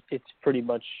think it's pretty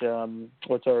much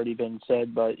what's already been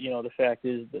said. But, the fact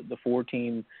is that the 4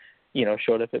 team,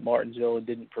 showed up at Martinsville and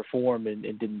didn't perform and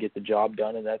didn't get the job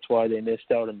done, and that's why they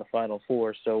missed out in the Final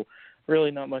Four. So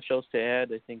really not much else to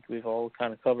add. I think we've all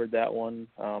kind of covered that one.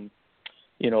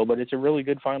 But it's a really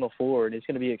good Final Four, and it's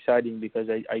going to be exciting because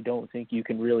I don't think you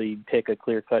can really pick a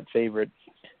clear-cut favorite.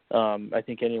 I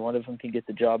think any one of them can get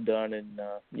the job done, and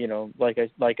like I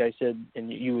said,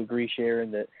 and you agree,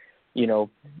 Sharon, that you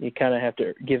kind of have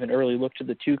to give an early look to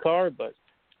the 2 car, but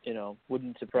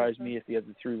wouldn't surprise me if the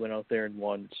other 3 went out there and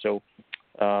won. So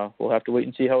we'll have to wait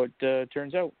and see how it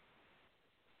turns out.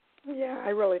 Yeah, I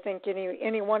really think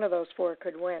any one of those 4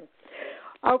 could win.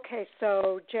 Okay,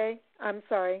 so Jay, I'm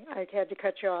sorry I had to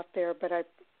cut you off there, but I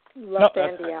left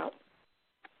Andy out.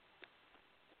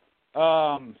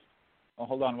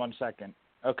 Hold on 1 second.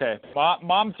 Okay,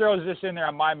 Mom throws this in there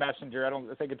on my messenger. I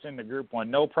don't think it's in the group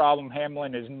one. No problem.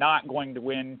 Hamlin is not going to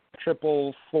win.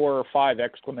 4 or 5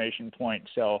 exclamation point.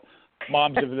 So,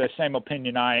 Mom's of the same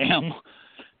opinion I am.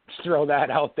 Let's throw that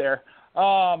out there.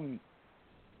 Now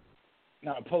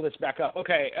pull this back up.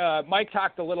 Okay, Mike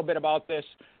talked a little bit about this,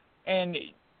 and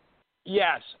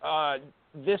yes,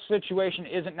 this situation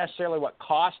isn't necessarily what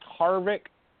cost Harvick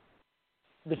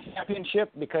the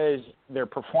championship, because their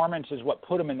performance is what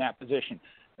put them in that position.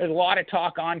 There's a lot of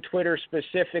talk on Twitter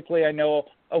specifically, I know,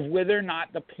 of whether or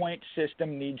not the point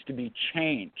system needs to be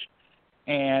changed.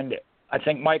 And I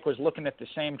think Mike was looking at the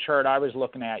same chart I was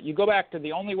looking at. You go back to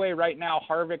the only way right now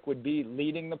Harvick would be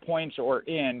leading the points or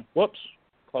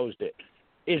closed it,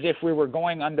 is if we were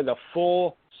going under the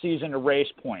full season of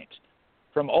race points.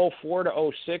 From 04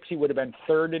 to 06, he would have been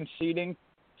 3rd in seeding.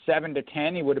 7 to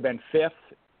 10, he would have been 5th.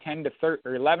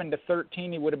 11 to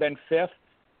 13, he would have been 5th.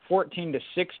 14 to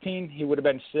 16, he would have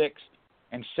been 6th.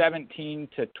 And 17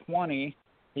 to 20,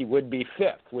 he would be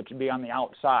 5th, which would be on the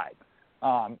outside.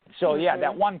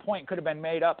 That 1 point could have been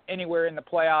made up anywhere in the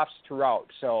playoffs throughout.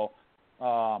 So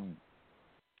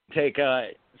take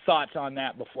thoughts on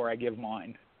that before I give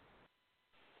mine.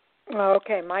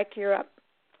 Okay, Mike, you're up.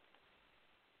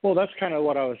 Well, that's kind of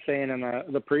what I was saying in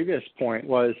the previous point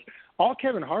was all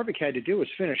Kevin Harvick had to do was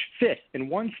finish 5th in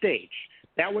one stage.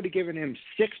 That would have given him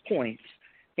 6 points,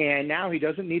 and now he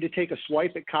doesn't need to take a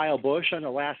swipe at Kyle Busch on the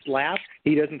last lap.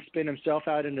 He doesn't spin himself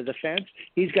out into the fence.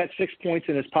 He's got 6 points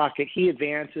in his pocket. He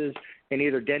advances, and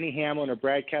either Denny Hamlin or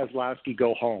Brad Keselowski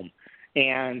go home.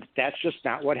 And that's just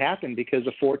not what happened because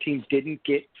the 4 teams didn't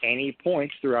get any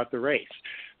points throughout the race.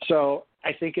 So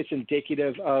I think it's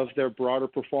indicative of their broader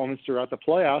performance throughout the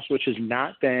playoffs, which has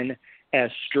not been as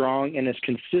strong and as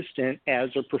consistent as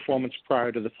their performance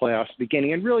prior to the playoffs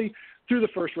beginning, and really through the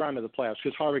first round of the playoffs,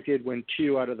 because Harvick did win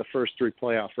 2 out of the first 3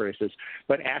 playoff races.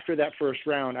 But after that first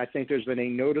round, I think there's been a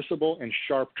noticeable and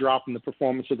sharp drop in the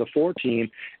performance of the 4 team,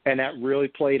 and that really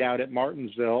played out at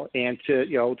Martinsville, and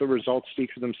the results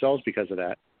speak for themselves because of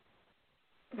that.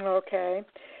 Okay.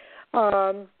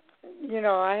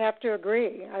 I have to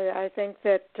agree. I think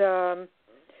that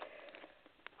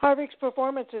Harvick's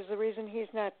performance is the reason he's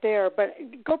not there. But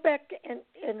go back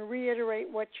and reiterate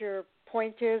what your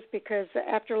point is, because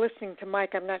after listening to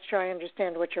Mike, I'm not sure I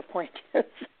understand what your point is,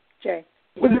 Jay.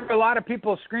 Well, there are a lot of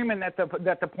people screaming that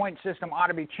the point system ought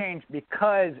to be changed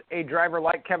because a driver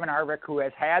like Kevin Harvick, who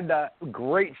has had the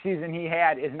great season he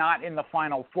had, is not in the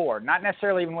Final Four. Not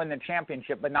necessarily even win the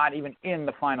championship, but not even in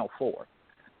the Final Four.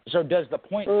 So does the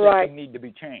point system need to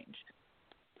be changed?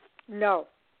 No.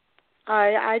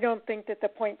 I don't think that the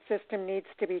point system needs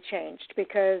to be changed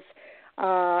because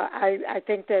I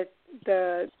think that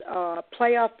the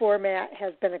playoff format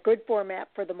has been a good format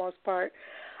for the most part.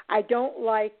 I don't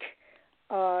like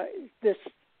this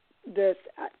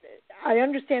I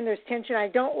understand there's tension. I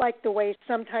don't like the way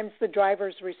sometimes the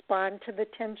drivers respond to the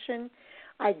tension.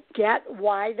 I get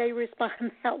why they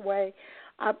respond that way,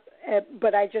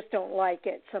 but I just don't like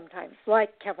it sometimes,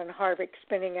 like Kevin Harvick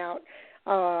spinning out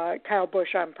Kyle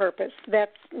Busch on purpose.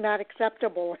 That's not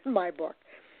acceptable in my book.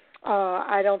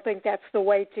 I don't think that's the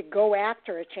way to go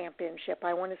after a championship.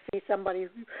 I want to see somebody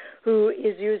who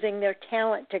is using their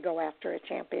talent to go after a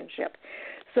championship.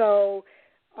 So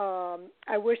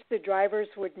I wish the drivers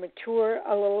would mature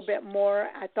a little bit more.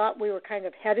 I thought we were kind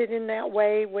of headed in that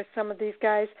way with some of these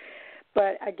guys.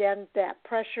 But, again, that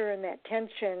pressure and that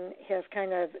tension has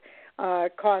kind of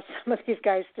caused some of these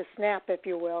guys to snap, if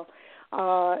you will,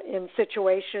 in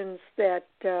situations that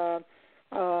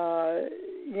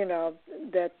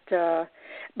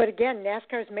but again,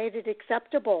 NASCAR's made it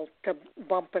acceptable to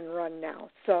bump and run now.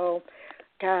 So,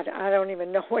 God, I don't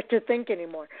even know what to think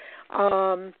anymore.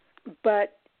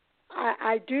 But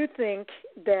I do think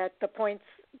that the points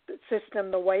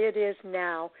system, the way it is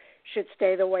now, should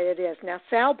stay the way it is. Now,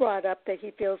 Sal brought up that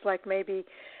he feels like maybe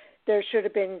there should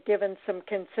have been given some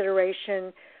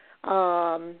consideration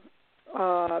for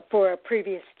a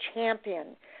previous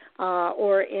champion.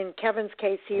 Or in Kevin's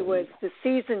case, he was the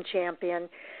season champion,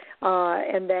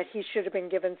 and that he should have been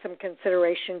given some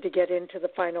consideration to get into the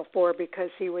Final Four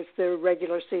because he was the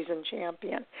regular season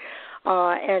champion.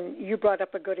 And you brought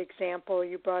up a good example.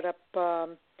 You brought up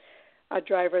a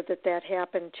driver that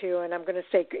happened to, and I'm going to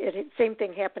say same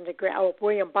thing happened to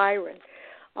William Byron.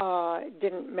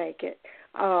 Didn't make it,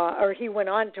 or he went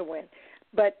on to win.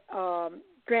 But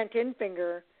Grant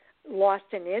Enfinger lost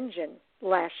an engine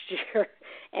last year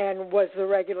and was the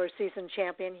regular season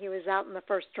champion. He was out in the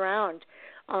first round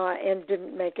and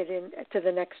didn't make it to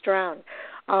the next round.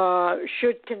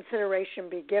 Should consideration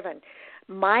be given?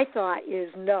 My thought is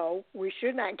no, we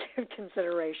should not give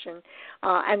consideration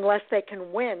unless they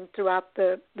can win throughout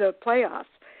the playoffs.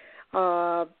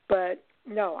 But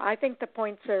no, I think the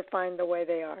points are fine the way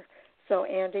they are. So,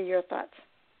 Andy, your thoughts?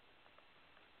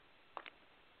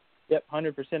 Yep,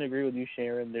 100% agree with you,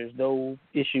 Sharon. There's no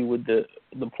issue with the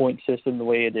point system the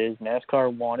way it is.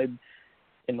 NASCAR wanted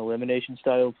an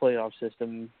elimination-style playoff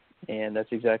system, and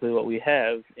that's exactly what we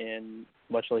have. And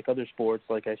much like other sports,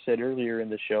 like I said earlier in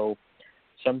the show,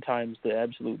 sometimes the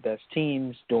absolute best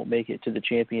teams don't make it to the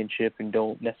championship and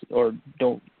don't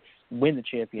win the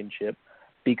championship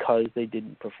because they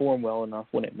didn't perform well enough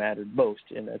when it mattered most.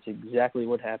 And that's exactly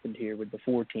what happened here with the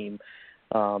 4-team.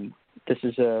 This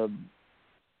is a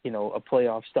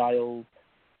playoff style,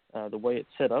 the way it's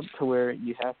set up to where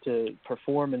you have to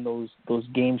perform in those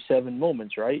Game 7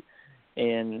 moments, right?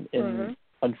 And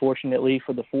unfortunately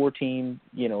for the 4-team,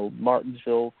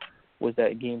 Martinsville was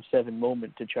that Game 7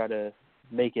 moment to try to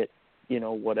make it,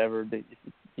 whatever.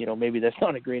 Maybe that's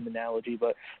not a great analogy,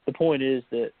 but the point is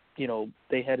that,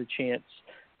 they had a chance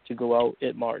to go out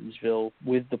at Martinsville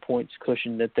with the points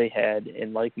cushion that they had,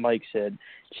 and like Mike said,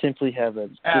 simply have not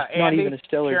Andy, even a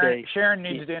stellar day. Sharon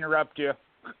needs to interrupt you.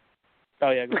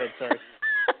 Oh, yeah, go ahead, sorry.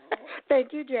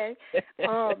 Thank you, Jay.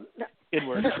 Good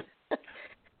work.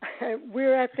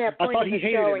 We're at that point I thought of the he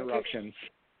hated show interruptions.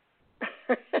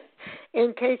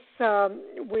 In case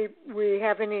we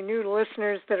have any new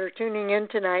listeners that are tuning in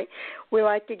tonight, we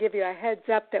like to give you a heads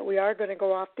up that we are going to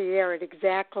go off the air at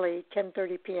exactly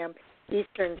 10:30 p.m.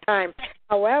 Eastern Time.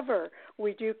 However,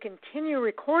 we do continue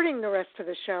recording the rest of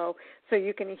the show so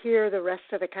you can hear the rest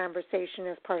of the conversation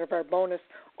as part of our bonus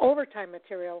overtime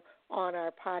material on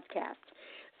our podcast.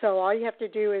 So all you have to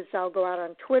do is I'll go out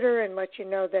on Twitter and let you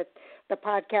know that the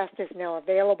podcast is now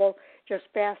available. Just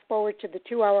fast forward to the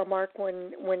 2-hour mark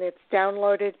when it's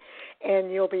downloaded,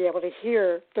 and you'll be able to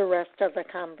hear the rest of the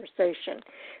conversation.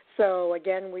 So,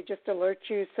 again, we just alert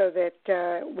you so that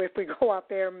if we go up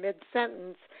there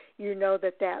mid-sentence, you know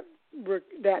that the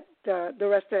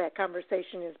rest of that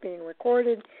conversation is being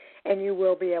recorded, and you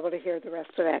will be able to hear the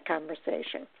rest of that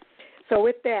conversation. So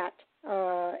with that,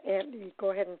 Andy,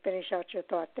 go ahead and finish out your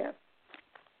thought there.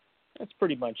 That's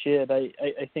pretty much it.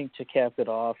 I think to cap it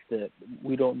off that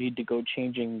we don't need to go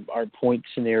changing our point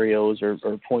scenarios or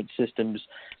point systems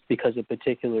because a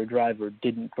particular driver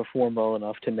didn't perform well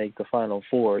enough to make the Final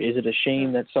Four. Is it a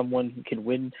shame that someone who can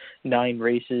win 9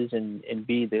 races and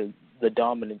be the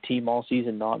dominant team all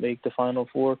season not make the Final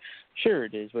Four? Sure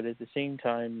it is, but at the same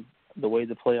time, the way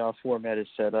the playoff format is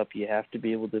set up, you have to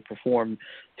be able to perform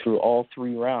through all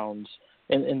 3 rounds.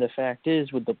 And the fact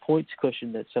is, with the points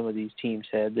cushion that some of these teams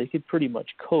had, they could pretty much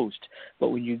coast. But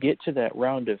when you get to that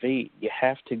round of 8, you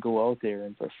have to go out there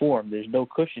and perform. There's no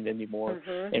cushion anymore.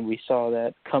 And we saw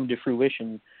that come to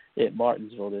fruition at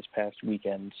Martinsville this past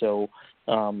weekend. So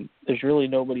there's really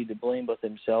nobody to blame but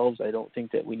themselves. I don't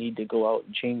think that we need to go out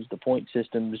and change the point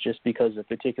systems just because a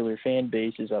particular fan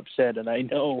base is upset. And I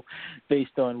know,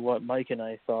 based on what Mike and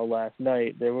I saw last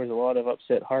night, there was a lot of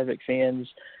upset Harvick fans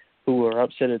who were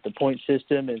upset at the point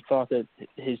system and thought that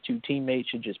his two teammates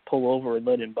should just pull over and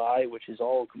let him by, which is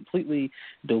all completely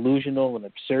delusional and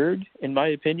absurd, in my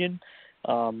opinion.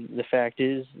 The fact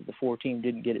is, the 4 team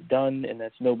didn't get it done, and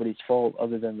that's nobody's fault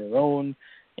other than their own,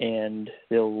 and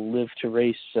they'll live to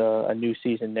race a new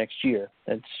season next year.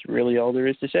 That's really all there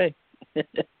is to say.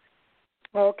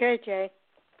 Okay, Jay.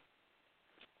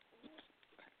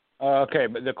 Okay,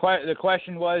 but the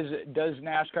question was, does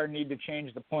NASCAR need to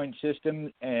change the point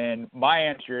system? And my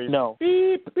answer is no.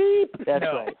 Beep, beep. That's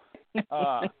no.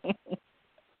 right.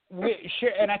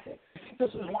 And I think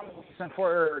this is one of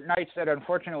the nights that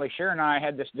unfortunately Sharon and I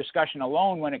had this discussion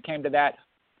alone when it came to that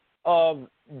of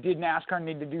did NASCAR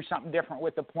need to do something different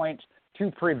with the points to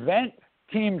prevent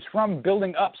teams from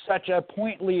building up such a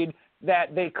point lead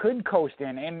that they could coast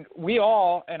in. And we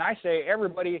all, and I say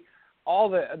everybody, all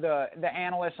the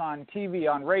analysts on TV,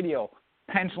 on radio,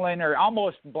 penciling or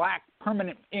almost black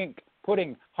permanent ink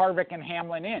putting Harvick and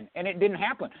Hamlin in, and it didn't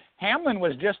happen. Hamlin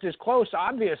was just as close,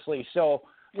 obviously, so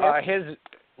his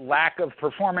lack of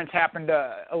performance happened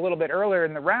a little bit earlier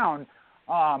in the round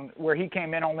where he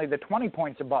came in only the 20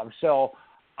 points above. So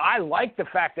I like the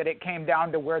fact that it came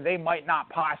down to where they might not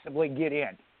possibly get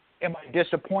in. Am I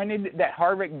disappointed that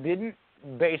Harvick didn't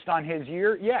based on his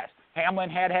year? Yes. Hamlin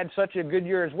had such a good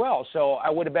year as well, so I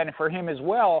would have been for him as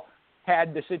well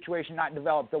had the situation not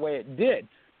developed the way it did.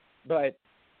 But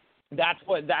that's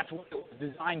what it was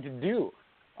designed to do.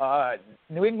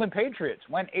 New England Patriots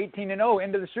went 18-0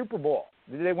 into the Super Bowl.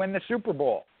 Did they win the Super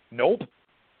Bowl? Nope.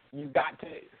 You got to.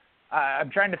 I'm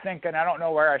trying to think, and I don't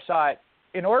know where I saw it.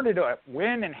 In order to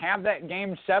win and have that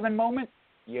Game 7 moment,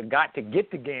 you got to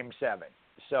get to Game 7.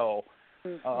 So.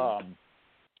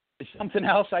 Something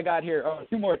else I got here. Oh,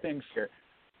 2 more things here.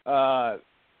 I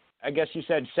guess you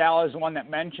said Sal is the one that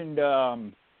mentioned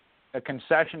a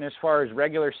concession as far as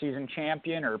regular season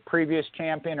champion or previous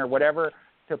champion or whatever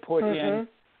to put in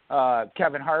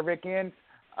Kevin Harvick in.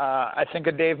 I think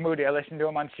of Dave Moody. I listened to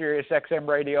him on Sirius XM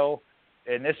radio,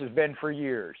 and this has been for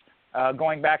years,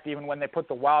 going back to even when they put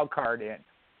the wild card in.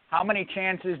 How many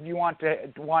chances do you want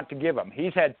to give him?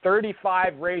 He's had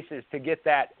 35 races to get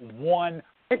that one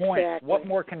point. Exactly. What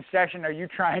more concession are you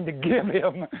trying to give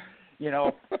him? You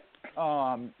know.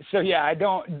 So yeah, I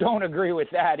don't agree with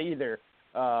that either.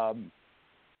 But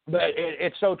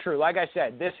it's so true. Like I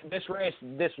said, this race,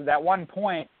 that 1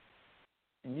 point,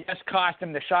 yes, cost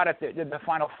him the shot at the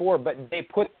Final Four, but they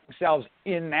put themselves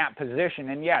in that position,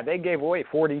 and yeah, they gave away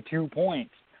 42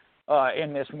 points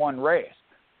in this one race.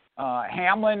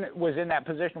 Hamlin was in that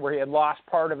position where he had lost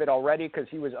part of it already because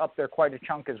he was up there quite a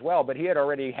chunk as well, but he had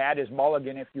already had his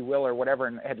mulligan, if you will, or whatever,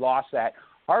 and had lost that.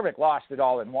 Harvick lost it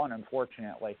all in one,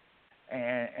 unfortunately.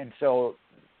 And so,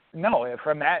 no,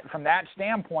 from that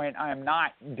standpoint, I am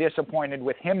not disappointed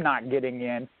with him not getting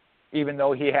in, even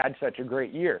though he had such a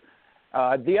great year.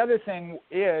 The other thing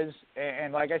is,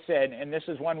 and like I said, and this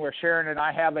is one where Sharon and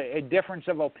I have a difference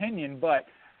of opinion, but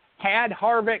had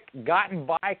Harvick gotten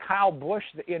by Kyle Busch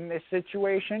in this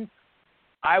situation,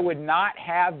 I would not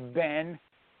have been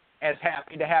as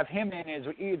happy to have him in as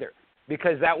either,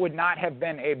 because that would not have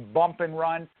been a bump and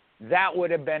run. That would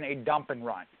have been a dump and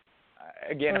run.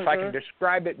 Again, if I can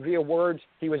describe it via words,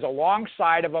 he was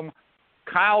alongside of him.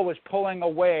 Kyle was pulling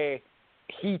away.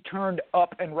 He turned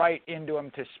up and right into him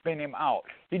to spin him out.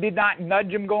 He did not nudge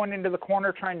him going into the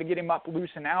corner trying to get him up loose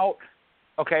and out.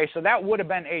 Okay, so that would have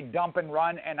been a dump and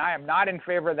run, and I am not in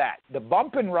favor of that. The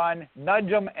bump and run, nudge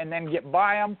them, and then get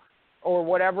by them or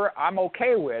whatever, I'm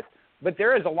okay with. But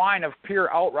there is a line of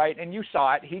pure outright, and you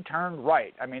saw it. He turned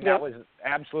right. I mean, that was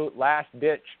absolute last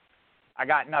ditch. I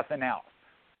got nothing else.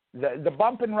 The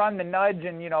bump and run, the nudge,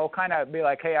 and, you know, kind of be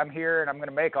like, hey, I'm here and I'm going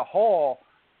to make a hole.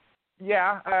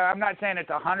 Yeah, I'm not saying it's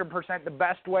 100% the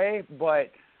best way,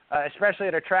 but especially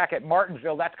at a track at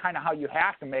Martinsville, that's kind of how you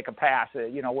have to make a pass,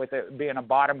 you know, with it being a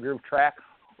bottom groove track.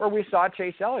 Or we saw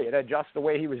Chase Elliott adjust the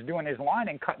way he was doing his line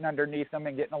and cutting underneath them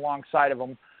and getting alongside of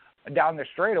them down the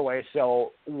straightaway.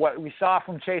 So what we saw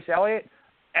from Chase Elliott,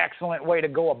 excellent way to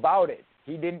go about it.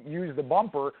 He didn't use the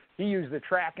bumper. He used the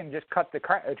track and just cut the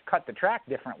track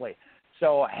differently.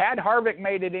 So had Harvick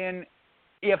made it in,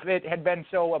 if it had been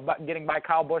so about getting by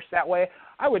Kyle Busch that way,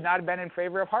 I would not have been in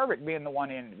favor of Harvick being the one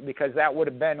in, because that would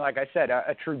have been, like I said,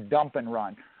 a true dump and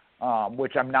run,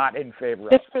 which I'm not in favor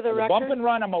of. Just for the record, bump and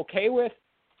run I'm okay with.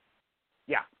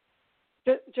 Yeah.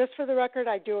 Just for the record,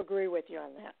 I do agree with you on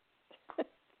that.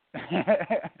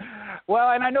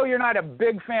 Well, and I know you're not a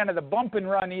big fan of the bump and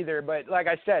run either, but like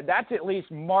I said, that's at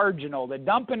least marginal. The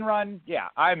dump and run, yeah,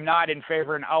 I'm not in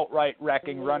favor of an outright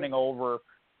wrecking, running over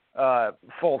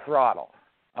full throttle,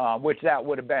 which that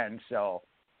would have been. So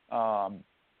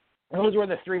those were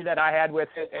the three that I had with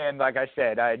it, and like I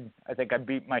said, I think I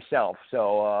beat myself.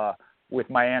 So with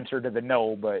my answer to the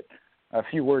no, but a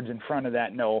few words in front of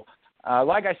that no.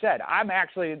 Like I said, I'm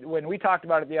actually, when we talked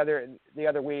about it the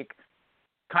other week,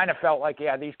 kind of felt like,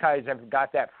 yeah, these guys have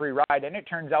got that free ride, and it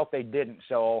turns out they didn't.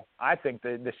 So I think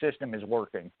the system is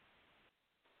working.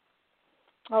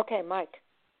 Okay, Mike.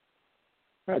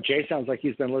 Jay sounds like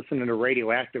he's been listening to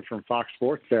Radioactive from Fox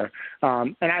Sports there.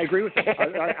 And I agree with him.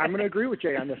 I'm going to agree with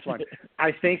Jay on this one.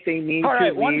 I think they need All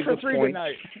right, to one leave for the three points.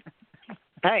 tonight.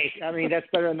 Hey, I mean, that's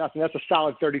better than nothing. That's a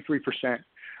solid 33%.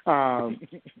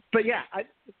 But, yeah,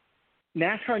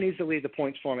 NASCAR needs to leave the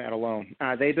points format alone.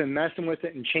 They've been messing with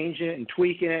it and changing it and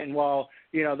tweaking it. And while,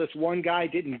 this one guy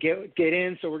didn't get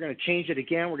in, so we're going to change it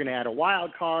again. We're going to add a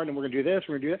wild card, and we're going to do this,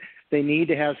 we're going to do that. They need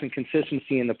to have some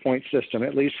consistency in the point system,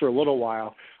 at least for a little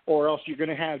while, or else you're going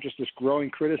to have just this growing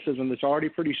criticism that's already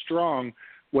pretty strong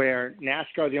where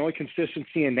NASCAR, the only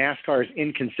consistency in NASCAR is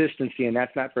inconsistency, and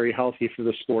that's not very healthy for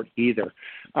the sport either.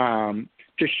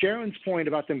 To Sharon's point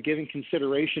about them giving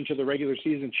consideration to the regular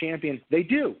season champion, they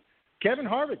do. Kevin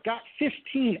Harvick got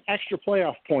 15 extra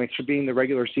playoff points for being the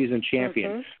regular season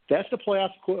champion. Mm-hmm. That's the playoff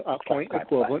point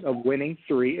equivalent of winning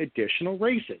 3 additional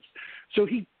races. So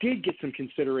he did get some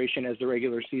consideration as the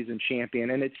regular season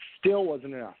champion, and it still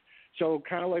wasn't enough. So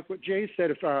kind of like what Jay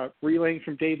said, relaying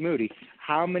from Dave Moody,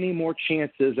 how many more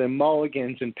chances and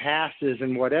mulligans and passes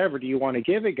and whatever do you want to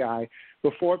give a guy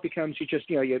before it becomes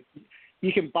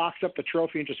you can box up the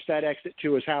trophy and just FedEx it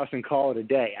to his house and call it a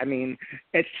day. I mean,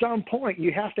 at some point,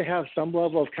 you have to have some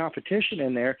level of competition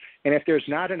in there. And if there's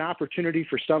not an opportunity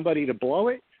for somebody to blow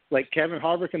it, like Kevin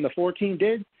Harvick and the 14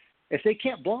 did, if they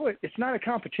can't blow it, it's not a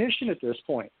competition at this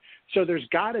point. So there's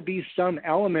got to be some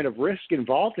element of risk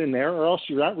involved in there, or else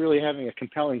you're not really having a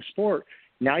compelling sport.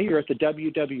 Now you're at the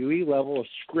WWE level of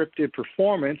scripted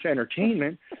performance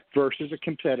entertainment versus a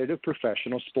competitive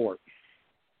professional sport.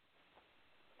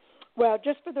 Well,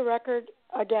 just for the record,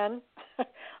 again,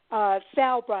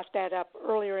 Sal brought that up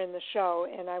earlier in the show,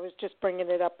 and I was just bringing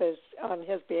it up as on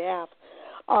his behalf.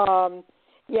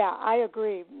 Yeah, I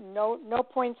agree. No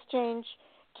points change.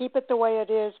 Keep it the way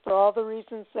it is for all the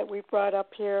reasons that we brought up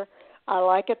here. I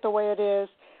like it the way it is.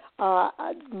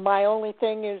 My only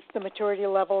thing is the maturity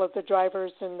level of the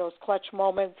drivers in those clutch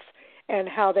moments and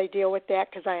how they deal with that,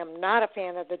 because I am not a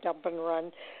fan of the dump and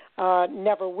run.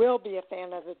 Never will be a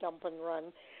fan of the dump and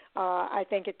run. I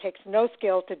think it takes no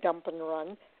skill to dump and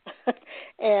run,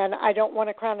 and I don't want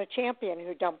to crown a champion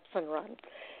who dumps and runs.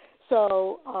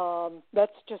 So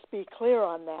let's just be clear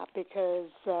on that, because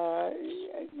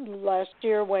last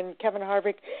year when Kevin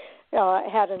Harvick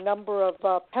had a number of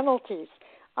penalties,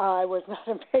 I was not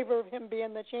in favor of him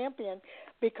being the champion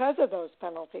because of those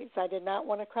penalties. I did not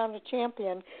want to crown a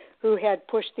champion who had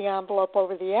pushed the envelope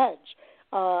over the edge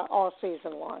all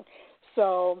season long.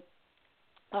 So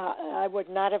I would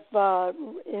not have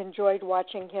enjoyed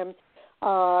watching him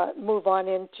move on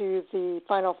into the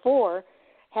Final Four,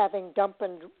 having dumped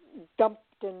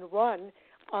and run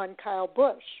on Kyle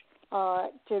Busch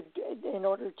in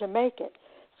order to make it.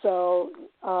 So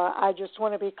I just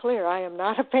want to be clear. I am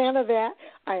not a fan of that.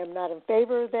 I am not in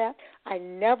favor of that. I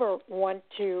never want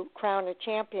to crown a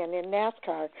champion in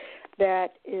NASCAR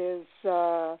that is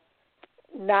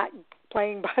not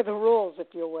playing by the rules, if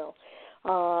you will.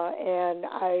 And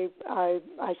I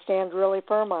stand really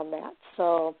firm on that.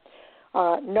 So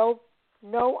no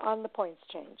on the points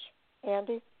change.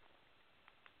 Andy?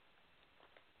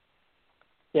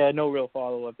 Yeah, no real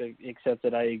follow-up except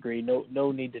that I agree.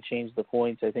 No need to change the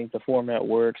points. I think the format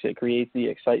works. It creates the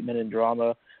excitement and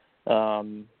drama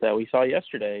that we saw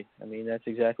yesterday. I mean, that's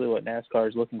exactly what NASCAR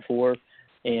is looking for.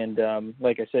 And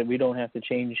like I said, we don't have to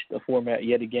change the format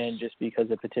yet again just because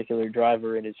a particular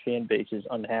driver and his fan base is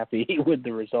unhappy with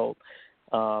the result.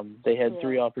 They had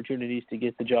 3 opportunities to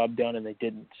get the job done, and they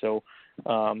didn't. So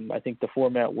I think the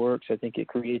format works. I think it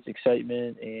creates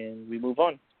excitement, and we move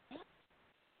on.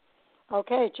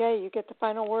 Okay, Jay, you get the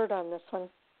final word on this one.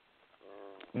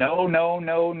 No.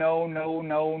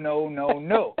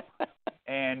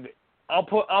 And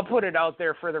I'll put it out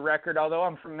there for the record. Although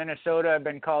I'm from Minnesota, I've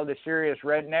been called a serious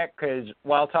redneck because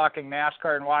while talking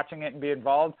NASCAR and watching it and be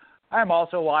involved, I'm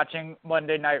also watching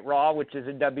Monday Night Raw, which is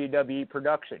a WWE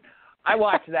production. I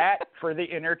watch that for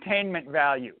the entertainment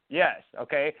value. Yes,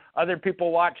 okay. Other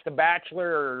people watch The Bachelor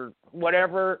or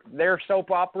whatever, their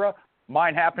soap opera.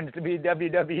 Mine happens to be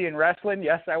WWE and wrestling.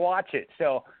 Yes, I watch it.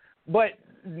 So, but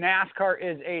NASCAR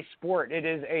is a sport. It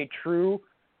is a true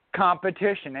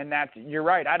competition, and you're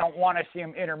right. I don't want to see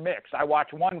them intermix. I watch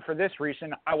one for this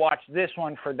reason. I watch this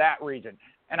one for that reason,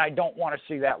 and I don't want to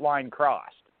see that line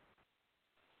crossed.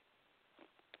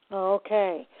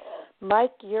 Okay.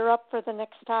 Mike, you're up for the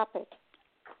next topic.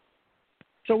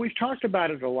 So we've talked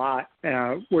about it a lot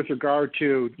with regard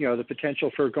to, the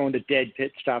potential for going to dead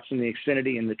pit stops in the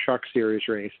Xfinity and the Truck Series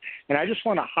race. And I just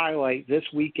want to highlight this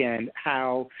weekend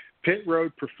how pit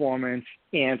road performance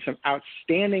and some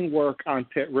outstanding work on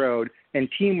pit road and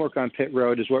teamwork on pit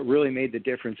road is what really made the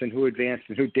difference in who advanced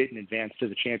and who didn't advance to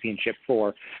the championship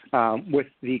four. With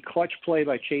the clutch play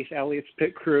by Chase Elliott's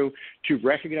pit crew to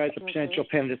recognize the potential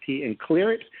penalty and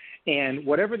clear it, and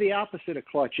whatever the opposite of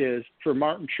clutch is for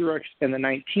Martin Truex and the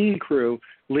 19 crew,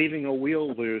 leaving a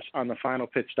wheel loose on the final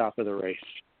pit stop of the race.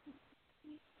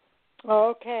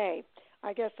 Okay.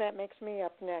 I guess that makes me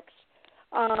up next.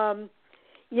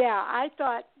 Yeah, I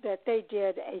thought that they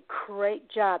did a great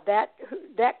job.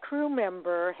 That crew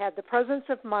member had the presence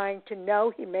of mind to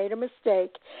know he made a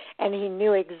mistake, and he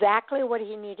knew exactly what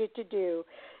he needed to do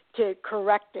to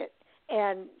correct it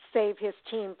and save his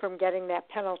team from getting that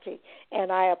penalty.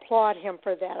 And I applaud him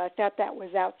for that. I thought that was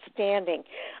outstanding.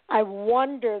 I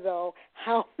wonder, though,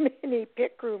 how many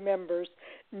pit crew members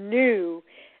knew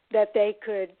that they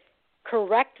could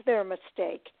correct their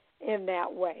mistake in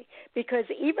that way, because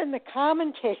even the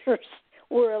commentators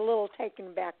were a little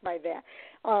taken back by that.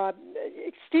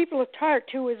 Steve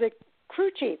Letarte, who was a crew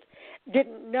chief,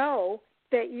 didn't know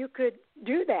that you could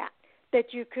do that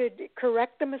you could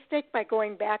correct the mistake by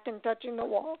going back and touching the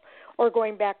wall or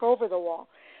going back over the wall.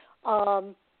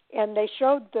 And they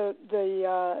showed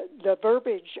the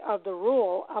verbiage of the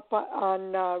rule up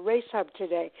on Race Hub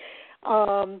today.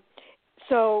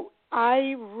 So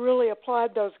I really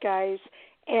applaud those guys.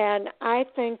 And I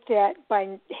think that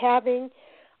by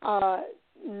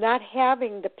not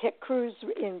having the pit crews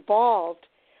involved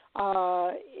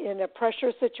in a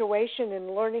pressure situation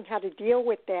and learning how to deal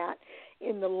with that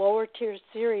in the lower tier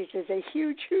series is a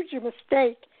huge, huge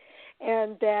mistake,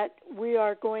 and that we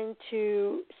are going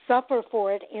to suffer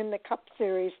for it in the Cup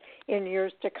Series in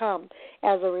years to come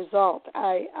as a result.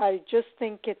 I just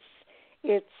think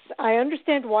it's I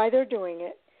understand why they're doing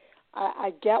it.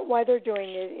 I get why they're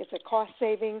doing it. It's a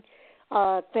cost-saving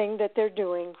thing that they're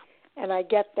doing, and I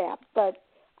get that. But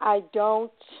I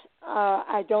don't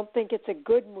think it's a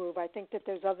good move. I think that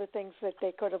there's other things that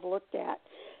they could have looked at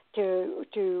to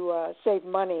save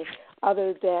money,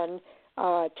 other than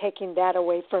taking that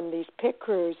away from these pit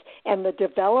crews and the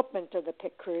development of the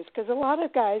pit crews. Because a lot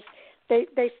of guys,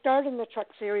 they start in the Truck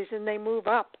Series and they move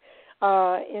up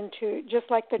into,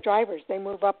 just like the drivers, they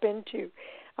move up into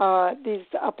these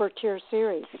upper tier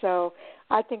series. So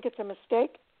I think it's a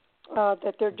mistake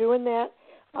that they're doing that,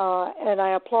 and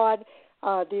I applaud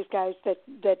these guys that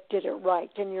did it right.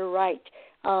 And you're right,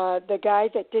 the guy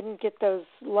that didn't get those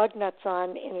lug nuts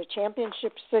on in a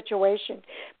championship situation,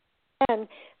 and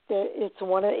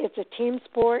it's a team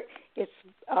sport. It's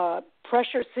a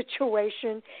pressure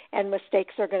situation, and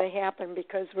mistakes are going to happen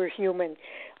because we're human.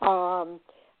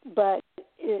 But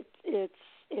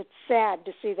it's sad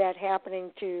to see that happening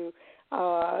to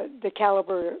the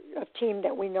caliber of team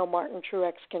that we know Martin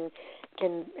Truex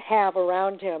can have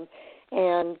around him,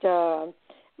 and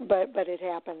but it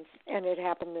happens, and it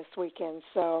happened this weekend.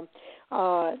 So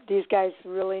these guys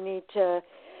really need to,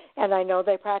 and I know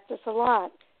they practice a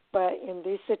lot, but in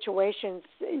these situations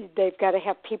they've got to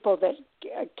have people that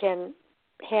can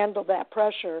handle that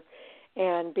pressure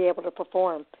and be able to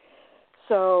perform.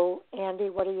 So, Andy,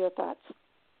 what are your thoughts?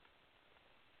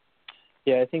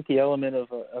 Yeah, I think the element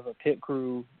of a pit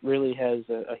crew really has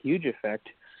a huge effect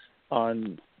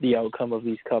on the outcome of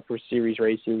these Cup Series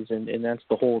races, and that's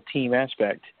the whole team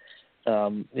aspect.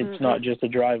 It's not just the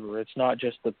driver. It's not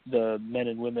just the men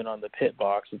and women on the pit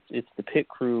box. It's the pit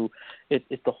crew.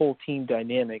 It's the whole team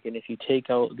dynamic. And if you take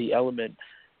out the element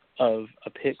of a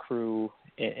pit crew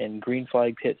and green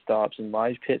flag pit stops and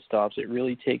live pit stops, it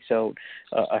really takes out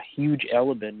a huge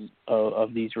element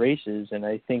of these races. And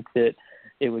I think that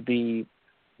it would be,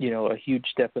 a huge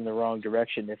step in the wrong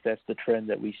direction if that's the trend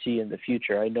that we see in the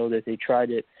future. I know that they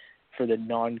tried it for the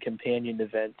non-companion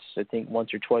events, I think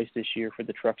once or twice this year for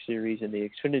the Truck Series and the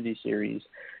Xfinity Series.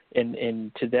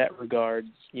 And to that regard,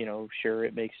 sure,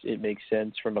 it makes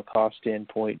sense from a cost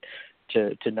standpoint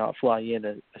to not fly in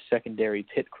a secondary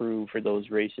pit crew for those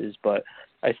races. But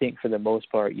I think for the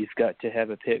most part, you've got to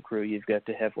have a pit crew. You've got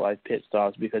to have live pit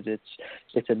stops because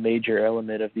it's a major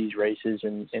element of these races.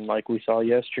 And like we saw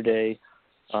yesterday,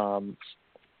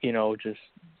 just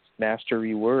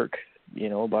mastery work,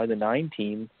 by the 9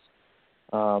 team.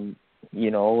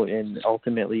 and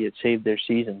ultimately it saved their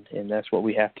season, and that's what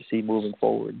we have to see moving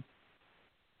forward.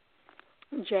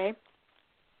 Jay?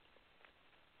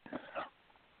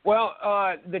 Well,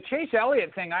 the Chase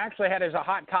Elliott thing I actually had as a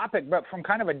hot topic, but from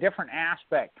kind of a different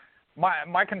aspect.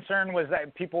 My concern was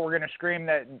that people were going to scream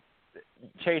that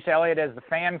Chase Elliott, as the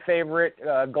fan favorite,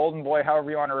 golden boy,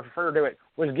 however you want to refer to it,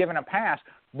 was given a pass.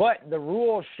 But the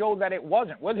rules show that it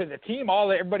wasn't. Whether the team,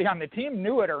 everybody on the team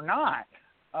knew it or not,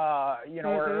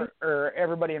 or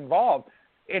everybody involved.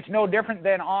 It's no different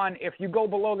than if you go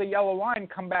below the yellow line,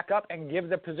 come back up and give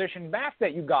the position back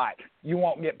that you got. You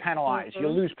won't get penalized.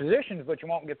 You'll lose positions, but you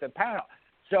won't get the penalty.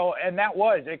 So, and that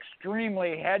was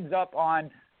extremely heads up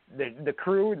on the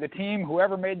crew, the team,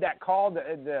 whoever made that call,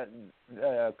 the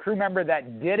crew member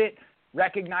that did it,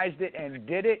 recognized it and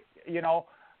did it.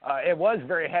 It was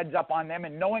very heads up on them,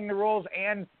 and knowing the rules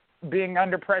and being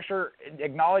under pressure,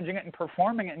 acknowledging it and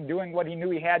performing it and doing what he knew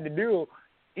he had to do,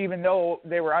 even though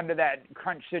they were under that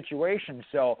crunch situation.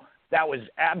 So that was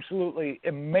absolutely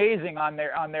amazing on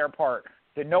their part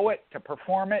to know it, to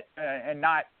perform it, and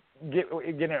not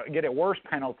get a worse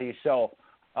penalty. So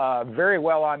very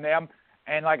well on them.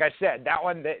 And like I said, that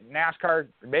one, that NASCAR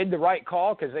made the right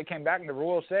call, because they came back and the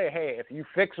rules say, hey, if you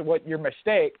fix your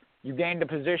mistake, you gained a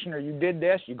position or you did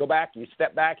this, you go back, you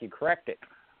step back, you correct it.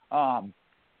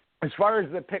 As far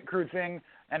as the pit crew thing,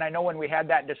 and I know when we had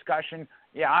that discussion,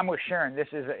 yeah, I'm with Sharon. This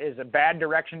is a bad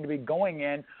direction to be going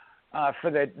in.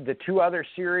 For the two other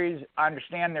series, I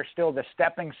understand they're still the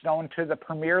stepping stone to the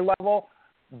premier level,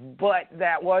 but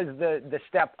that was the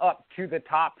step up to the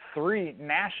top 3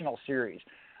 national series.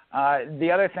 The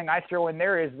other thing I throw in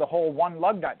there is the whole one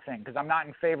lug nut thing, because I'm not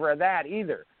in favor of that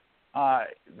either.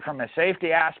 From a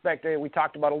safety aspect, we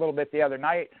talked about a little bit the other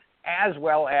night, as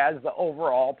well as the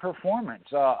overall performance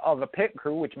of a pit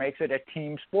crew, which makes it a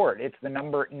team sport. It's the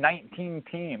number 19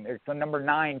 team. It's the number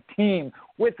 9 team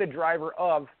with the driver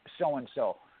of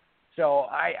so-and-so. So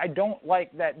I don't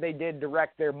like that they did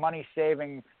direct their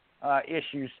money-saving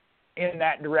issues in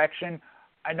that direction.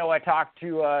 I know I talked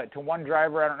to one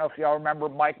driver. I don't know if y'all remember,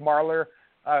 Mike Marler,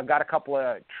 got a couple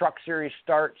of Truck Series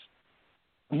starts.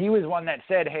 He was one that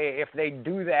said, hey, if they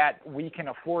do that, we can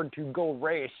afford to go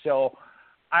race. So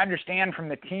I understand from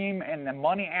the team and the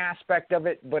money aspect of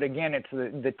it, but again, it's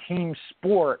the team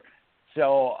sport.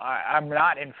 So I'm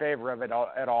not in favor of it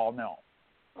at all, no.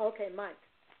 Okay, Mike.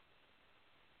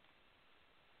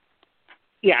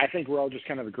 Yeah, I think we're all just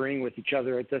kind of agreeing with each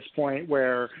other at this point,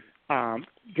 where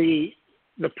the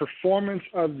performance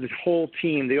of the whole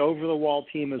team, the over-the-wall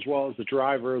team as well as the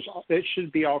drivers, it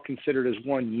should be all considered as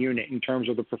one unit in terms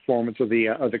of the performance of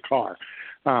the car.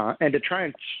 And to try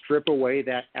and strip away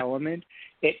that element,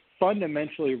 it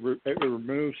fundamentally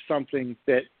removes something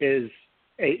that is,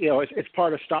 it's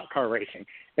part of stock car racing.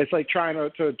 It's like trying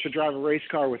to drive a race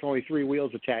car with only 3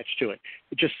 wheels attached to it.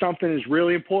 It's just something is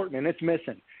really important and it's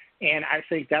missing. And I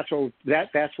think that's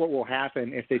what will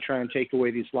happen if they try and take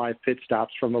away these live pit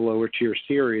stops from the lower tier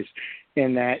series.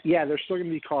 In that, yeah, there's still going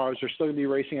to be cars, there's still going to be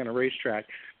racing on a racetrack,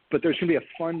 but there's going to be a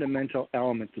fundamental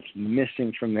element that's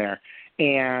missing from there.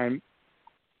 And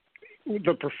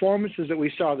the performances that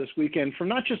we saw this weekend from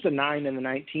not just the 9 and the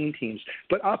 19 teams,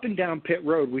 but up and down pit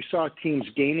road, we saw teams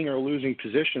gaining or losing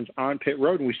positions on pit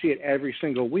road, and we see it every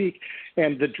single week.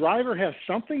 And the driver has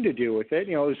something to do with it,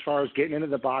 as far as getting into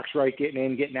the box right, getting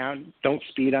in, getting out, don't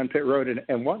speed on pit road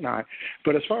and whatnot.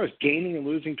 But as far as gaining and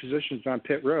losing positions on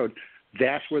pit road,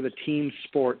 that's where the team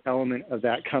sport element of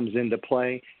that comes into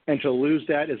play. And to lose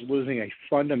that is losing a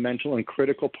fundamental and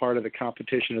critical part of the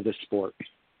competition of the sport.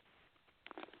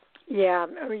 Yeah,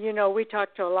 we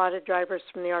talked to a lot of drivers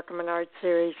from the ARCA Menards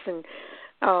Series and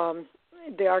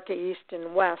the ARCA East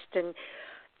and West, and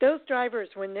those drivers,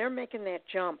 when they're making that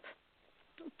jump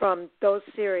from those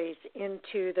series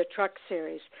into the Truck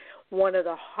Series, one of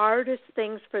the hardest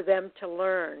things for them to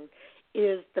learn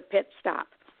is the pit stop.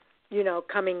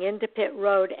 Coming into pit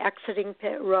road, exiting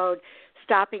pit road,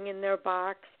 stopping in their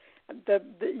box,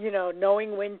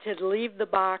 knowing when to leave the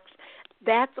box.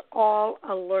 That's all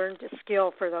a learned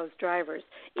skill for those drivers.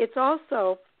 It's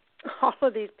also all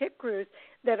of these pit crews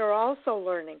that are also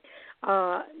learning,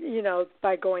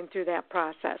 by going through that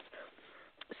process.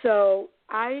 So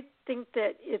I think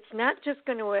that it's not just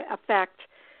going to affect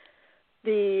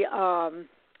the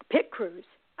pit crews.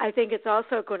 I think it's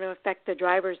also going to affect the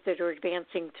drivers that are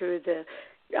advancing through the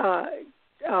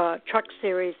Truck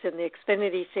Series and the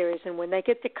Xfinity Series, and when they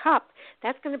get to Cup,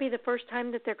 that's going to be the first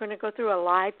time that they're going to go through a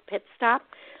live pit stop,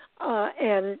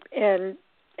 and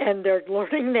they're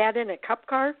learning that in a Cup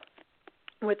car.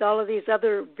 with all of these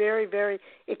other very, very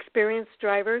experienced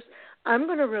drivers. I'm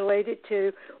going to relate it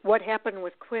to what happened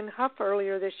with Quinn Huff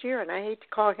earlier this year, and I hate to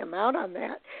call him out on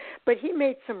that, but he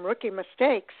made some rookie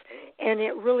mistakes, and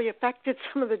it really affected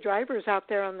some of the drivers out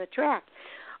there on the track.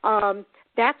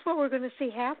 That's what we're going to see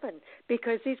happen,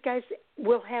 because these guys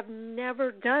will have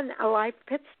never done a live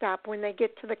pit stop when they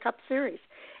get to the Cup Series,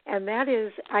 and that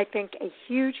is, I think, a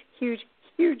huge, huge,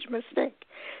 huge mistake.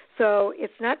 So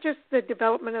it's not just the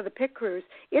development of the pit crews,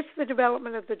 it's the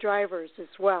development of the drivers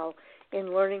as well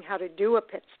in learning how to do a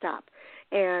pit stop.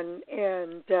 And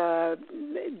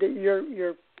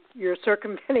you're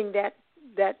circumventing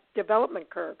that development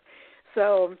curve.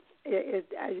 So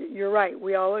you're right.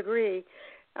 We all agree.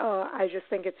 I just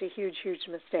think it's a huge, huge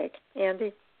mistake.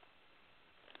 Andy?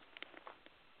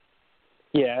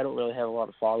 Yeah, I don't really have a lot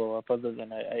of follow-up other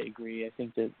than I agree. I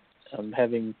think that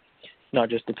having not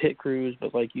just the pit crews,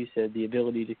 but like you said, the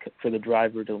ability for the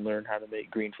driver to learn how to make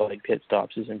green flag pit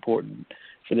stops is important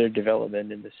for their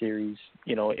development in the series,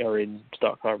 or in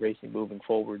stock car racing moving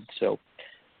forward. So,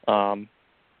 I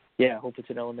hope it's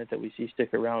an element that we see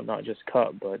stick around, not just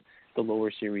Cup, but the lower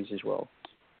series as well.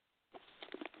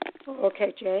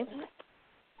 Okay, Jay.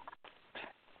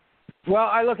 Well,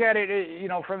 I look at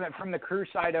it, from the crew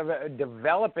side of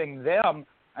developing them.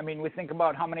 I mean, we think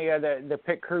about how many of the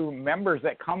pit crew members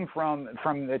that come from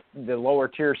the lower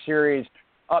tier series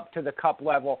up to the Cup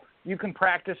level. You can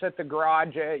practice at the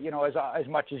garage, as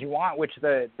much as you want, which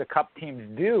the Cup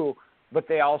teams do, but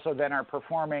they also then are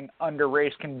performing under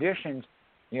race conditions.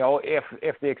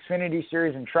 If the Xfinity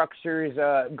Series and Truck Series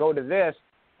go to this,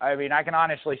 I mean, I can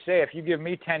honestly say if you give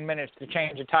me 10 minutes to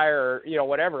change a tire or,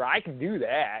 whatever, I can do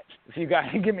that. If you got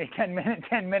to give me 10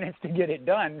 minutes to get it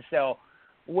done. So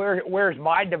where's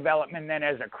my development then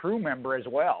as a crew member as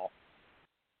well?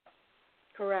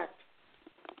 Correct.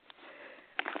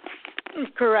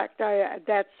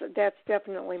 That's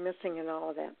definitely missing in all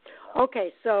of that.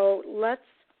 Okay, so let's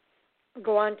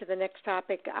go on to the next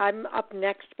topic. I'm up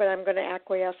next, but I'm going to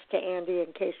acquiesce to Andy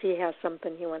in case he has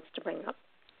something he wants to bring up.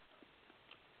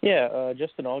 Yeah,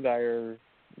 Justin Allgaier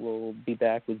will be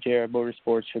back with JR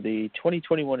Motorsports for the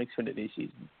 2021 Xfinity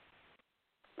season.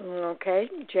 Okay,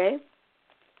 Jay?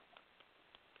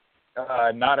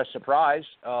 Not a surprise,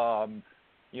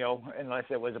 unless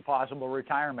it was a possible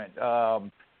retirement.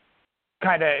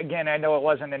 Again, I know it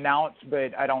wasn't announced,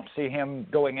 but I don't see him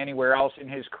going anywhere else in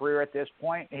his career at this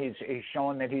point. He's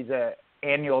shown that he's an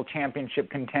annual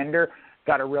championship contender,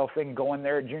 got a real thing going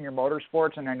there at Junior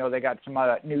Motorsports, and I know they got some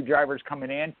new drivers coming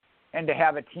in. And to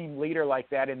have a team leader like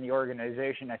that in the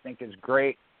organization, I think is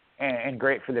great, and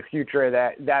great for the future of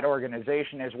that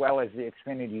organization as well as the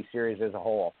Xfinity Series as a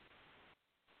whole.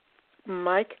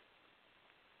 Mike?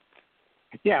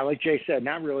 Yeah, like Jay said,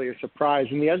 not really a surprise.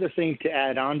 And the other thing to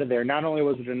add on to there, not only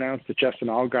was it announced that Justin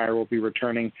Allgaier will be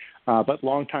returning, but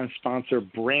longtime sponsor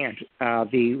Brandt,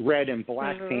 the red and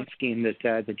black paint scheme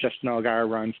that Justin Allgaier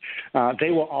runs, they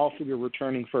will also be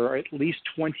returning for at least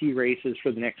 20 races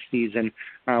for the next season,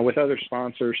 with other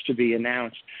sponsors to be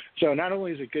announced. So not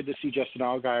only is it good to see Justin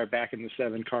Allgaier back in the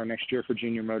 7 car next year for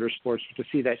Junior Motorsports, but to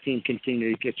see that team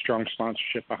continue to get strong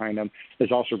sponsorship behind them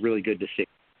is also really good to see.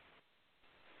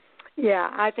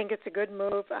 Yeah, I think it's a good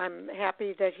move. I'm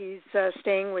happy that he's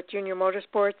staying with Junior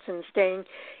Motorsports and staying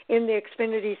in the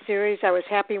Xfinity Series. I was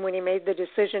happy when he made the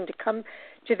decision to come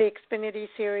to the Xfinity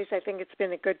Series. I think it's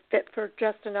been a good fit for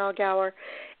Justin Allgaier,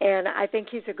 and I think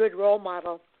he's a good role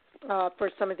model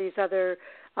for some of these other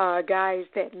guys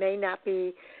that may not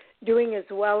be doing as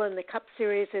well in the Cup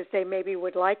Series as they maybe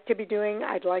would like to be doing.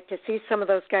 I'd like to see some of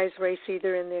those guys race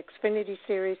either in the Xfinity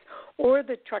Series or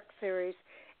the Truck Series.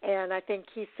 And I think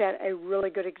he set a really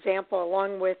good example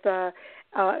along with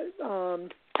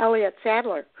Elliott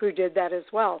Sadler, who did that as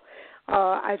well.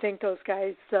 I think those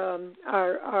guys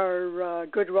are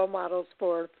good role models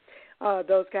for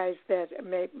those guys that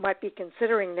might be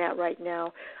considering that right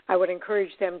now. I would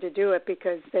encourage them to do it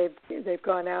because they've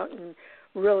gone out and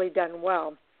really done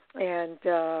well. And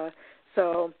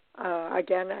so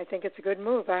again, I think it's a good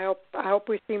move. I hope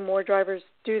we see more drivers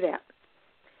do that.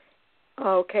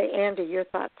 Okay, Andy, your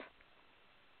thoughts?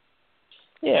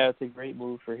 Yeah, it's a great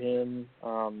move for him.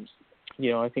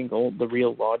 I think the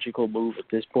real logical move at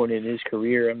this point in his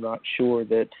career, I'm not sure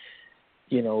that,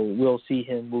 we'll see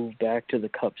him move back to the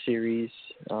Cup Series.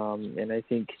 And I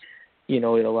think, it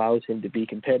allows him to be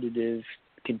competitive,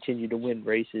 continue to win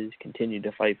races, continue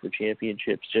to fight for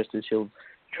championships, just as he'll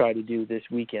try to do this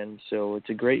weekend. So it's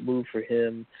a great move for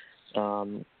him.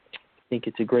 I think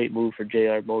it's a great move for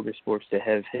JR Motorsports to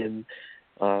have him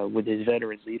with his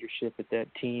veteran leadership at that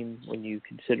team. When you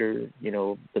consider,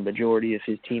 the majority of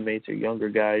his teammates are younger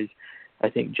guys, I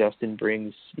think Justin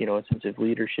brings, a sense of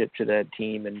leadership to that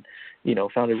team and,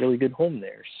 found a really good home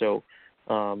there. So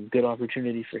good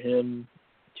opportunity for him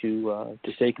to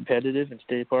stay competitive and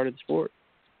stay a part of the sport.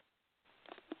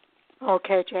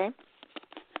 Okay, Jay.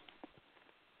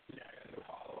 Yeah, I got no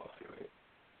follow-up to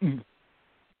it.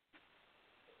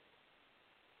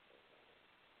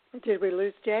 Did we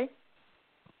lose Jay?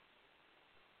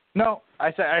 No,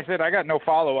 I said I got no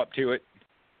follow-up to it.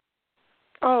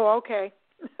 Oh, okay.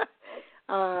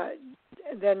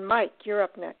 Then Mike, you're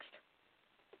up next.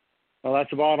 Well,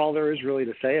 that's about all there is really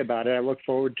to say about it. I look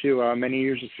forward to many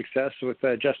years of success with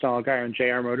Justin Allgaier and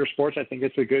JR Motorsports. I think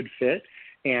it's a good fit.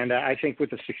 And I think with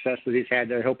the success that he's had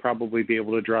there, he'll probably be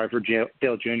able to drive for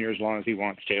Dale Jr. as long as he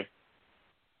wants to.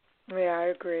 Yeah, I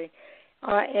agree.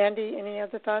 Andy, any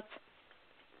other thoughts?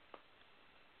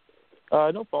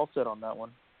 Nope, all set on that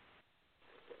one.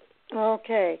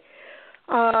 Okay.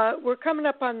 We're coming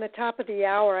up on the top of the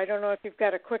hour. I don't know if you've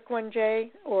got a quick one,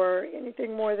 Jay, or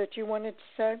anything more that you wanted to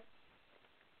say.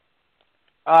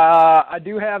 I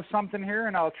do have something here,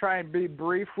 and I'll try and be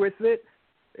brief with it.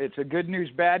 It's a good news,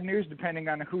 bad news, depending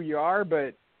on who you are,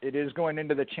 but it is going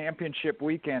into the championship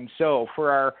weekend. So for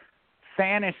our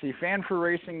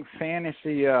Fan4Racing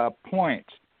fantasy points,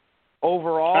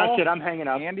 overall, that's it. I'm hanging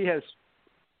up. Andy has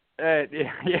yeah.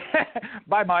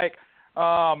 Bye, Mike.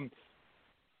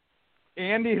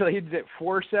 Andy leads at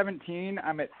 417.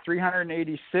 I'm at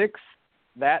 386.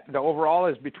 The overall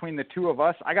is between the two of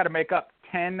us. I got to make up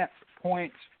 10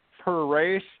 points per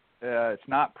race. It's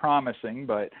not promising,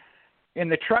 but in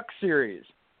the Truck Series,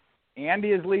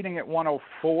 Andy is leading at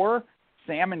 104.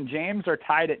 Sam and James are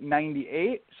tied at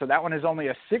 98, so that one is only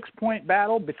a 6-point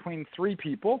battle between three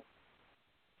people.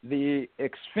 The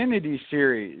Xfinity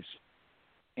Series,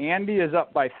 Andy is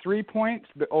up by 3 points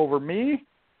over me.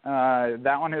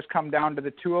 That one has come down to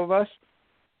the two of us.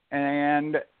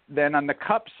 And then on the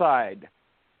Cup side,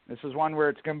 this is one where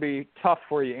it's going to be tough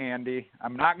for you, Andy.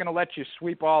 I'm not going to let you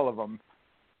sweep all of them.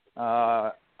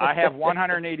 I have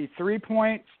 183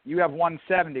 points. You have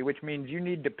 170, which means you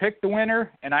need to pick the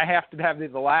winner, and I have to have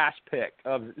the last pick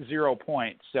of 0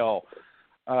 points. So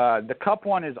the Cup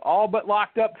one is all but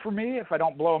locked up for me if I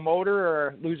don't blow a motor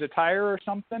or lose a tire or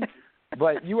something.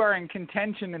 But you are in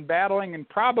contention and battling and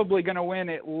probably going to win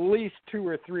at least 2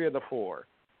 or 3 of the 4.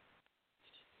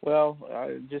 Well,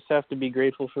 I just have to be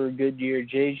grateful for a good year.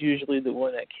 Jay's usually the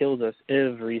one that kills us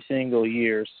every single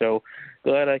year, so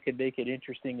glad I could make it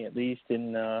interesting at least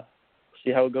and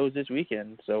see how it goes this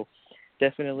weekend. So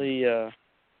definitely,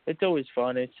 it's always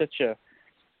fun. It's such a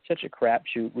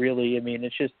crapshoot, really. I mean,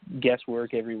 it's just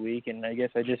guesswork every week, and I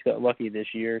guess I just got lucky this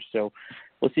year. So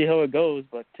we'll see how it goes,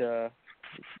 but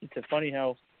it's funny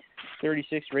how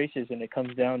 36 races and it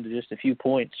comes down to just a few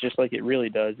points, just like it really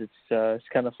does. It's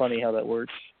kind of funny how that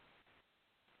works.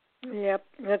 Yep,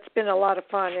 it's been a lot of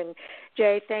fun. And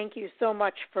Jay, thank you so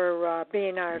much for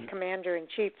being our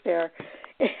commander-in-chief there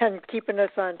and keeping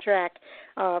us on track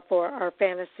for our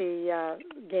fantasy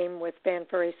game with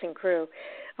Fan4Racing Crew.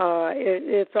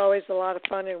 It's always a lot of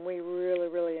fun, and we really,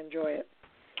 really enjoy it.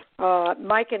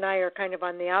 Mike and I are kind of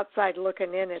on the outside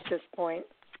looking in at this point.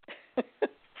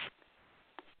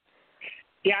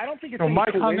 Yeah, I don't think it's any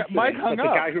coincidence that the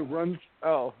guy who runs.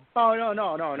 No. I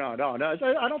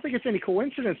don't think it's any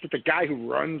coincidence that the guy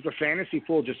who runs the fantasy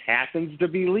pool just happens to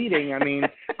be leading. I mean,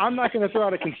 I'm not going to throw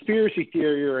out a conspiracy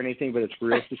theory or anything, but it's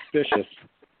real suspicious.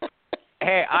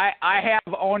 Hey, I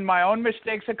have owned my own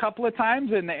mistakes a couple of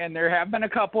times, and there have been a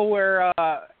couple where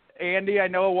Andy, I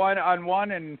know, won on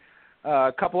one, and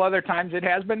a couple other times it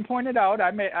has been pointed out.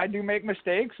 I do make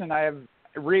mistakes, and I have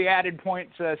re-added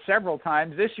points several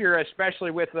times this year,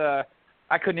 especially with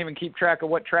I couldn't even keep track of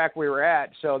what track we were at,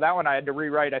 so that one I had to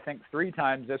rewrite I think 3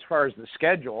 times as far as the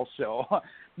schedule. So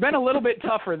been a little bit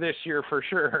tougher this year for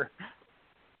sure.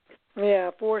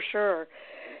 Yeah, for sure.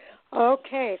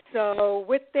 Okay, so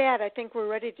with that, I think we're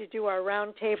ready to do our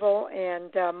round table,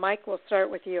 and Mike, we'll start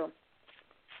with you.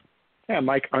 Yeah,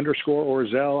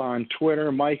 Mike_Orzel on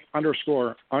Twitter,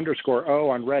 Mike__O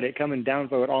on Reddit. Come and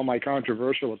downvote all my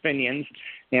controversial opinions,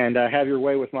 and have your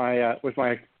way with my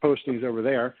postings over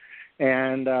there.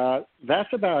 And that's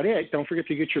about it. Don't forget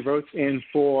to get your votes in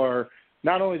for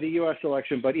not only the U.S.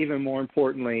 election, but even more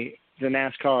importantly, the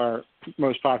NASCAR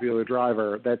most popular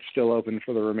driver that's still open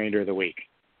for the remainder of the week.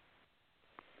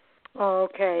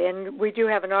 Okay, and we do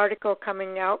have an article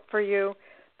coming out for you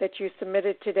that you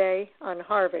submitted today on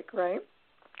Harvick, right?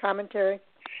 Commentary?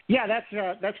 Yeah,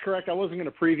 that's correct. I wasn't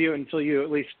going to preview it until you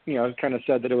at least kind of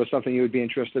said that it was something you would be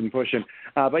interested in pushing.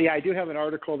 But yeah, I do have an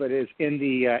article that is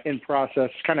in process,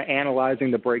 kind of analyzing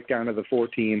the breakdown of the 4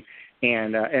 team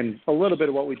and a little bit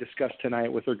of what we discussed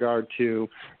tonight with regard to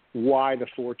why the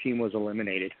 4 team was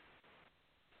eliminated.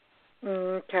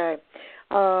 Okay.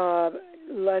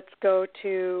 Let's go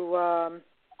to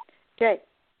Jay.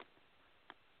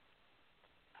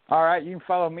 All right, you can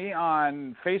follow me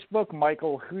on Facebook,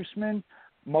 Michael Hoosman,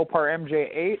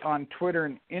 MoparMJ8 on Twitter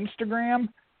and Instagram.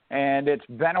 And it's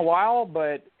been a while,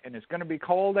 and it's going to be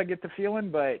cold, I get the feeling,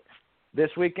 but this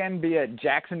weekend be at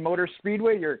Jackson Motor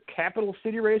Speedway, your capital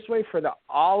city raceway, for the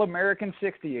All-American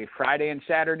 60, Friday and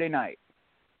Saturday night.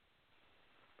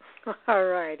 All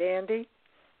right, Andy?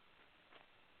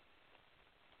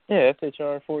 Yeah,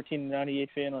 FHR 1498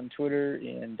 fan on Twitter,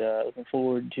 and looking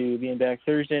forward to being back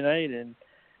Thursday night, and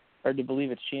hard to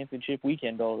believe it's championship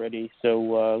weekend already. So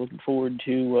looking forward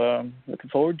to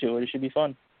it. It should be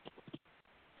fun.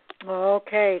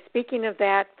 Okay. Speaking of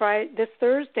that, this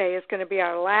Thursday is going to be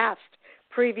our last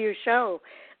preview show.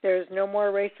 There's no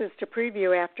more races to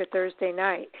preview after Thursday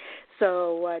night.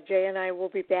 So Jay and I will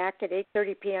be back at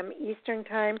 8:30 p.m. Eastern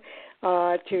Time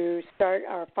to start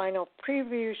our final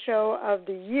preview show of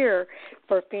the year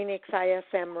for Phoenix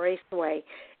ISM Raceway.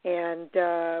 And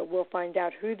we'll find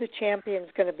out who the champion is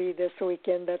going to be this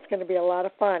weekend. That's going to be a lot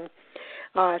of fun.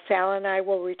 Sal and I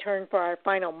will return for our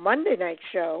final Monday night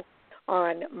show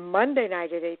on Monday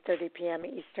night at 8:30 p.m.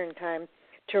 Eastern Time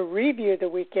to review the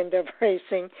weekend of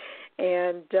racing.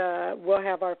 And we'll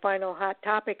have our final hot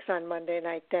topics on Monday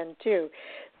night then, too.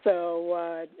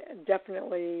 So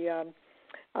definitely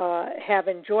have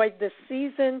enjoyed this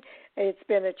season. It's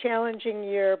been a challenging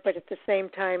year, but at the same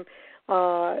time,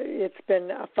 it's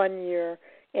been a fun year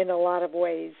in a lot of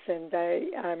ways. And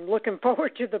I'm looking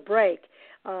forward to the break.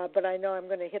 But I know I'm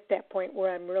going to hit that point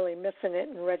where I'm really missing it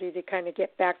and ready to kind of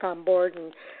get back on board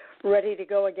and ready to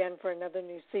go again for another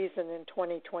new season in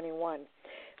 2021.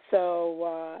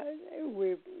 So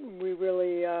we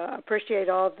really appreciate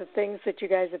all of the things that you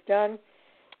guys have done,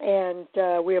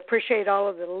 and we appreciate all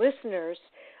of the listeners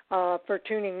for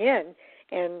tuning in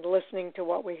and listening to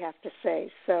what we have to say.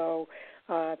 So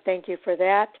thank you for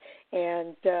that.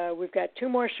 And we've got 2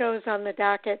 more shows on the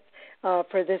docket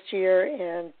for this year,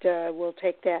 and we'll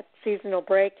take that seasonal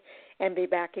break and be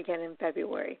back again in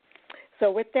February.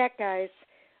 So with that, guys,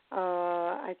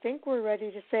 I think we're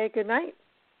ready to say good night.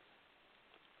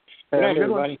 Good night,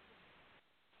 everybody.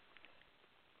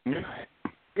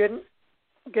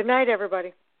 Good night,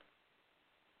 everybody.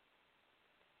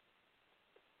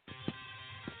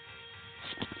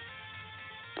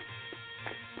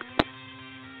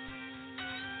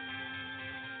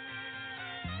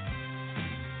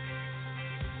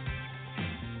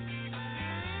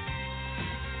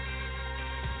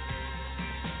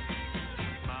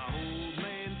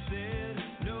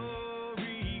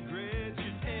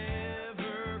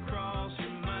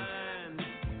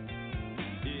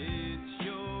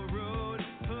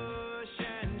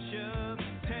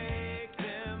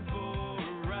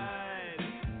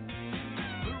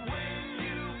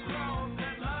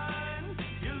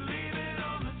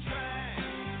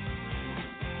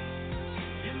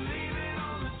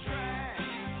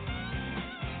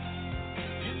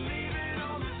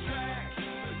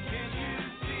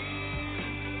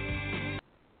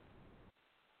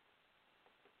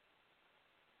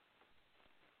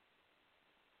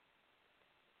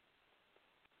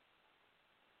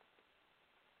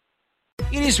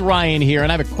 It is Ryan here,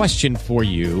 and I have a question for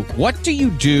you. What do you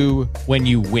do when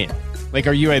you win? Like,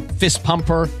 are you a fist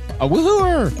pumper, a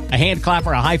woo-hooer, a hand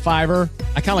clapper, a high-fiver?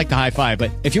 I kind of like the high-five,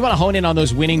 but if you want to hone in on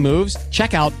those winning moves,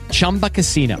 check out Chumba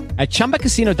Casino. At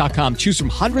ChumbaCasino.com, choose from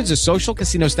hundreds of social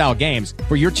casino-style games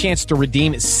for your chance to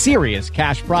redeem serious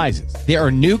cash prizes. There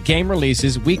are new game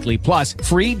releases weekly, plus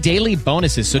free daily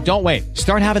bonuses, so don't wait.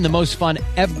 Start having the most fun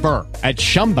ever at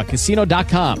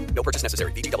ChumbaCasino.com. No purchase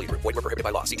necessary. VGW Group. Void where prohibited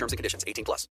by law. See terms and conditions. 18+.